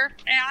back to her,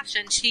 Ash,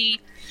 and she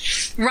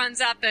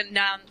runs up, and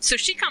so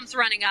she comes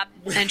running up,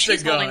 and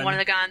she's holding one of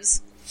the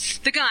guns.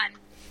 The gun.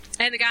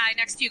 And the guy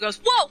next to you goes,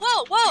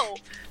 whoa!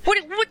 What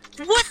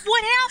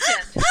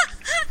happened?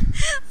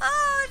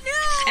 Oh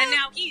no! And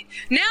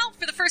now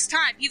for the first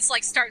time, he's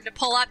starting to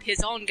pull up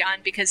his own gun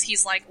because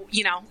he's like,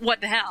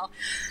 what the hell?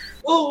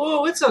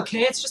 Whoa, it's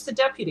okay. It's just the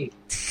deputy.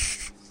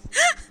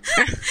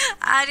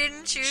 I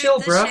didn't shoot Chill,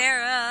 the bro.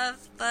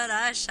 sheriff, but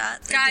I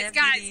shot the Guys,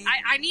 deputy.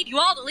 I need you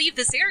all to leave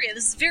this area.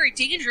 This is a very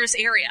dangerous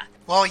area.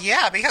 Well,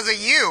 yeah, because of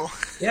you.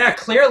 Yeah,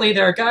 clearly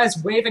there are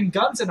guys waving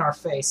guns in our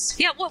face.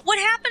 Yeah, what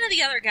happened to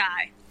the other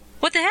guy?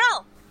 What the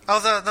hell?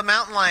 Oh, the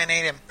mountain lion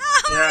ate him.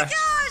 Oh Yeah. my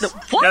gosh!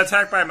 What? Got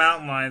attacked by a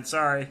mountain lion.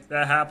 Sorry,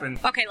 that happened.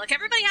 Okay, look,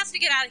 everybody has to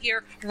get out of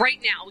here right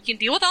now. We can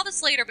deal with all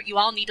this later, but you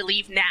all need to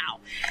leave now.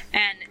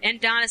 And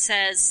Donna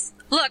says,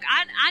 look,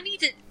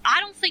 I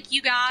don't think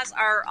you guys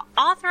are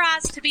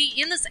authorized to be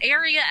in this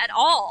area at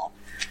all.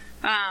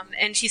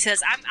 And she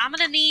says, I'm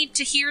going to need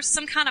to hear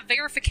some kind of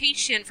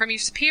verification from your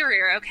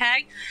superior,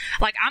 okay?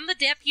 Like, I'm the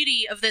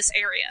deputy of this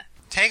area.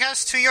 Take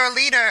us to your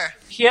leader.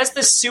 He has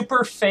this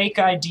super fake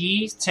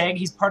ID saying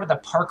he's part of the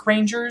park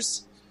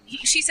rangers.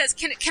 She says,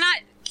 can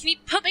you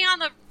put me on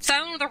the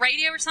phone or the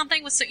radio or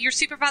something with your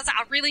supervisor?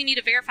 I really need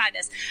to verify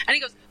this. And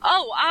he goes,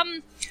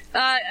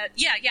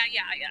 yeah,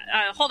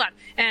 hold on.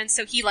 And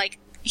so he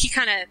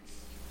kind of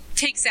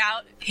takes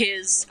out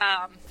his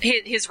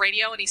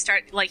radio and he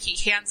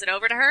hands it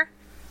over to her.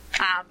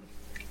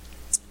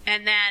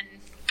 And then,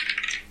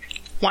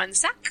 one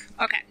sec.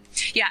 Okay.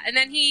 Yeah, and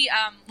then he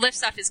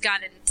lifts up his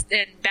gun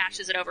and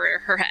bashes it over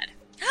her head.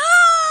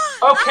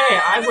 Okay,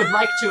 I would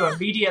like to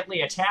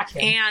immediately attack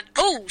him. And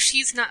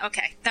she's not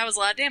okay. That was a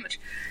lot of damage.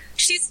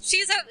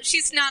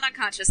 She's not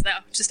unconscious though.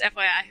 Just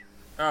FYI.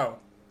 Oh.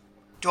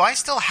 Do I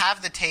still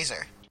have the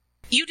taser?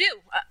 You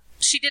do.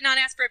 She did not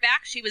ask for it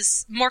back. She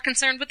was more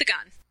concerned with the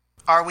gun.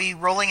 Are we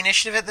rolling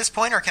initiative at this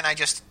point, or can I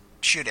just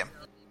shoot him?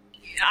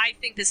 I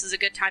think this is a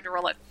good time to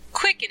roll a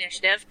quick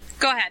initiative.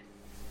 Go ahead.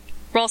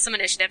 Roll some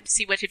initiative to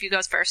see which of you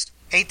goes first.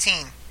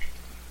 18.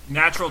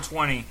 Natural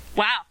 20.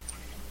 Wow.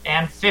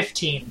 And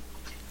 15.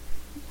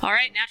 All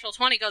right, natural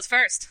 20 goes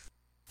first.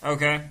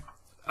 Okay.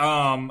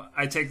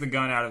 I take the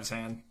gun out of his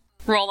hand.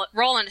 Roll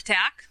an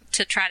attack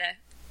to try to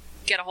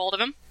get a hold of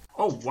him.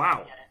 Oh,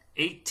 wow.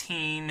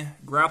 18.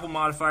 Grapple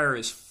modifier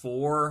is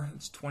 4.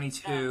 It's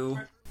 22.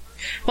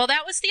 Well,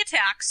 that was the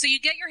attack, so you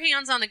get your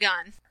hands on the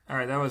gun. All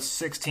right, that was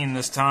 16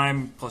 this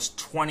time. Plus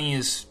 20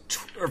 is...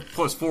 or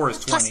plus 4 is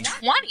 20. Plus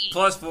 20?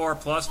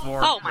 Plus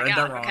 4. Oh, my Read God.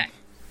 that wrong. Okay.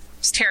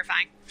 It's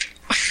terrifying.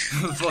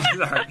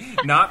 Sorry.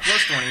 Not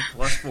plus 20.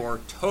 Plus 4.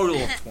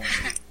 Total of 20.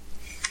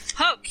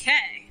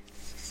 Okay.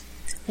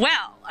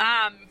 Well,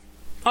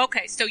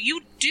 okay, so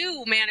you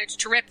do manage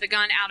to rip the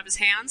gun out of his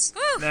hands.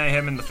 Then I hit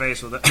him in the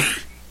face with it.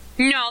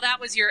 No, that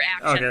was your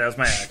action. Okay, that was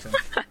my action.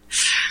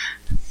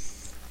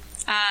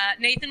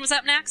 Nathan was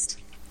up next.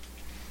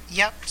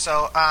 Yep,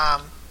 so,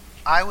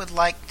 I would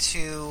like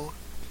to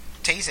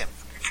tase him.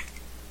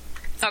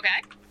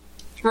 Okay.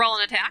 Roll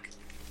an attack.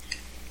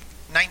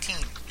 19.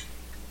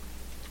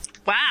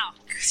 Wow.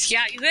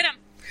 Yeah, you hit him.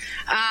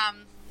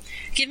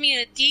 Give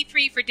me a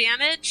D3 for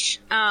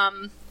damage.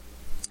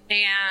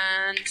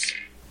 And...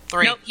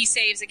 3. Nope, he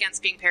saves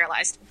against being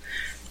paralyzed.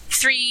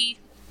 3,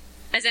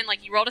 as in,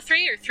 like, you rolled a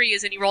 3, or 3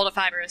 as in you rolled a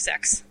 5 or a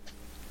 6?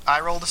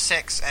 I rolled a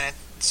 6, and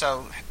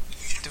so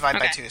divide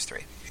by 2 is 3.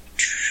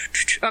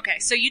 Okay,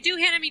 so you do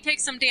hit him, he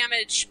takes some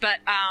damage, but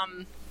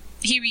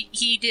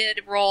he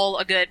did roll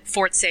a good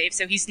fort save,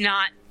 so he's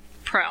not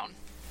prone.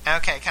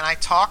 Okay, can I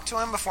talk to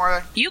him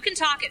before... You can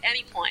talk at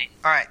any point.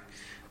 Alright.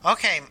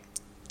 Okay.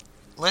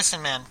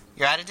 Listen, man.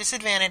 You're at a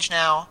disadvantage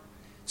now,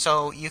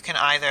 so you can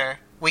either...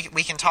 We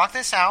can talk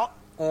this out,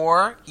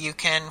 or you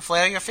can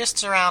flail your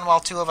fists around while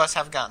two of us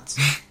have guns.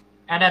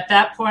 And at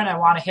that point, I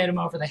want to hit him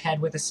over the head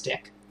with a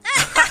stick.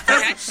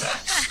 Okay.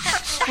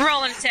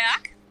 Roll an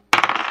attack.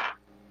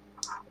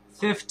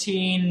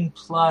 15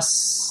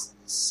 plus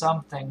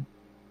something.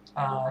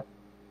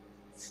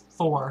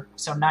 4,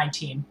 so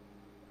 19.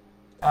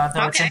 Though it's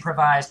Okay.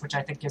 improvised, which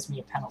I think gives me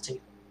a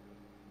penalty.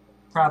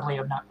 Probably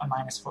a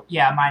 -4.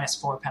 Yeah, a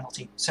 -4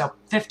 penalty. So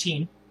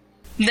 15.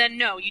 Then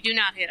no, you do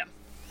not hit him.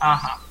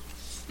 Uh-huh.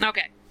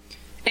 Okay.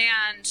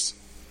 And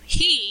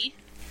he...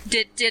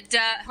 Did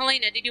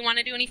Helena, did you want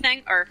to do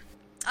anything? Or...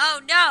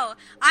 Oh no!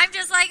 I'm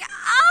just like,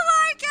 oh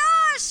my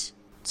gosh!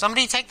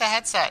 Somebody take the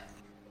headset.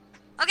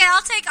 Okay,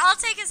 I'll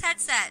take his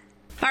headset.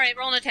 Alright,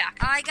 roll an attack.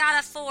 I got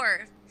a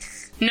 4.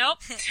 Nope.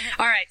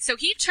 Alright, so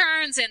he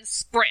turns and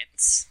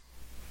sprints.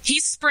 He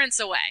sprints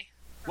away.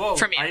 Whoa,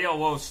 From you. I yell,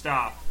 whoa,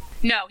 stop.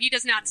 No, he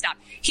does not stop.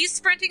 He's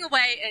sprinting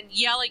away and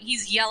yelling.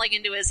 He's yelling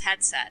into his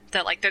headset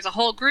that, like, there's a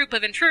whole group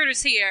of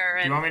intruders here.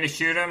 Do And you want me to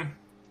shoot him?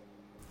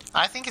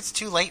 I think it's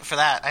too late for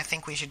that. I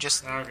think we should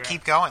just Okay.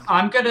 keep going.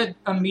 I'm gonna,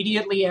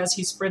 immediately as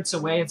he sprints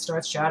away and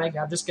starts shouting,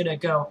 I'm just gonna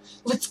go,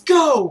 let's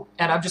go!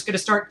 And I'm just gonna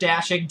start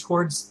dashing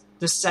towards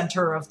the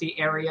center of the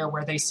area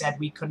where they said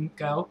we couldn't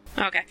go.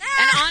 Okay.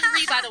 And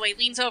Henri, by the way,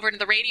 leans over to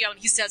the radio and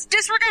he says,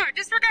 disregard,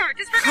 disregard,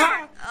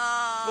 disregard.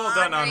 Oh, Well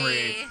done,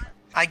 Henri.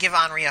 I give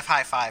Henri a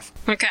high five.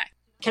 Okay.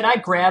 Can I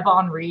grab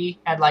Henri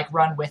and, like,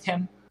 run with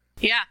him?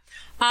 Yeah.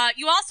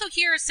 You also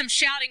hear some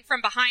shouting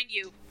from behind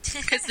you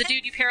because the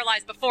dude you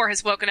paralyzed before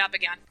has woken up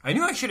again. I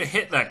knew I should have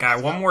hit that guy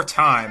one more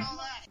time.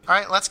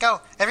 Alright, let's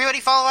go. Everybody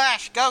follow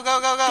Ash. Go, go,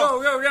 go, go.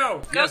 Go, go, go!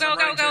 Go, Yes, go, I'm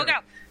go, running go, too.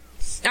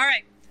 go. All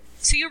right.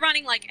 So you're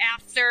running, like,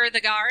 after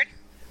the guard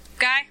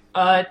guy?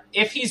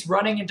 If he's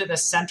running into the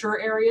center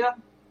area,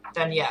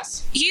 then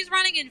yes. He's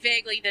running in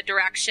vaguely the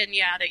direction,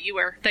 yeah, that you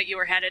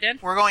were headed in.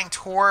 We're going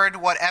toward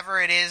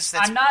whatever it is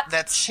I'm not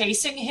that's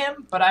chasing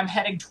him, but I'm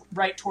heading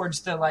right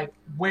towards the, like,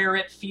 where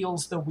it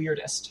feels the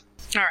weirdest.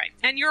 All right.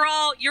 And you're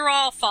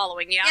all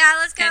following, yeah? Yeah,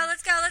 let's go, And-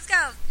 let's go, let's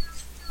go.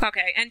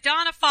 Okay, and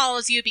Donna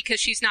follows you because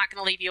she's not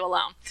going to leave you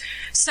alone.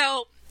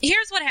 So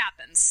here's what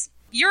happens.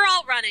 You're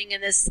all running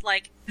in this,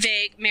 like,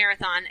 vague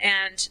marathon,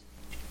 and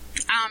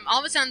all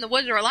of a sudden the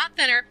woods are a lot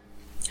thinner,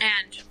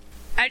 and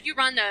as you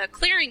run, a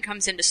clearing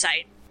comes into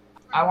sight.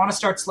 I want to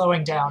start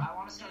slowing down.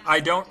 I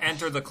don't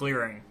enter the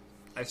clearing.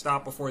 I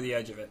stop before the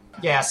edge of it.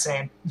 Yeah,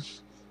 same.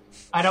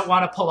 I don't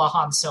want to pull a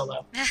Han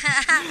Solo.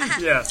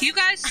 Yes. You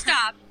guys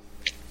stop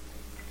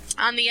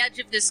on the edge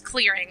of this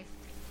clearing,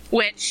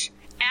 which,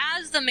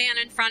 as the man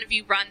in front of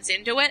you runs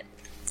into it,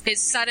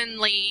 is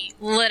suddenly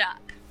lit up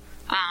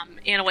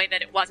in a way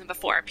that it wasn't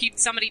before.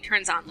 Somebody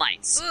turns on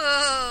lights.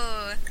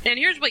 Ooh. And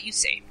here's what you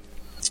see.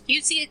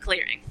 You see a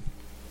clearing.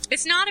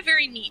 It's not a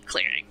very neat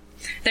clearing.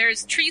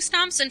 There's tree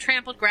stumps and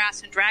trampled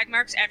grass and drag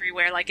marks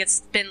everywhere, like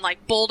it's been,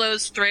 like,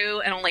 bulldozed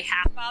through and only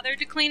half bothered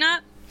to clean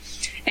up.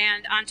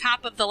 And on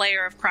top of the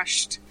layer of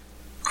crushed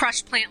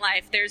plant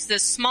life, there's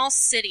this small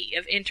city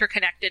of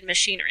interconnected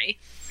machinery.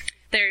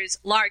 There's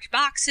large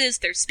boxes,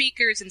 there's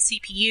speakers and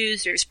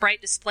CPUs, there's bright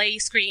display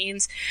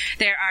screens,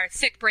 there are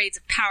thick braids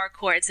of power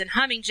cords and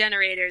humming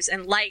generators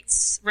and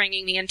lights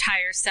ringing the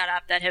entire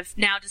setup that have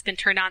now just been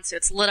turned on so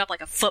it's lit up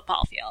like a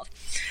football field.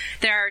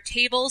 There are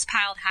tables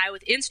piled high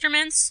with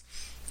instruments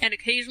and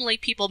occasionally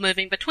people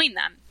moving between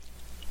them.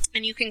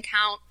 And you can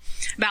count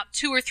about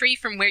 2 or 3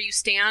 from where you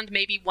stand,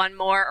 maybe one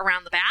more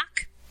around the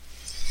back.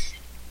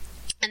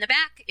 And the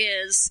back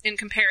is, in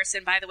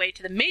comparison, by the way,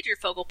 to the major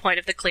focal point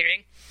of the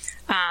clearing,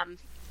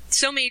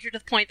 so major to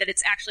the point that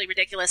it's actually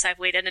ridiculous I've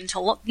waited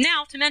until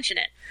now to mention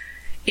it.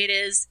 It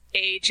is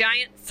a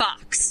giant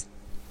fox.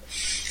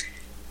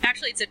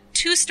 Actually, it's a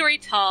 2-story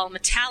tall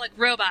metallic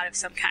robot of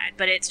some kind,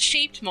 but it's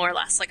shaped more or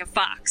less like a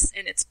fox,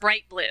 and it's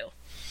bright blue.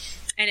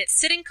 And it's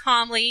sitting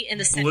calmly in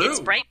the center. Blue? It's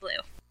bright blue.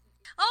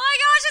 Oh my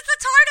gosh, it's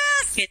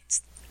a TARDIS!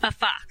 It's a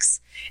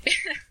fox.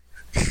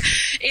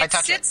 I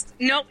touch it.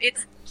 Nope,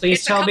 it's... Please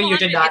it's tell a me couple you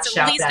did hundred- not it's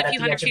shout at least that a at few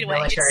the hundred edge of feet away.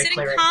 It's military sitting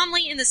clearing.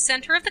 calmly in the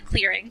center of the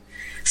clearing,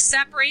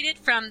 separated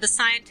from the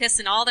scientists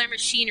and all their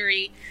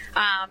machinery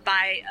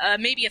by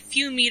maybe a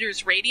few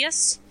meters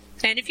radius.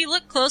 And if you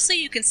look closely,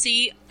 you can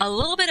see a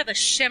little bit of a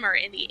shimmer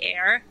in the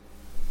air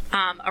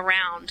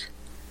around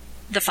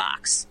the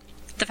fox.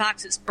 The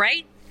fox is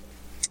bright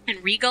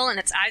and regal, and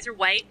its eyes are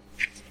white.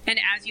 And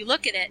as you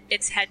look at it,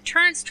 its head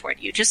turns toward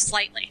you just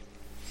slightly.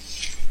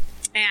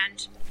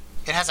 And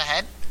It has a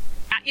head?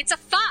 it's a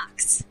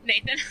fox,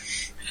 Nathan.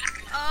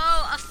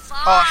 Oh, a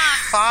fox. Oh,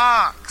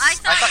 fox. I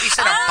thought you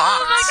said a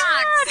fox.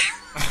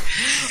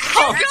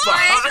 Oh, That's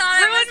why I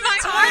thought Ruined it my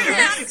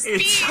was a TARDIS.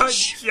 it's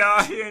a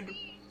giant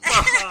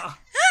fox.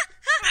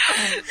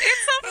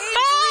 It's a That's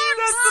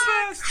fox! the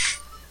best.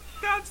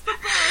 That's the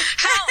best.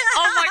 How?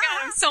 Oh my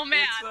god, I'm so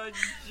mad.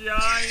 It's a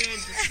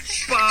giant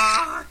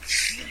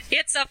fox.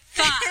 It's a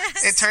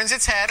fox. It turns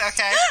its head,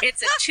 okay.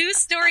 It's a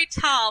 2-story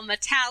tall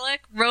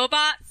metallic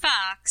robot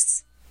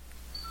fox,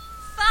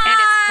 Fox. and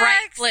it's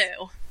bright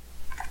blue.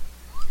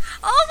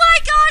 Oh my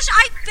gosh,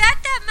 I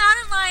bet that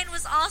mountain lion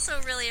was also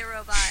really a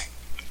robot.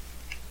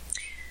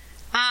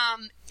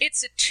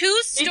 It's a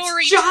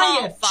 2-story It's tall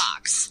giant.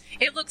 fox.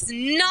 It looks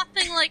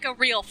nothing like a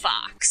real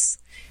fox.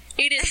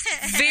 It is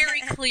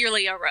very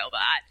clearly a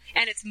robot,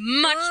 and it's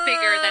much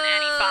bigger than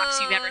any fox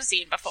you've ever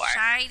seen before.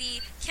 Shiny.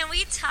 Can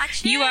we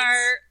touch it? You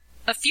are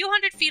a few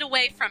hundred feet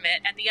away from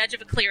it at the edge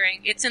of a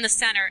clearing. It's in the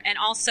center and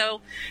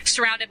also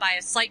surrounded by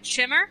a slight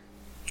shimmer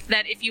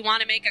that if you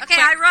want to make a Okay, quick...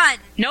 I run.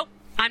 Nope,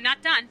 I'm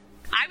not done.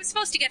 I was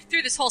supposed to get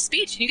through this whole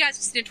speech, and you guys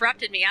just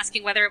interrupted me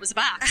asking whether it was a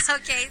box.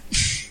 Okay.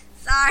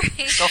 Sorry.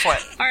 Go for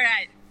it. All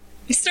right.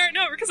 I'm starting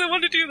over because I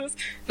want to do this.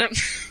 No.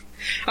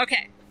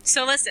 Okay,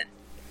 so listen.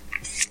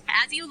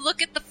 As you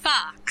look at the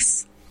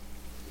fox,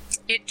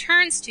 it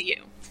turns to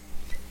you,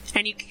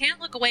 and you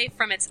can't look away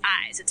from its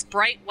eyes, its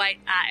bright white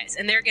eyes,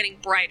 and they're getting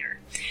brighter.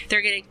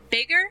 They're getting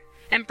bigger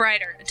and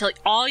brighter until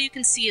all you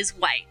can see is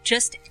white,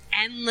 just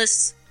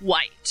endless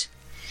white.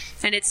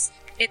 And it's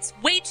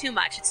way too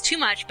much. It's too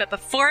much, but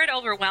before it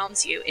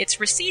overwhelms you, it's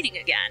receding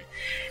again.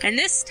 And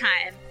this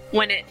time,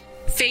 when it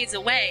fades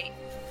away,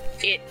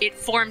 it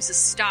forms a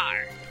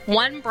star.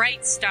 One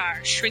bright star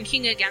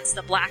shrinking against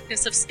the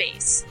blackness of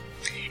space.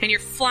 And you're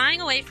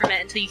flying away from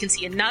it until you can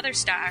see another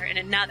star and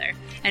another,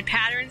 and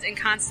patterns and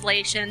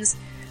constellations,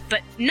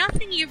 but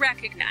nothing you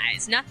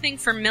recognize, nothing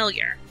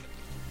familiar.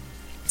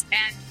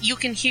 And you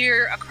can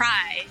hear a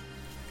cry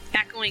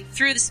echoing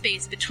through the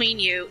space between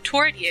you,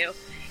 toward you,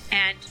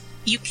 and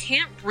you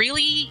can't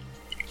really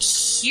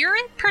hear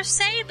it per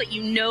se, but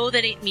you know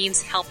that it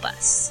means help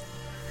us.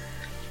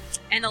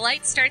 And the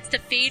light starts to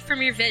fade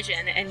from your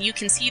vision, and you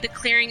can see the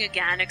clearing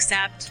again,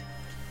 except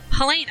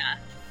Helena.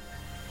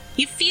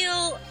 You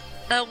feel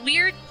a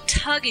weird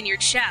tug in your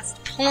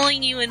chest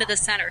pulling you into the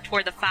center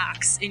toward the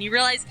fox, and you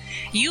realize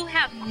you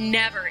have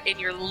never in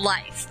your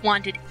life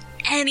wanted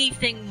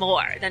anything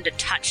more than to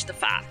touch the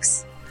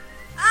fox.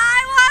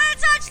 I want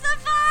to touch the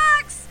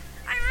fox!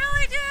 I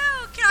really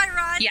do! Can I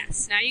run?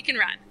 Yes, now you can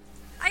run.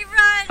 I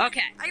run!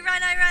 Okay. I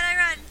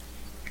run!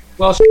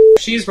 Well,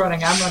 she's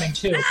running. I'm running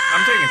too.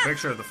 I'm taking a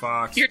picture of the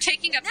fox. You're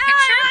taking a No, picture?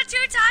 I want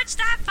to touch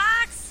that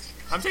fox!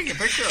 I'm taking a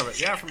picture of it.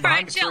 Yeah, from All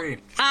behind right, the Jill. tree.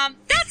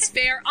 That's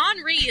fair.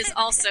 Henri is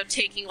also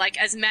taking like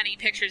as many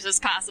pictures as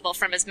possible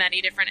from as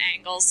many different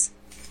angles.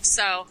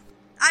 So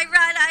I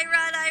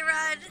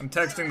run. I'm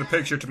texting the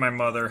picture to my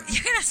mother.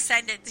 You're gonna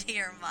send it to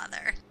your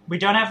mother. We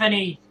don't have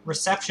any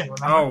reception,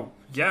 remember? Oh,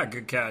 yeah,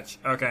 good catch.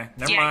 Okay,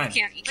 never yeah, mind.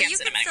 you But can't you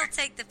send can them still anywhere.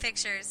 take the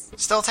pictures.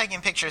 Still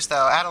taking pictures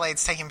though.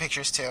 Adelaide's taking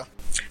pictures too.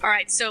 All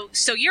right, so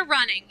you're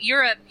running.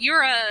 You're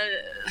a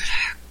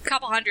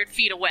couple hundred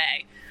feet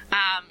away.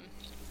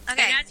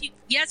 Okay. And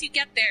as you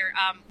get there,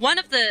 one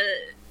of the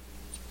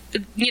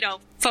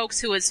folks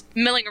who was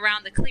milling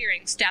around the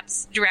clearing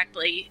steps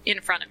directly in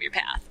front of your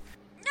path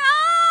No,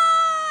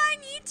 I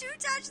need to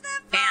touch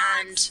that box.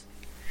 and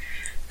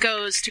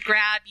goes to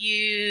grab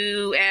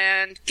you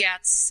and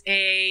gets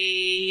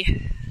a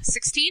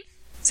 16.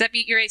 Does that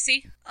beat your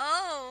AC?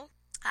 Oh,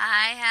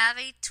 I have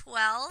a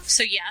 12.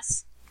 So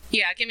yes.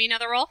 Yeah, give me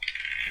another roll.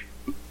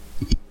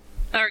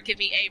 Or give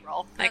me a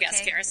roll, I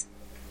guess, Okay. Karis.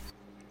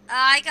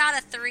 I got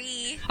a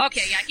 3.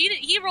 Okay, yeah,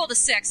 he rolled a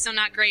 6, so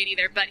not great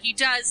either, but he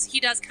does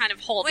kind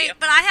of hold Wait, you.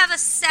 but I have a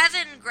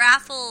 7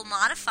 grapple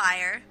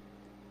modifier.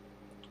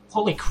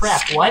 Holy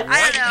crap, what?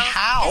 I don't know.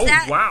 How? Is Oh,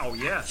 that- wow,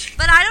 yes.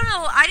 But I don't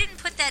know. I didn't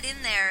put that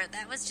in there.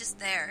 That was just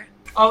there.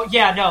 Oh,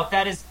 yeah, no,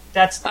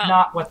 that's Oh.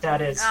 not what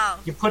that is. Oh.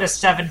 You put a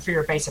 7 for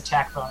your base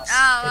attack bonus.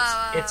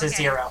 It's a okay.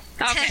 0.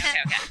 Okay.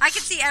 I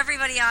can see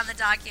everybody on the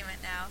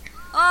document now.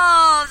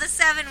 Oh, the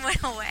 7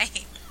 went away.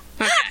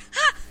 Okay.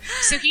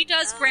 So he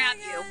does grab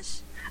oh you,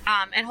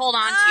 gosh. and hold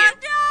on to Oh, you.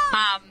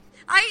 no.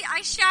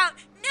 I shout,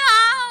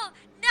 no,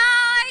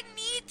 I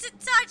need to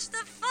touch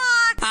the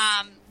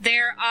fox.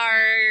 There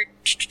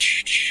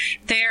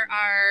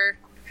are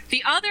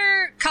the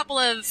other couple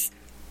of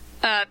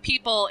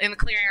people in the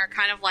clearing are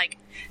kind of like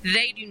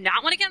they do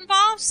not want to get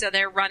involved, so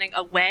they're running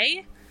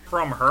away,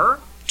 From her?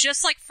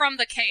 just like from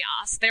the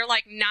chaos. They're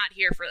like not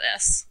here for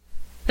this.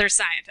 They're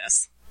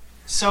scientists.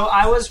 So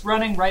I was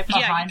running right Yeah,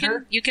 behind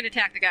her. you can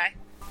attack the guy.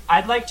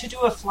 I'd like to do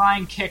a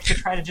flying kick to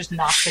try to just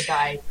knock the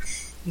guy,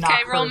 knock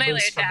Okay, her roll melee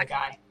loose from the attack.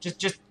 guy.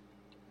 Just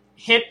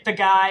hit the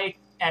guy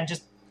and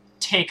just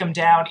take him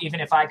down, even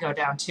if I go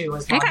down too,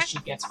 as long Okay. as she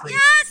gets free.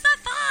 Yes, the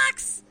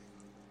fox.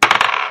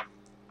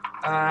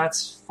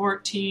 It's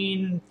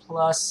 14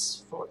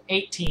 plus 4,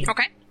 18.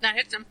 Okay, that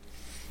hits him.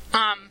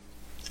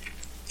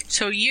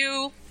 So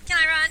you, Can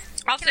I run?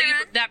 I'll Can say I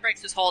run? that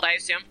breaks his hold, I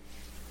assume.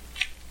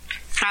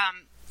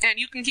 And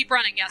you can keep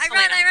running. Yes, I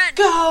Helena. run.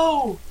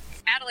 Go!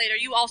 Adelaide, are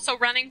you also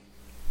running?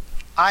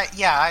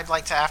 I'd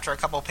like to, after a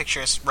couple of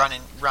pictures, run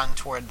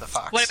toward the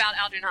fox. What about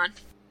Algernon?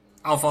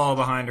 I'll follow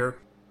behind her.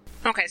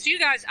 Okay, so you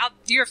guys,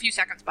 you're a few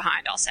seconds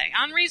behind, I'll say.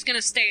 Henri's going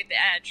to stay at the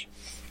edge,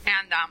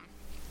 and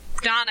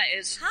Donna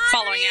is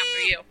following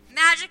after you.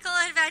 Magical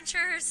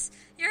adventures.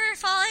 You're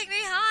falling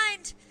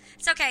behind.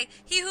 It's okay.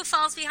 He who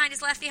falls behind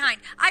is left behind.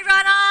 I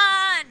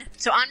run on.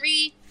 So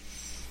Henri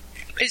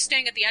is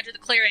staying at the edge of the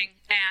clearing,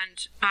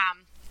 and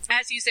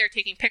as he's there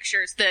taking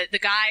pictures, the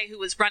guy who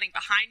was running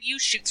behind you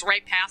shoots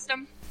right past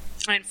him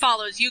and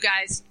follows you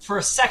guys. For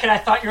a second, I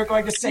thought you were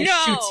going to say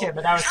No. shoots him,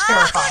 and I was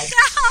terrified.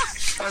 Oh,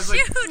 no. I was like,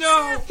 Shoot.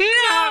 no,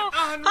 No,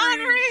 not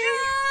Henri.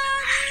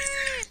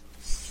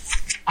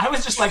 I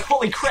was just like,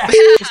 holy crap,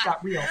 it just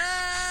got real.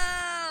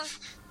 Oh.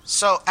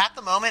 So at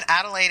the moment,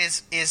 Adelaide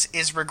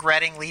is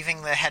regretting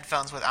leaving the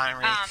headphones with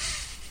Henri.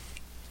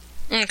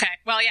 Okay,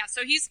 well, yeah,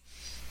 so he's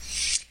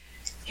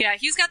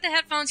got the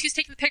headphones, he's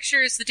taking the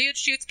pictures, the dude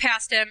shoots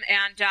past him,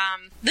 and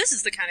this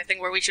is the kind of thing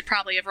where we should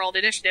probably have rolled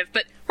initiative,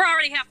 but we're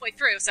already halfway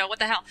through, so what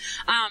the hell.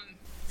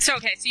 So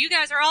you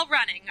guys are all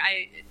running.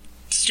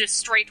 It's just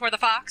straight toward the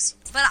fox.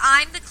 But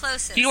I'm the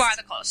closest. You are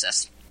the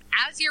closest.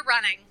 As you're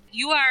running,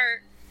 you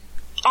are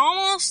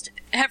almost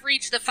have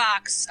reached the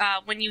fox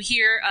when you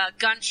hear a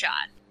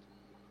gunshot.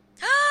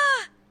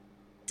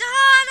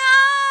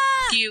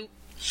 Donna! Do you...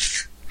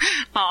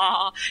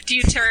 Aw. Do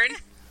you turn? No!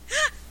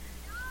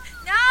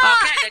 Okay,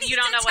 I then need you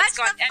don't to know what's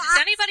touch going the on. fox.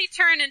 Does anybody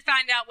turn and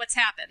find out what's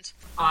happened?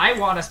 I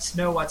want us to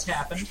know what's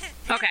happened.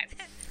 Okay.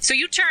 So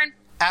you turn.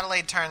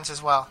 Adelaide turns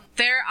as well.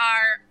 There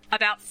are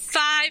about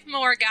 5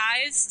 more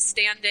guys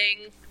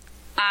standing,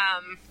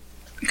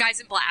 guys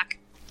in black,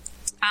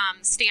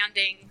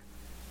 standing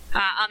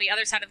on the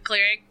other side of the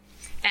clearing.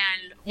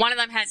 And one of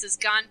them has his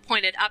gun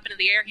pointed up into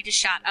the air. He just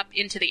shot up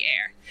into the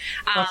air.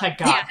 Oh, thank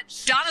God. Yeah,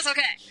 Donna's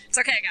okay. It's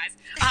okay, guys.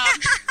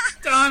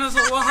 Donna's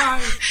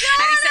alive. And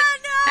he said,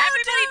 no,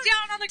 everybody don't,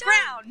 down on the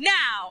ground,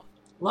 now.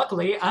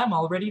 Luckily, I'm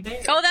already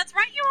there. Oh, that's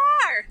right, you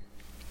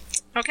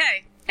are.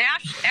 Okay,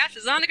 Ash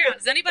is on the ground.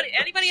 Does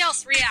anybody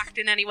else react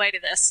in any way to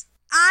this?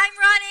 I'm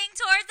running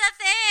toward the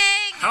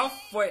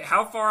thing!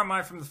 How far am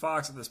I from the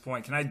fox at this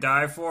point? Can I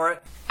dive for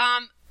it?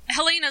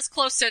 Helena's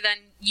closer than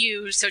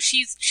you, so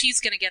she's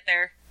gonna get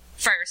there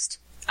first.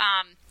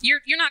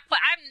 You're not quite.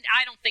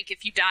 I don't think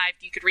if you dived,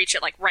 you could reach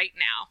it like right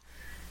now.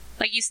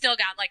 Like you still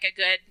got like a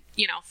good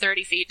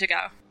 30 feet to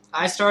go.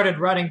 I started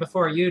running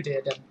before you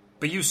did. And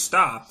But you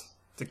stopped.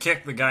 to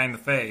kick the guy in the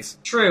face.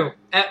 True.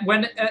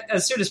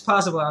 As soon as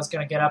possible, I was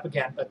going to get up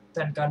again, but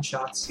then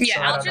gunshots. Yeah,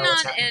 so I don't know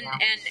what's Algernon happening now.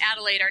 and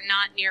Adelaide are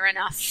not near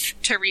enough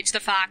to reach the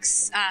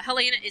fox.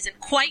 Helena isn't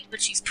quite,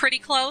 but she's pretty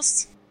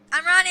close.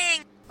 I'm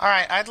running. All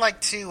right, I'd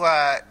like to.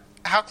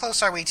 How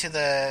close are we to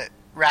the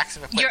racks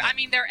of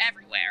equipment? They're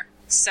everywhere,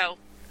 so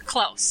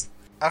close.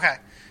 Okay,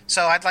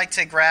 so I'd like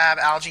to grab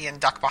Algie and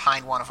duck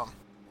behind one of them.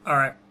 All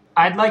right.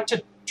 I'd like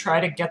to try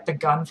to get the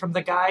gun from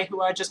the guy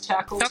who I just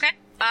tackled. Okay.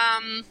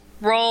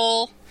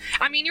 Roll.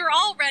 I mean, you're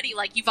already,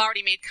 you've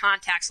already made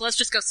contact, so let's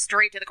just go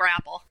straight to the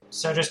grapple.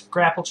 So just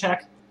grapple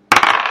check.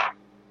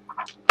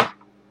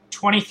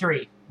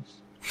 23.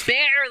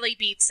 Barely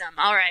beats him.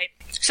 All right.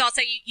 So I'll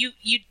say you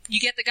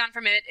get the gun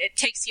from it. It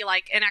takes you,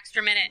 an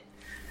extra minute.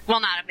 Well,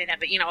 not a minute,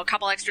 but, a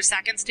couple extra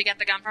seconds to get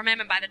the gun from him,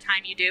 and by the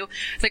time you do,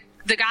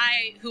 the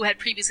guy who had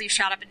previously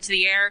shot up into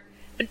the air,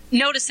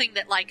 noticing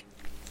that,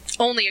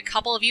 only a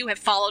couple of you have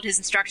followed his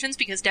instructions,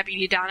 because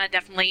Deputy Donna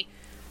definitely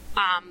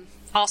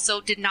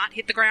also did not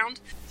hit the ground,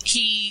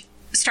 he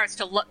starts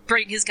to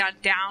bring his gun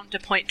down to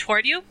point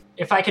toward you.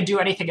 If I could do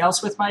anything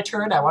else with my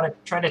turn, I want to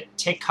try to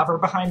take cover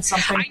behind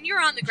something. And you're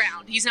on the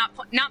ground. He's not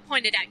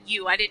pointed at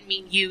you. I didn't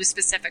mean you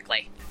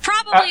specifically.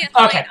 Probably at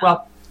Helena. Okay,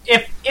 well,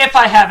 if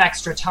I have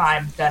extra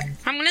time, then...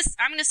 I'm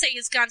gonna say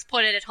his gun's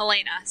pointed at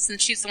Helena,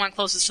 since she's the one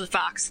closest to the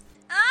fox.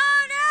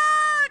 Oh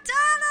no,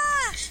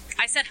 Donna!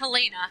 I said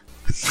Helena.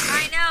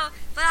 I know,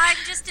 but I'm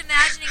just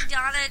imagining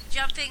Donna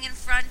jumping in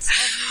front of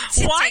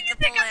me to Why take do you the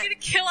think bullet. I'm gonna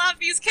kill off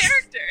these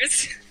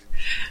characters?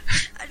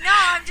 No,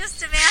 I'm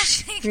just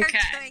imagining her Okay.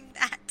 doing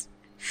that.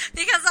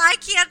 Because I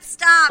can't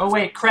stop. Oh,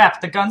 wait,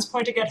 crap. The gun's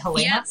pointing at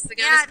Helena? Yes, the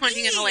gun Yeah, is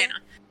pointing at me. Helena.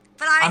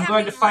 But I I'm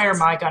going to haven't fire looked.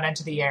 my gun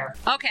into the air.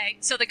 Okay,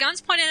 so the gun's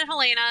pointed at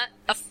Helena,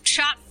 a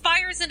shot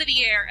fires into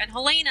the air, and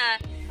Helena,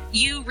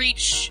 you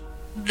reach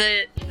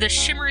the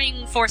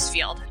shimmering force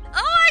field,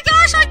 Oh my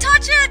gosh, I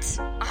touch it!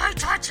 I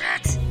touch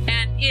it!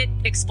 and it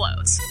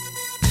explodes.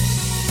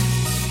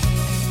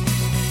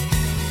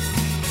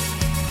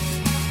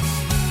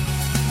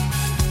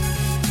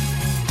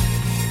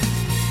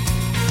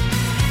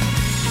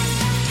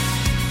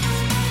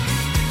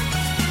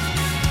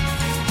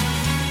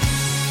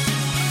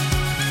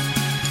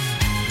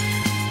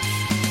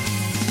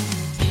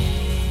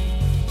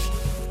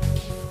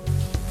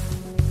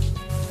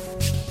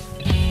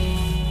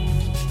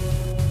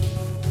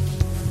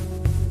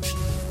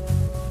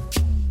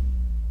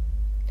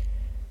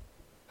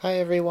 Hi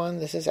everyone,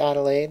 this is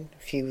Adelaide.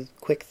 A few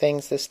quick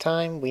things this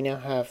time. We now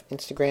have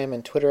Instagram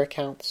and Twitter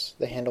accounts.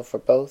 The handle for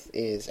both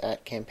is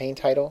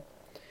 @campaigntitle.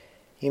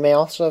 You may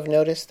also have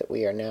noticed that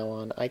we are now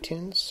on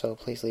iTunes, so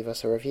please leave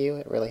us a review.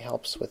 It really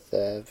helps with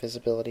the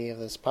visibility of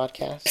this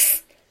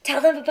podcast. Tell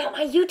them about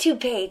my YouTube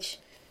page.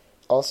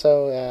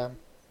 Also,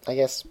 I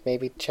guess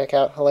maybe check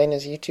out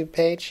Helena's YouTube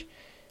page.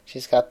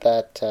 She's got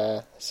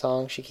that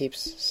song she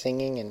keeps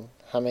singing and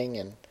humming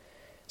and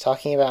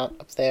talking about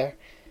up there.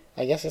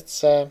 I guess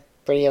it's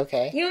pretty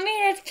okay. You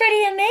mean it's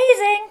pretty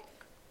amazing?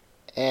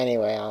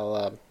 Anyway,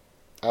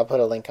 I'll put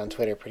a link on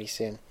Twitter pretty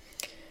soon.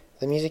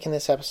 The music in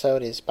this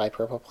episode is by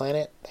Purple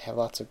Planet. They have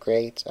lots of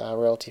great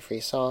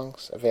royalty-free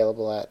songs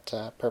available at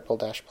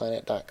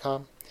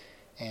purple-planet.com.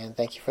 And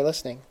thank you for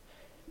listening.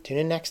 Tune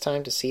in next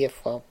time to see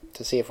if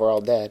we're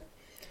all dead.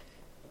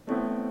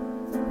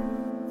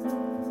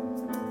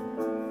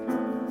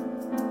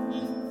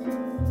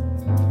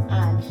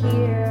 I'm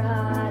here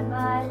on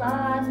my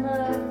lawn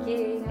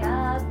looking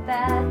up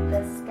at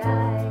the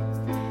sky.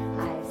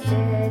 I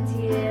sit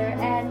here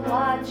and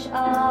watch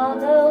all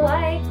the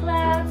white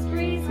clouds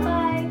breeze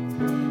by.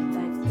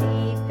 But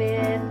deep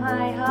in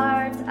my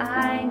heart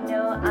I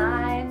know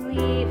I'm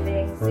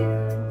leaving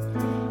soon.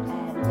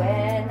 And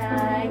when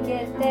I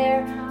get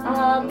there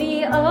I'll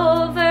be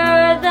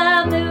over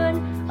the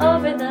moon,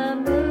 over the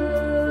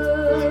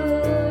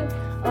moon,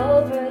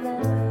 over the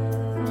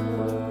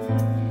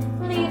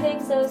moon. Leaving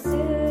so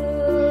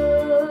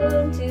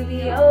soon to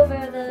be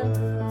over the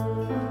moon.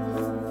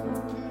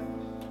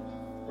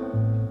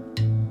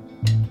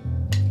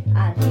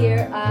 I'm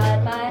here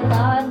on my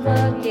lawn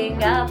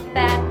looking up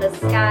at the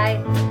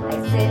sky. I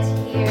sit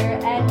here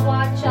and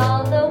watch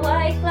all the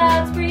white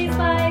clouds breeze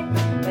by.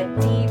 But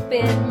deep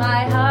in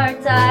my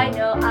heart I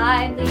know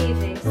I'm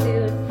leaving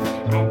soon.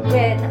 And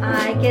when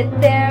I get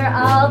there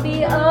I'll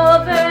be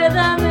over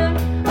the moon,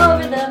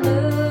 over the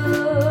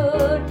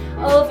moon,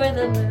 over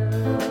the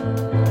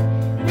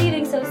moon.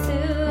 Leaving so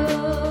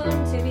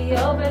soon to be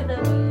over the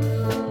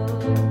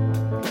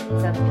moon.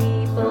 Some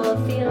people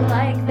feel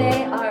like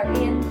they are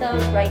in the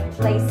right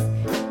place.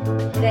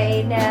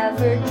 They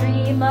never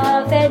dream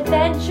of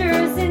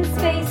adventures in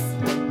space.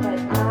 But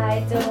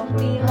I don't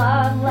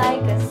belong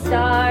like a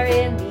star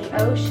in the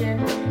ocean.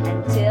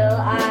 Until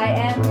I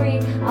am free,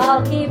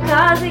 I'll keep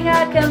causing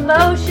a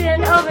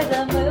commotion over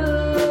the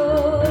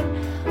moon,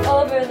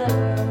 over the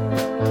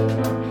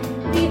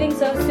moon. Leaving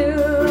so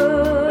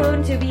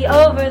soon to be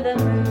over the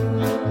moon.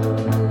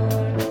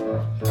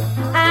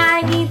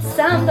 I need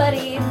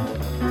somebody,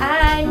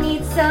 I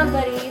need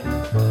somebody,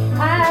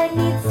 I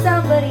need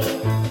somebody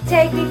to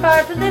take me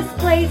far from this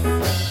place.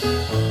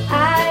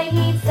 I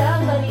need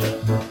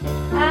somebody